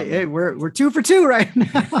right, hey, we're 2 for 2 right now.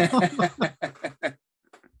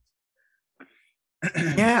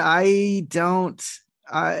 Yeah,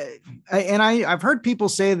 I've heard people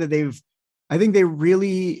say that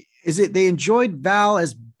they enjoyed Val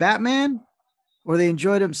as Batman, or they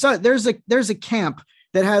enjoyed him. So there's a camp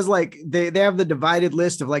that has like, they have the divided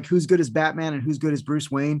list of like who's good as Batman and who's good as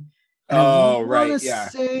Bruce Wayne. And I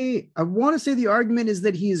want to say the argument is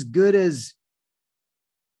that he is good as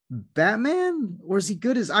Batman, or is he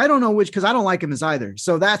good as, I don't know which, because I don't like him as either.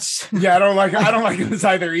 So that's I don't like him as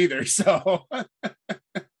either. So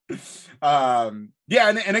and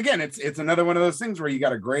again, it's another one of those things where you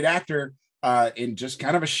got a great actor in just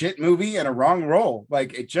kind of a shit movie and a wrong role.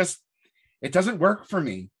 Like it doesn't work for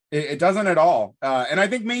me. It doesn't at all. And I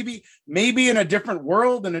think maybe in a different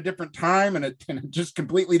world, in a different time, in a just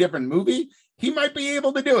completely different movie, he might be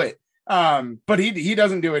able to do it. But he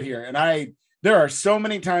doesn't do it here. And there are so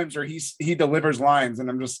many times where he delivers lines,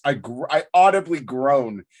 and I audibly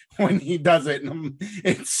groan when he does it. And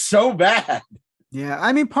it's so bad. Yeah.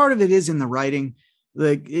 I mean, part of it is in the writing.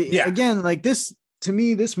 Like, again, like this, to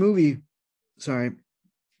me, this movie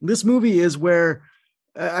is where,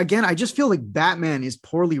 again, I just feel like Batman is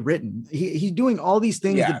poorly written. He's doing all these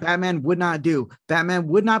things that Batman would not do. Batman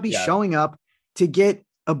would not be showing up to get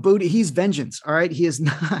a booty. He's vengeance. All right. He is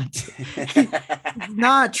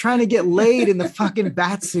not trying to get laid in the fucking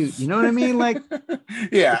bat suit. You know what I mean? Like,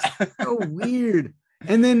 it's so weird.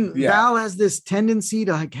 And then Val has this tendency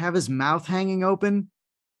to like have his mouth hanging open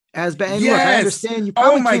as Batman. Look, I understand you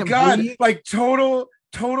probably can't breathe. Like total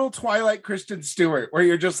Twilight Kristen Stewart, where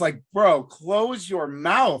you're just like, bro, close your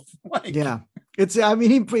mouth. Like,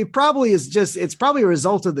 he probably is it's probably a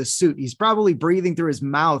result of the suit. He's probably breathing through his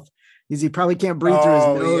mouth. He probably can't breathe through his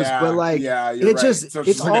nose, but like, it's like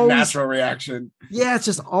always a natural reaction. Yeah. It's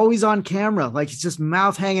just always on camera. Like, it's just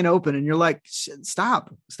mouth hanging open, and you're like,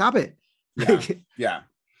 stop it.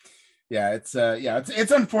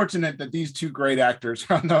 It's unfortunate that these two great actors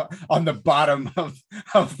are on the bottom of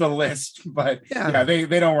the list, but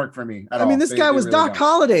they don't work for me at all. I mean, this guy was really Doc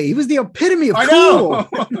Holliday. He was the epitome of cool.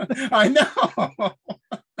 I know.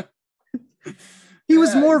 He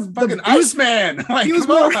was more fucking Iceman. Like, he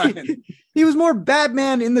was more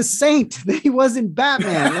Batman in The Saint than he was in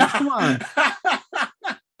Batman. Like, come on.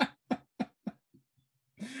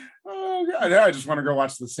 Oh God, I just want to go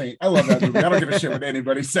watch The Saint. I love that movie. I don't give a shit what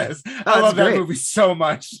anybody says. I love that movie so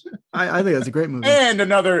much. I think that's a great movie. And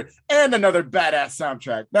another badass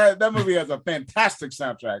soundtrack. That movie has a fantastic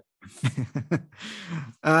soundtrack.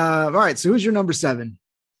 All right. So who's your number 7?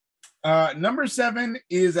 Number 7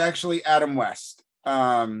 is actually Adam West.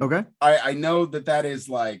 Okay. I know that is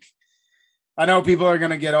like, I know people are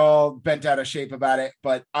gonna get all bent out of shape about it,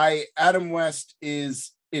 but Adam West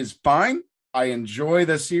is fine. I enjoy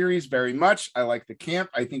the series very much. I like the camp.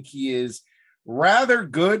 I think he is rather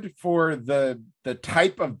good for the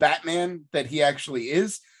type of Batman that he actually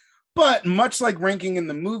is. But much like ranking in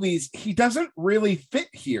the movies, he doesn't really fit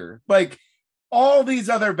here. Like, all these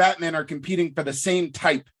other Batman are competing for the same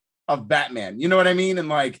type of Batman. You know what I mean? And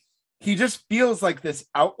like, he just feels like this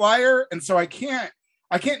outlier. And so I can't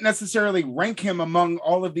necessarily rank him among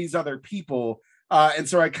all of these other people. And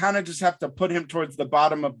so I kind of just have to put him towards the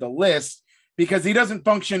bottom of the list, because he doesn't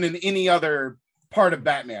function in any other part of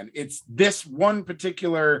Batman. It's this one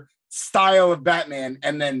particular style of Batman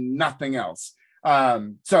and then nothing else. I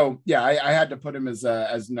had to put him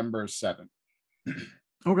as number 7.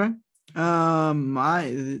 Okay.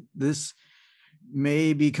 This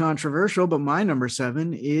may be controversial, but my number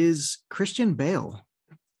 7 is Christian Bale.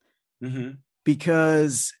 Mm-hmm.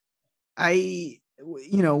 Because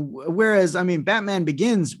whereas, I mean, Batman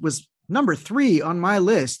Begins was number 3 on my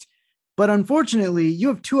list, but unfortunately you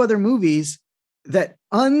have 2 other movies that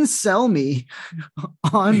unsell me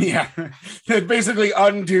on. That basically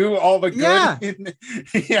undo all the good.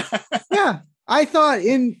 Yeah. I thought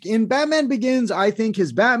in Batman Begins, I think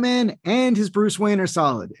his Batman and his Bruce Wayne are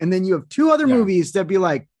solid. And then you have 2 other movies that be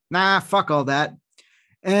like, nah, fuck all that.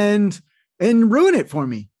 And ruin it for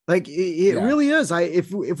me. Like it really is.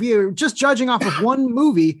 If we are just judging off of one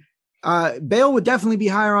movie, Bale would definitely be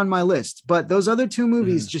higher on my list, but those other two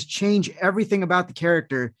movies just change everything about the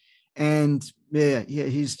character. And yeah,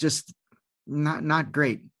 he's just not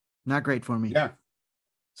great. Not great for me. Yeah.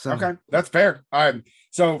 So okay, that's fair.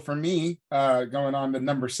 So for me, going on to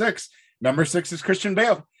number six is Christian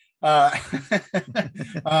Bale. Yeah,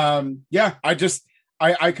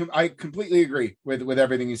 I completely agree with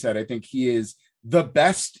everything you said. I think he is the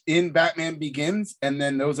best in Batman Begins, and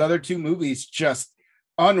then those other two movies just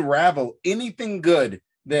unravel anything good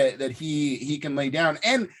that he can lay down.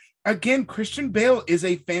 And again, Christian Bale is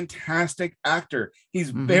a fantastic actor. He's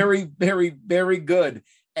very, very, very good.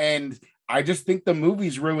 And I just think the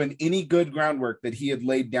movies ruin any good groundwork that he had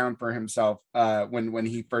laid down for himself when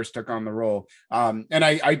he first took on the role. And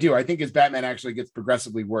I think his Batman actually gets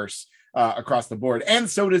progressively worse across the board. And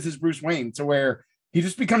so does his Bruce Wayne, to where he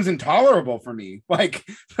just becomes intolerable for me. Like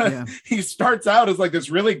he starts out as like this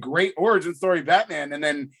really great origin story Batman. And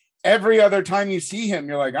then every other time you see him,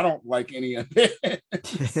 you're like, I don't like any of it.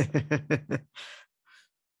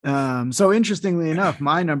 So interestingly enough,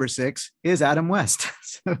 my number 6 is Adam West.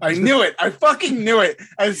 I knew it. I fucking knew it.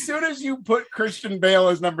 As soon as you put Christian Bale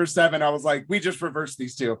as number 7, I was like, we just reversed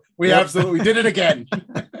these two. We absolutely did it again.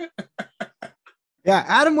 Yeah,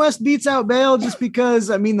 Adam West beats out Bale just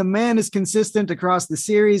because, I mean, the man is consistent across the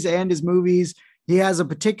series and his movies. He has a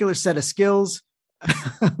particular set of skills.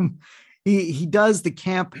 He does the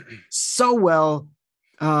camp so well.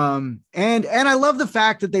 And I love the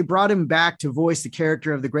fact that they brought him back to voice the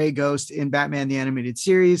character of the Gray Ghost in Batman the Animated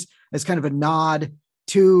Series as kind of a nod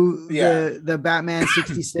to the Batman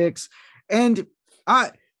 66. And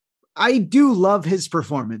I do love his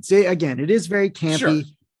performance. Again, it is very campy,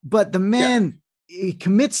 but the man he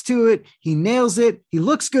commits to it. He nails it. He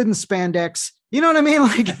looks good in spandex. You know what I mean?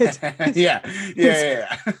 Like,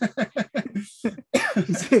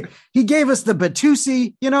 he gave us the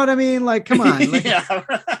Batusi. You know what I mean? Like, come on. Like,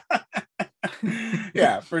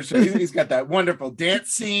 yeah, for sure. He's got that wonderful dance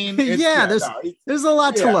scene. There's a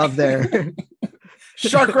lot to love there.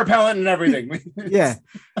 Shark repellent and everything. Yeah.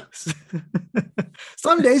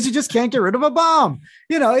 Some days you just can't get rid of a bomb.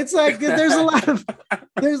 You know, it's like there's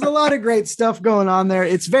a lot of great stuff going on there.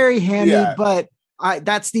 It's very handy, but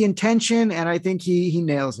that's the intention, and I think he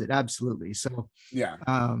nails it absolutely. So but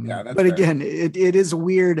fair. Again, it is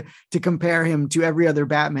weird to compare him to every other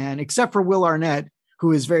Batman except for Will Arnett,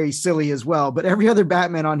 who is very silly as well. But every other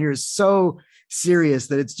Batman on here is so serious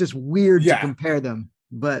that it's just weird to compare them.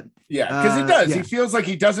 But because he does. He feels like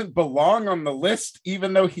he doesn't belong on the list,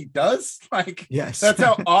 even though he does. Like, that's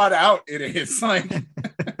how odd out it is. Like,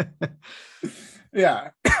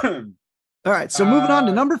 All right. So moving on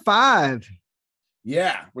to number 5.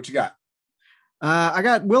 Yeah. What you got? I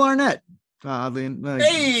got Will Arnett.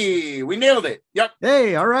 Hey, we nailed it. Yep.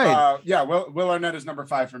 Hey, all right. Will Arnett is number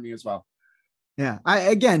 5 for me as well. Yeah.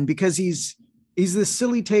 Because he's this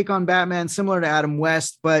silly take on Batman, similar to Adam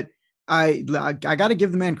West, but I got to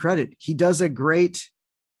give the man credit. He does a great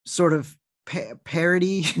sort of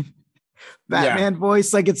parody Batman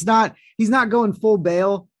voice. Like, he's not going full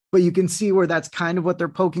Bale, but you can see where that's kind of what they're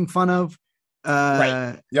poking fun of.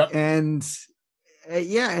 Right. Yep. And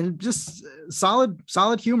and just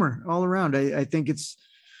solid humor all around. I think it's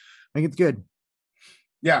good.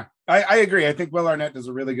 Yeah, I agree. I think Will Arnett does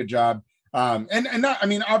a really good job. And not, I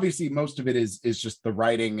mean, obviously most of it is just the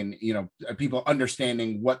writing and, you know, people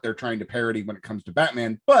understanding what they're trying to parody when it comes to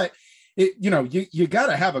Batman. But you got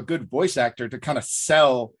to have a good voice actor to kind of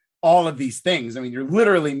sell all of these things. I mean, you're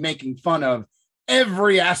literally making fun of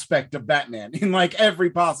every aspect of Batman in like every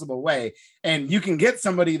possible way. And you can get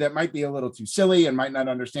somebody that might be a little too silly and might not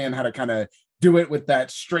understand how to kind of do it with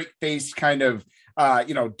that straight face kind of,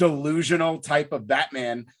 delusional type of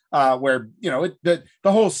Batman, where, the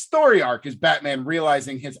whole story arc is Batman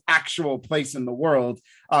realizing his actual place in the world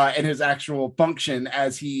and his actual function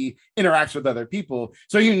as he interacts with other people.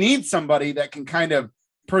 So you need somebody that can kind of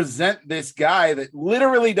present this guy that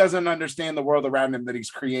literally doesn't understand the world around him that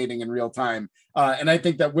he's creating in real time. And I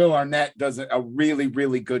think that Will Arnett does a really,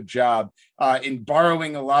 really good job in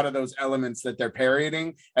borrowing a lot of those elements that they're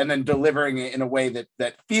parodying and then delivering it in a way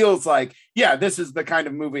that feels like, this is the kind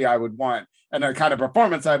of movie I would want and the kind of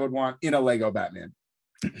performance I would want in a Lego Batman.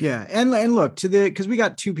 Yeah. And look because we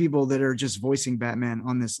got 2 people that are just voicing Batman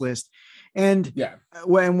on this list. And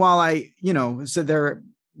while I, so they're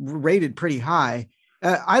rated pretty high,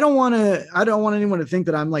 I don't want anyone to think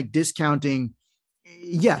that I'm like discounting.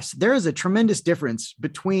 Yes, there is a tremendous difference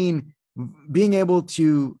between being able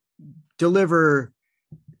to deliver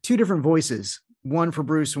 2 different voices, one for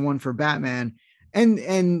Bruce and one for Batman.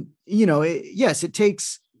 And yes, it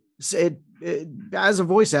takes as a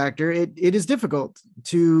voice actor, it is difficult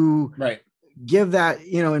to give that,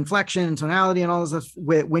 inflection and tonality and all this stuff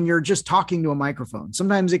when you're just talking to a microphone.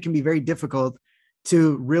 Sometimes it can be very difficult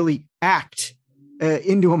to really act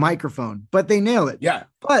into a microphone, but they nail it. Yeah.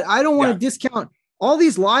 But I don't want to discount all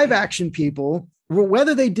these live action people,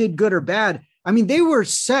 whether they did good or bad. I mean, they were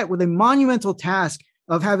set with a monumental task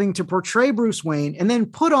of having to portray Bruce Wayne and then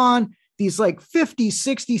put on these like 50,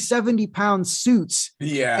 60, 70 pound suits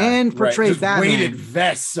and portray Batman. Weighted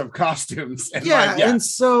vests of costumes. And and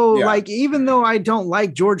so like, even though I don't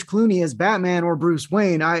like George Clooney as Batman or Bruce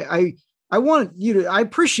Wayne, I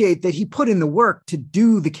appreciate that he put in the work to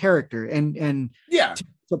do the character and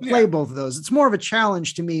to play both of those. It's more of a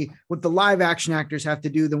challenge to me what the live action actors have to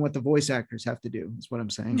do than what the voice actors have to do, is what I'm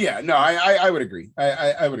saying. Yeah, no, I would agree.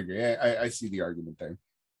 I would agree. I see the argument there.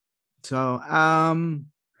 So,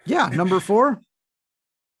 number 4.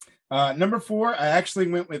 Number 4, I actually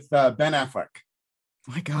went with Ben Affleck.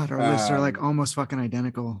 My God, our lists are like almost fucking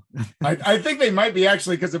identical. I think they might be,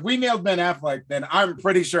 actually, because if we nailed Ben Affleck, then I'm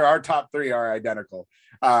pretty sure our top 3 are identical.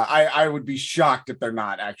 I would be shocked if they're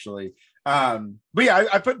not, actually. But yeah,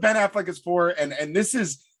 I put Ben Affleck as 4, and this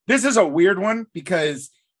is a weird one because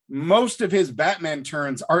most of his Batman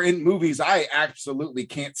turns are in movies I absolutely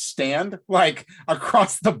can't stand, like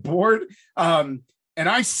across the board. And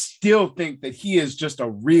I still think that he is just a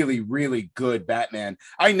really, really good Batman.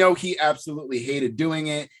 I know he absolutely hated doing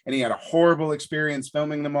it, and he had a horrible experience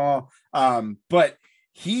filming them all. But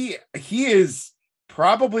he is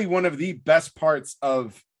probably one of the best parts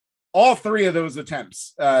of all 3 of those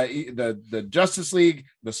attempts. The Justice League,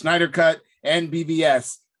 the Snyder Cut, and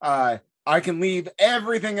BVS. I can leave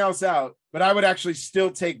everything else out, but I would actually still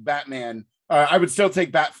take Batman. I would still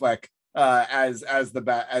take Batfleck as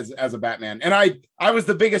a Batman. And I was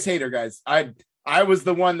the biggest hater, guys. I was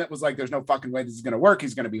the one that was like, there's no fucking way this is going to work.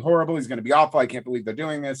 He's going to be horrible. He's going to be awful. I can't believe they're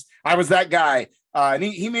doing this. I was that guy. And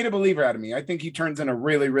he made a believer out of me. I think he turns in a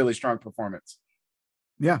really, really strong performance.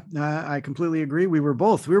 Yeah, I completely agree. We were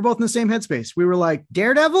both in the same headspace. We were like,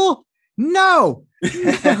 Daredevil? No.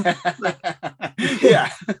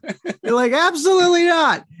 Yeah. You're like, absolutely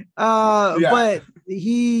not. But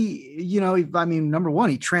he, number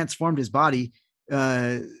one, he transformed his body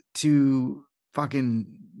to fucking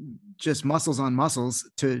just muscles on muscles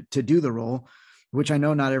to do the role, which I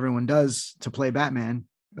know not everyone does to play Batman.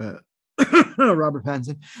 Robert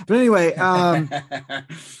Pattinson. But anyway, and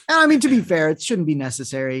I mean, to be fair, it shouldn't be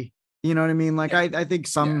necessary. You know what I mean? Like, I think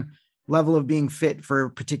some level of being fit for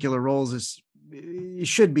particular roles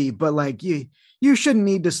should be, but like you shouldn't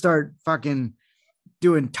need to start fucking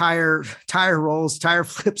doing tire rolls, tire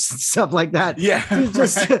flips and stuff like that. Yeah.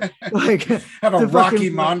 Just like have a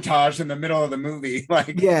Rocky montage in the middle of the movie.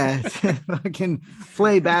 Like, fucking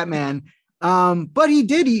play Batman. But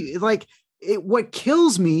what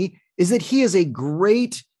kills me is that he is a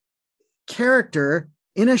great character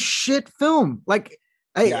in a shit film. Like,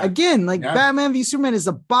 Batman v Superman is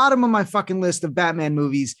the bottom of my fucking list of Batman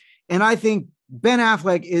movies. And I think Ben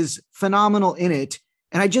Affleck is phenomenal in it.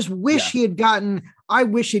 And I just wish he had gotten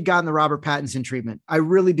the Robert Pattinson treatment. I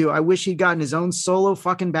really do. I wish he'd gotten his own solo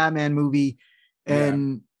fucking Batman movie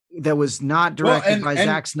and that was not directed by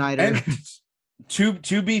Zack Snyder. And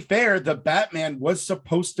to be fair, the Batman was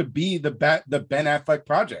supposed to be the Ben Affleck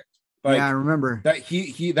project. Like, I remember that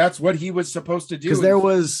he that's what he was supposed to do. Because there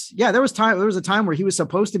was a time where he was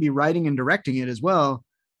supposed to be writing and directing it as well.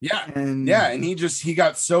 Yeah. And he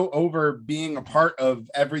got so over being a part of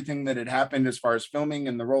everything that had happened as far as filming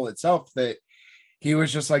and the role itself that he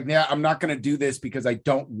was just like, I'm not going to do this because I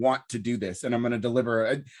don't want to do this. And I'm going to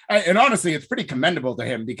deliver. And honestly, it's pretty commendable to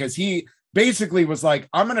him because he basically was like,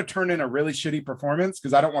 I'm going to turn in a really shitty performance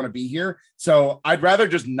because I don't want to be here. So I'd rather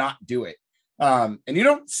just not do it. And you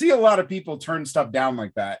don't see a lot of people turn stuff down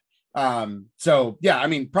like that. So yeah, I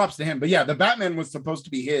mean, props to him, but yeah, the Batman was supposed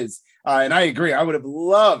to be his. And I agree. I would have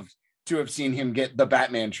loved to have seen him get the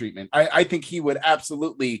Batman treatment. I think he would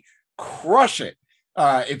absolutely crush it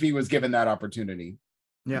if he was given that opportunity.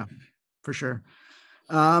 Yeah, for sure.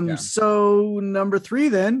 So number 3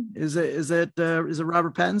 then is it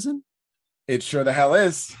Robert Pattinson? It sure the hell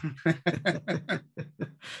is.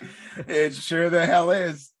 It sure the hell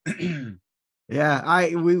is.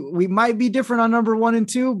 Yeah, we might be different on number 1 and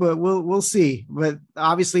 2, but we'll see. But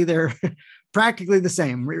obviously they're practically the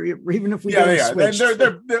same. Even if we switch.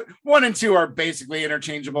 They're 1 and 2 are basically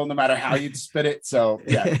interchangeable no matter how you spit it. So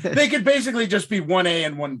yeah, they could basically just be 1A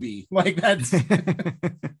and 1B. Like that's.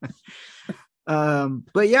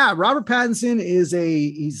 But yeah, Robert Pattinson he's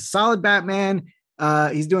a solid Batman.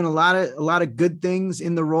 He's doing a lot of good things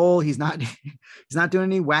in the role. He's not doing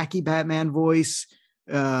any wacky Batman voice.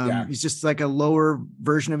 He's just like a lower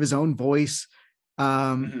version of his own voice.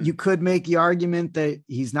 You could make the argument that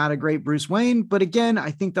he's not a great Bruce Wayne, but again,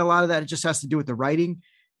 I think that a lot of that just has to do with the writing.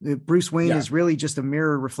 Bruce Wayne is really just a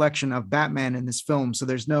mirror reflection of Batman in this film. So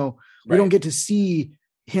we don't get to see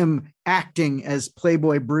him acting as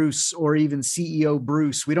Playboy Bruce or even CEO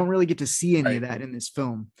Bruce. We don't really get to see any of that in this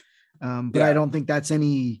film. But I don't think that's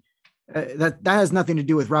that has nothing to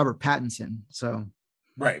do with Robert Pattinson. So.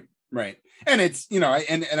 Right. And it's,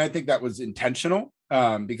 and I think that was intentional,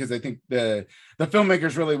 because I think the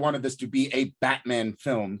filmmakers really wanted this to be a Batman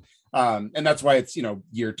film. And that's why it's,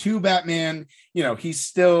 year 2 Batman, he's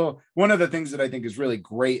still, one of the things that I think is really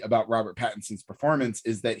great about Robert Pattinson's performance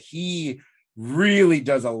is that he really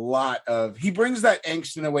does a lot he brings that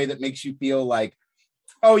angst in a way that makes you feel like,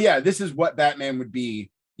 oh yeah, this is what Batman would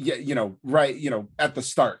be. Yeah, right. At the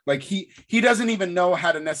start, like he doesn't even know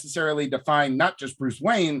how to necessarily define not just Bruce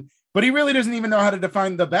Wayne, but he really doesn't even know how to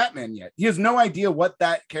define the Batman yet. He has no idea what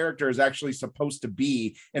that character is actually supposed to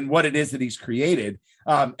be and what it is that he's created.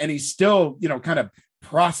 And he's still, kind of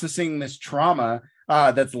processing this trauma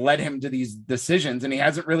that's led him to these decisions. And he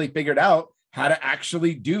hasn't really figured out how to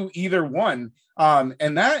actually do either one.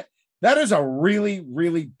 And that is a really,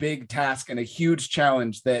 really big task and a huge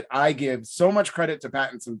challenge that I give so much credit to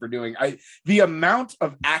Pattinson for doing. The amount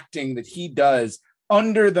of acting that he does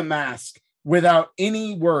under the mask without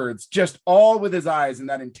any words, just all with his eyes and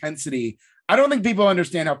that intensity. I don't think people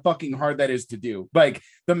understand how fucking hard that is to do. Like,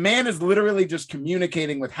 the man is literally just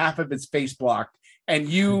communicating with half of his face blocked, and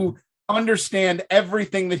you understand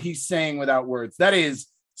everything that he's saying without words. That is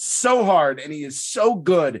so hard, and he is so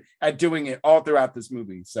good at doing it all throughout this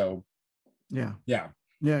movie. So yeah,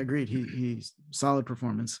 agreed. He's solid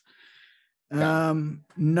performance.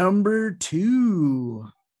 Number 2.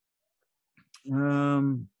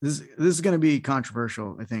 This is going to be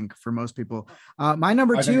controversial, I think, for most people. My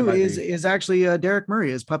number 2 is actually Derek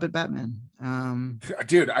Murray as Puppet Batman.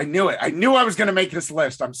 Dude, I knew it. I knew I was going to make this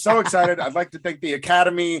list. I'm so excited. I'd like to thank the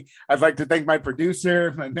Academy. I'd like to thank my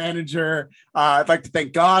producer, my manager. I'd like to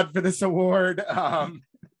thank God for this award. My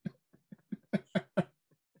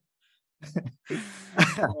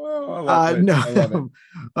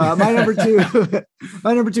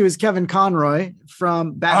number two is Kevin Conroy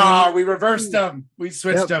from Batman. We reversed him. We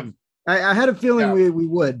switched him. I had a feeling we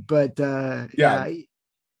would, but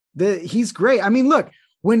he's great. I mean, look,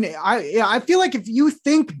 when I feel like if you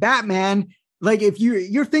think Batman, like if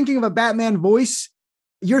you're thinking of a Batman voice,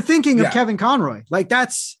 you're thinking of Kevin Conroy. Like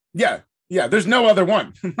that's there's no other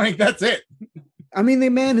one. Like that's it. I mean, the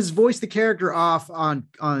man has voiced the character off on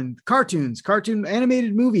cartoon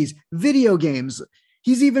animated movies, video games.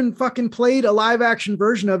 He's even fucking played a live action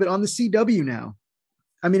version of it on the CW now.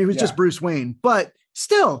 I mean, it was just Bruce Wayne, but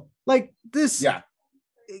still, like this.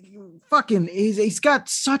 Fucking, he's got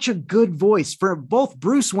such a good voice for both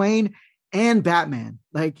Bruce Wayne and Batman.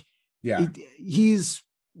 Like, he's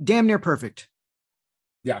damn near perfect.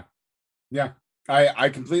 Yeah. I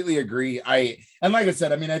completely agree. And like I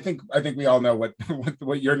said, I mean, I think we all know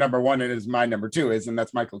what your number 1 is, my number 2 is, and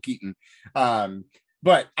that's Michael Keaton.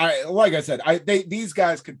 But these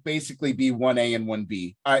guys could basically be 1A and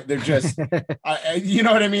 1B. They're just, you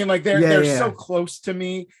know what I mean? Like they're so close to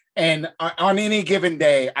me, and on any given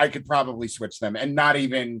day, I could probably switch them and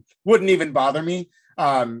wouldn't even bother me.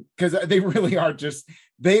 Because they really are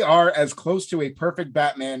they are as close to a perfect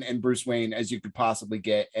Batman and Bruce Wayne as you could possibly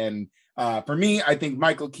get. And for me, I think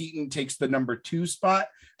Michael Keaton takes the number 2 spot.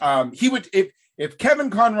 He would, if Kevin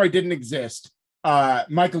Conroy didn't exist,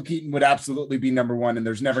 Michael Keaton would absolutely be number 1, and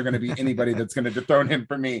there's never going to be anybody that's going to dethrone him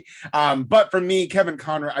for me. But for me, Kevin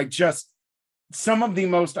Conroy, some of the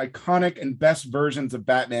most iconic and best versions of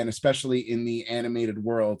Batman, especially in the animated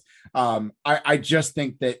world. I just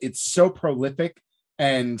think that it's so prolific,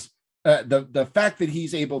 and the fact that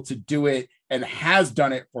he's able to do it and has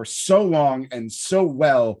done it for so long and so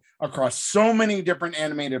well across so many different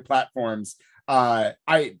animated platforms, to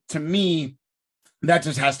me, that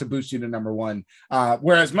just has to boost you to number 1.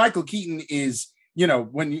 Whereas Michael Keaton is,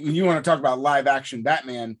 when you want to talk about live action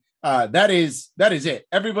Batman, that is it.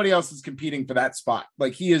 Everybody else is competing for that spot.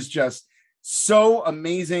 Like, he is just so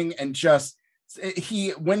amazing, and just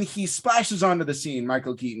when he splashes onto the scene,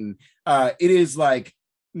 Michael Keaton, it is like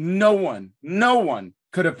no one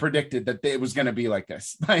could have predicted that it was going to be like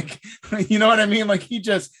this. Like, you know what I mean? Like, he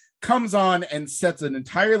just comes on and sets an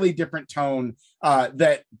entirely different tone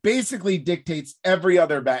that basically dictates every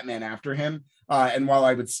other Batman after him. And while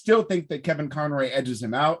I would still think that Kevin Conroy edges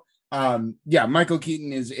him out, Michael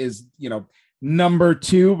Keaton is number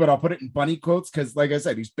 2, but I'll put it in bunny quotes because, like I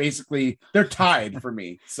said, they're tied for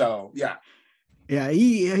me. So Yeah,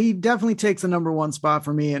 he definitely takes the number one spot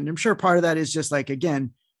for me, and I'm sure part of that is just like,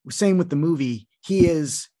 again, same with the movie. He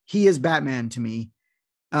is Batman to me.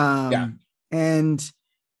 And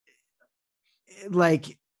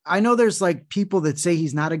like, I know there's like people that say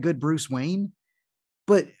he's not a good Bruce Wayne,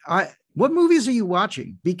 but what movies are you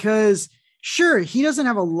watching? Because sure, he doesn't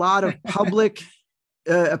have a lot of public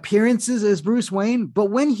appearances as Bruce Wayne, but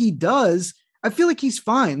when he does, I feel like he's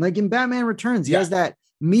fine. Like in Batman Returns, he has that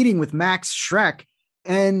meeting with Max Schreck,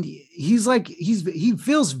 and he's like, he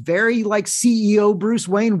feels very like CEO Bruce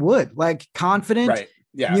Wayne would, like confident. Right.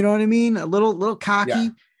 Yeah. You know what I mean? A little cocky. Yeah.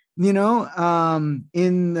 You know,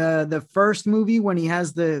 in the first movie when he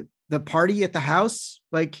has the party at the house,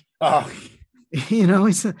 like, you know,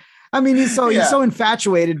 he's so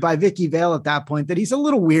infatuated by Vicky Vale at that point that he's a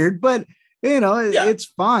little weird, but you know, it's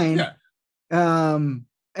fine. Yeah. And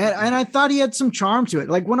I thought he had some charm to it.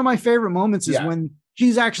 Like one of my favorite moments is when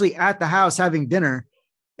she's actually at the house having dinner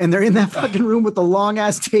and they're in that fucking room with the long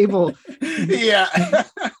ass table. Yeah.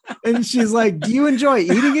 And she's like, "Do you enjoy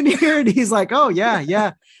eating in here?" And he's like, "Oh yeah.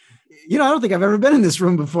 Yeah. You know, I don't think I've ever been in this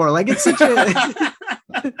room before." Like it's such a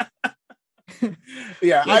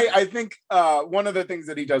yeah, I think one of the things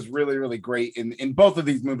that he does really, really great in both of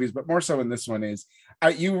these movies, but more so in this one, is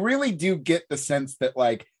you really do get the sense that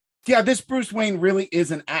like, yeah, this Bruce Wayne really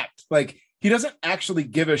is an act. Like he doesn't actually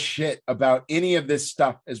give a shit about any of this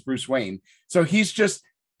stuff as Bruce Wayne. So he's just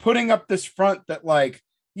putting up this front that like,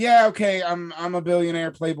 yeah, okay, I'm a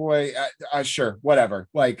billionaire playboy, sure, whatever.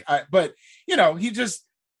 Like, but you know, he's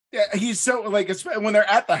so like, when they're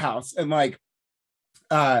at the house and like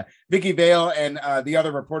Vicky Vale and the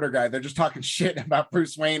other reporter guy, they're just talking shit about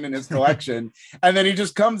Bruce Wayne and his collection. And then he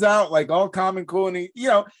just comes out like all calm and cool. And he, you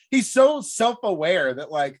know, he's so self-aware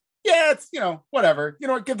that like, yeah, it's, you know, whatever, you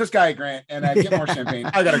know what, give this guy a grant and get more champagne.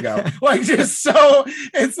 I gotta go. Like, just so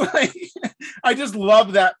it's like, I just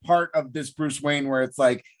love that part of this Bruce Wayne where it's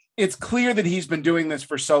like, it's clear that he's been doing this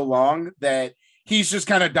for so long that he's just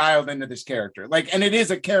kind of dialed into this character. Like, and it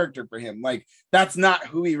is a character for him. Like, that's not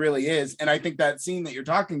who he really is. And I think that scene that you're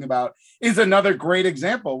talking about is another great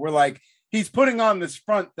example where like, he's putting on this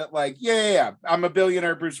front that like, yeah, I'm a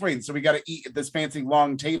billionaire Bruce Wayne, so we got to eat at this fancy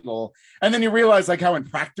long table. And then you realize like how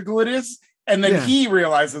impractical it is. And then he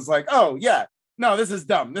realizes like, oh yeah, no, this is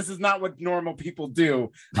dumb. This is not what normal people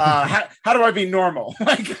do. How do I be normal?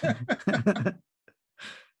 Like,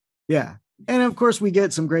 yeah. And of course we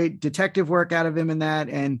get some great detective work out of him in that.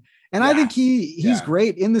 And I think he's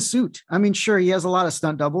great in the suit. I mean, sure, he has a lot of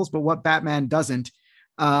stunt doubles, but what Batman doesn't,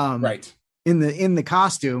 right. In the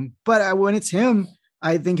costume, but when it's him,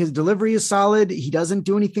 I think his delivery is solid. He doesn't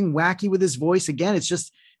do anything wacky with his voice. Again, it's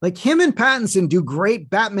just like him and Pattinson do great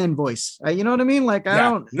Batman voice. You know what I mean? Like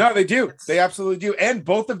No, they do. They absolutely do. And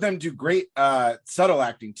both of them do great subtle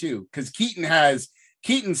acting too. Because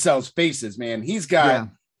Keaton sells faces, man. He's got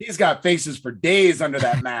faces for days under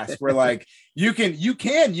that mask. Where like you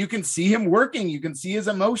can see him working. You can see his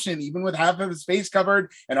emotion even with half of his face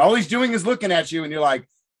covered, and all he's doing is looking at you, and you're like,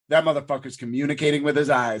 that motherfucker's communicating with his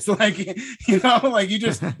eyes. Like, you know, like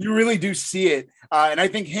you really do see it. And I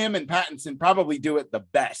think him and Pattinson probably do it the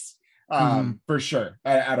best for sure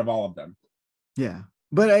out of all of them. Yeah.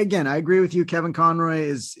 But again, I agree with you. Kevin Conroy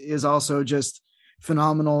is also just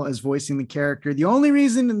phenomenal as voicing the character. The only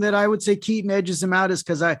reason that I would say Keaton edges him out is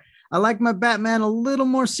because I like my Batman a little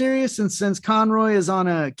more serious. And since Conroy is on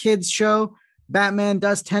a kid's show, Batman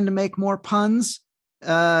does tend to make more puns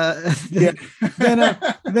than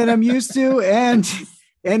I'm used to. And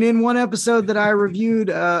in one episode that I reviewed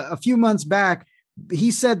a few months back, he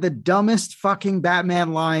said the dumbest fucking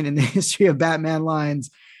Batman line in the history of Batman lines.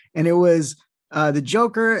 And it was the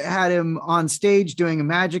Joker had him on stage doing a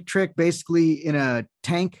magic trick, basically in a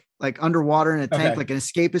tank, like underwater in a tank, like an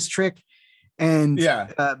escapist trick. And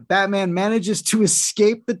Batman manages to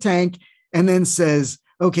escape the tank and then says,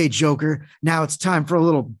 "Okay, Joker, now it's time for a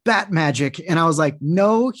little bat magic." And I was like,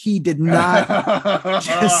 no, he did not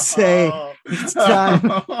just say it's time.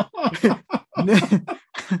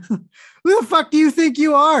 Who the fuck do you think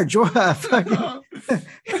you are,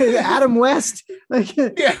 Adam West? Like,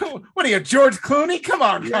 yeah, what are you, George Clooney? Come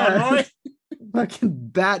on, Conroy. Fucking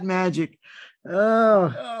bat magic.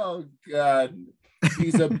 Oh God.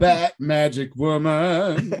 He's a bat magic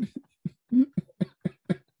woman.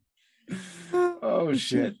 Oh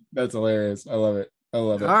shit, that's hilarious. I love it.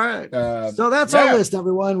 All right, so that's our list,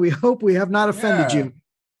 everyone. We hope we have not offended you.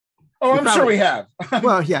 Oh, I'm sure we have.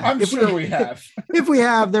 Well, yeah, I'm sure we have. If we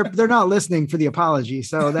have, they're not listening for the apology,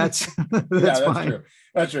 so that's that's fine. True.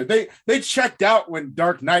 That's true. They checked out when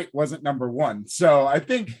Dark Knight wasn't number one, so I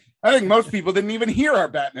think most people didn't even hear our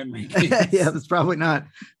Batman rankings. Yeah, that's probably not.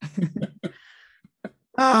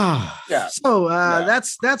 Yeah. So Yeah.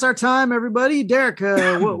 that's our time, everybody. Derek,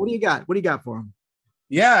 what do you got? What do you got for him?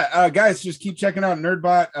 Yeah, guys, just keep checking out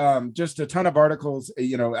NerdBot. Just a ton of articles.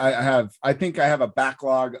 You know, I think I have a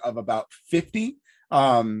backlog of about 50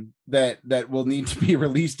 that will need to be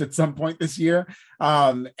released at some point this year.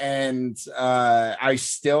 And I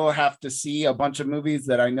still have to see a bunch of movies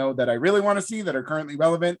that I know that I really want to see that are currently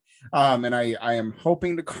relevant. And I am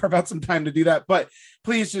hoping to carve out some time to do that. But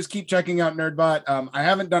please just keep checking out NerdBot. I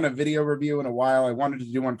haven't done a video review in a while. I wanted to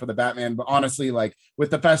do one for the Batman, but honestly, like with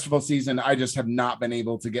the festival season, I just have not been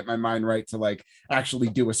able to get my mind right to like actually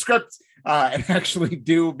do a script and actually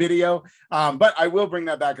do video. But I will bring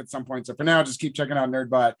that back at some point. So for now, just keep checking out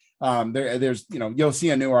NerdBot. There's, you know, you'll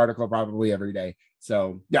see a new article probably every day.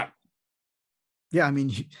 So yeah. Yeah, I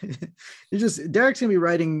mean, Derek's gonna be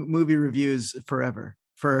writing movie reviews forever.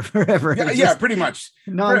 Forever. Yeah, pretty much.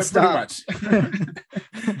 Nonstop.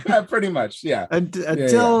 Pretty much. Pretty much. Yeah.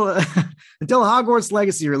 Until Hogwarts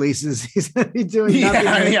Legacy releases, he's gonna be doing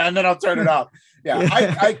nothing. Yeah, and then I'll turn it off. Yeah.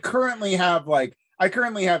 I currently have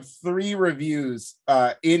 3 reviews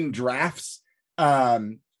in drafts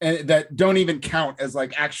and that don't even count as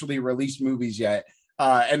like actually released movies yet.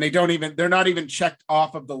 And they're not even checked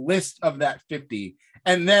off of the list of that 50.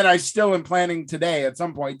 And then I still am planning today at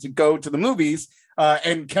some point to go to the movies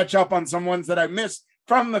and catch up on some ones that I missed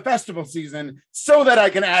from the festival season so that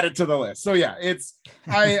I can add it to the list. So yeah,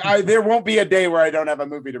 there won't be a day where I don't have a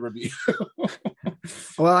movie to review.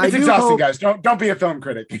 Well, it's exhausting, guys. Don't be a film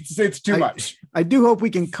critic. It's too much. I do hope we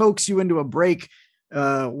can coax you into a break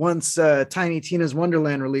once Tiny Tina's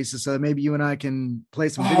Wonderland releases, so that maybe you and I can play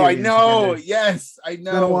some video games know. together. Yes, I know. It's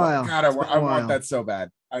been a while. God, I want that so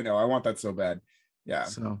bad. I know. I want that so bad. Yeah.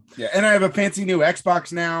 So yeah, and I have a fancy new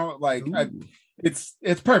Xbox now. Like, it's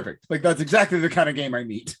perfect. Like, that's exactly the kind of game I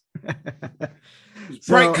need.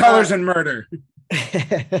 Bright colors and murder.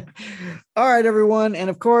 All right, everyone, and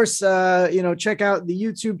of course, check out the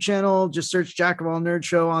YouTube channel. Just search Jack of All Nerd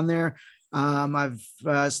Show on there. I've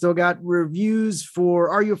still got reviews for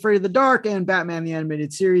Are You Afraid of the Dark and Batman the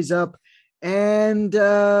Animated Series up, and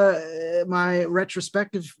my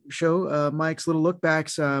retrospective show, Mike's Little Look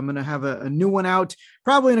Backs. I'm going to have a new one out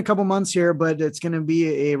probably in a couple months here, but it's going to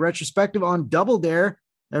be a retrospective on Double Dare,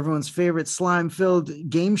 everyone's favorite slime-filled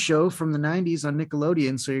game show from the 90s on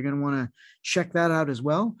Nickelodeon. So you're going to want to check that out as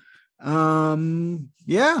well.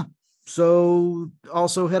 Yeah. So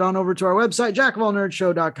also head on over to our website,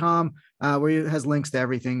 jackofallnerdshow.com, where it has links to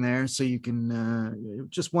everything there. So you can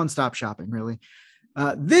just one-stop shopping, really.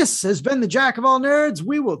 This has been the Jack of All Nerds.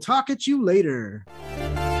 We will talk at you later.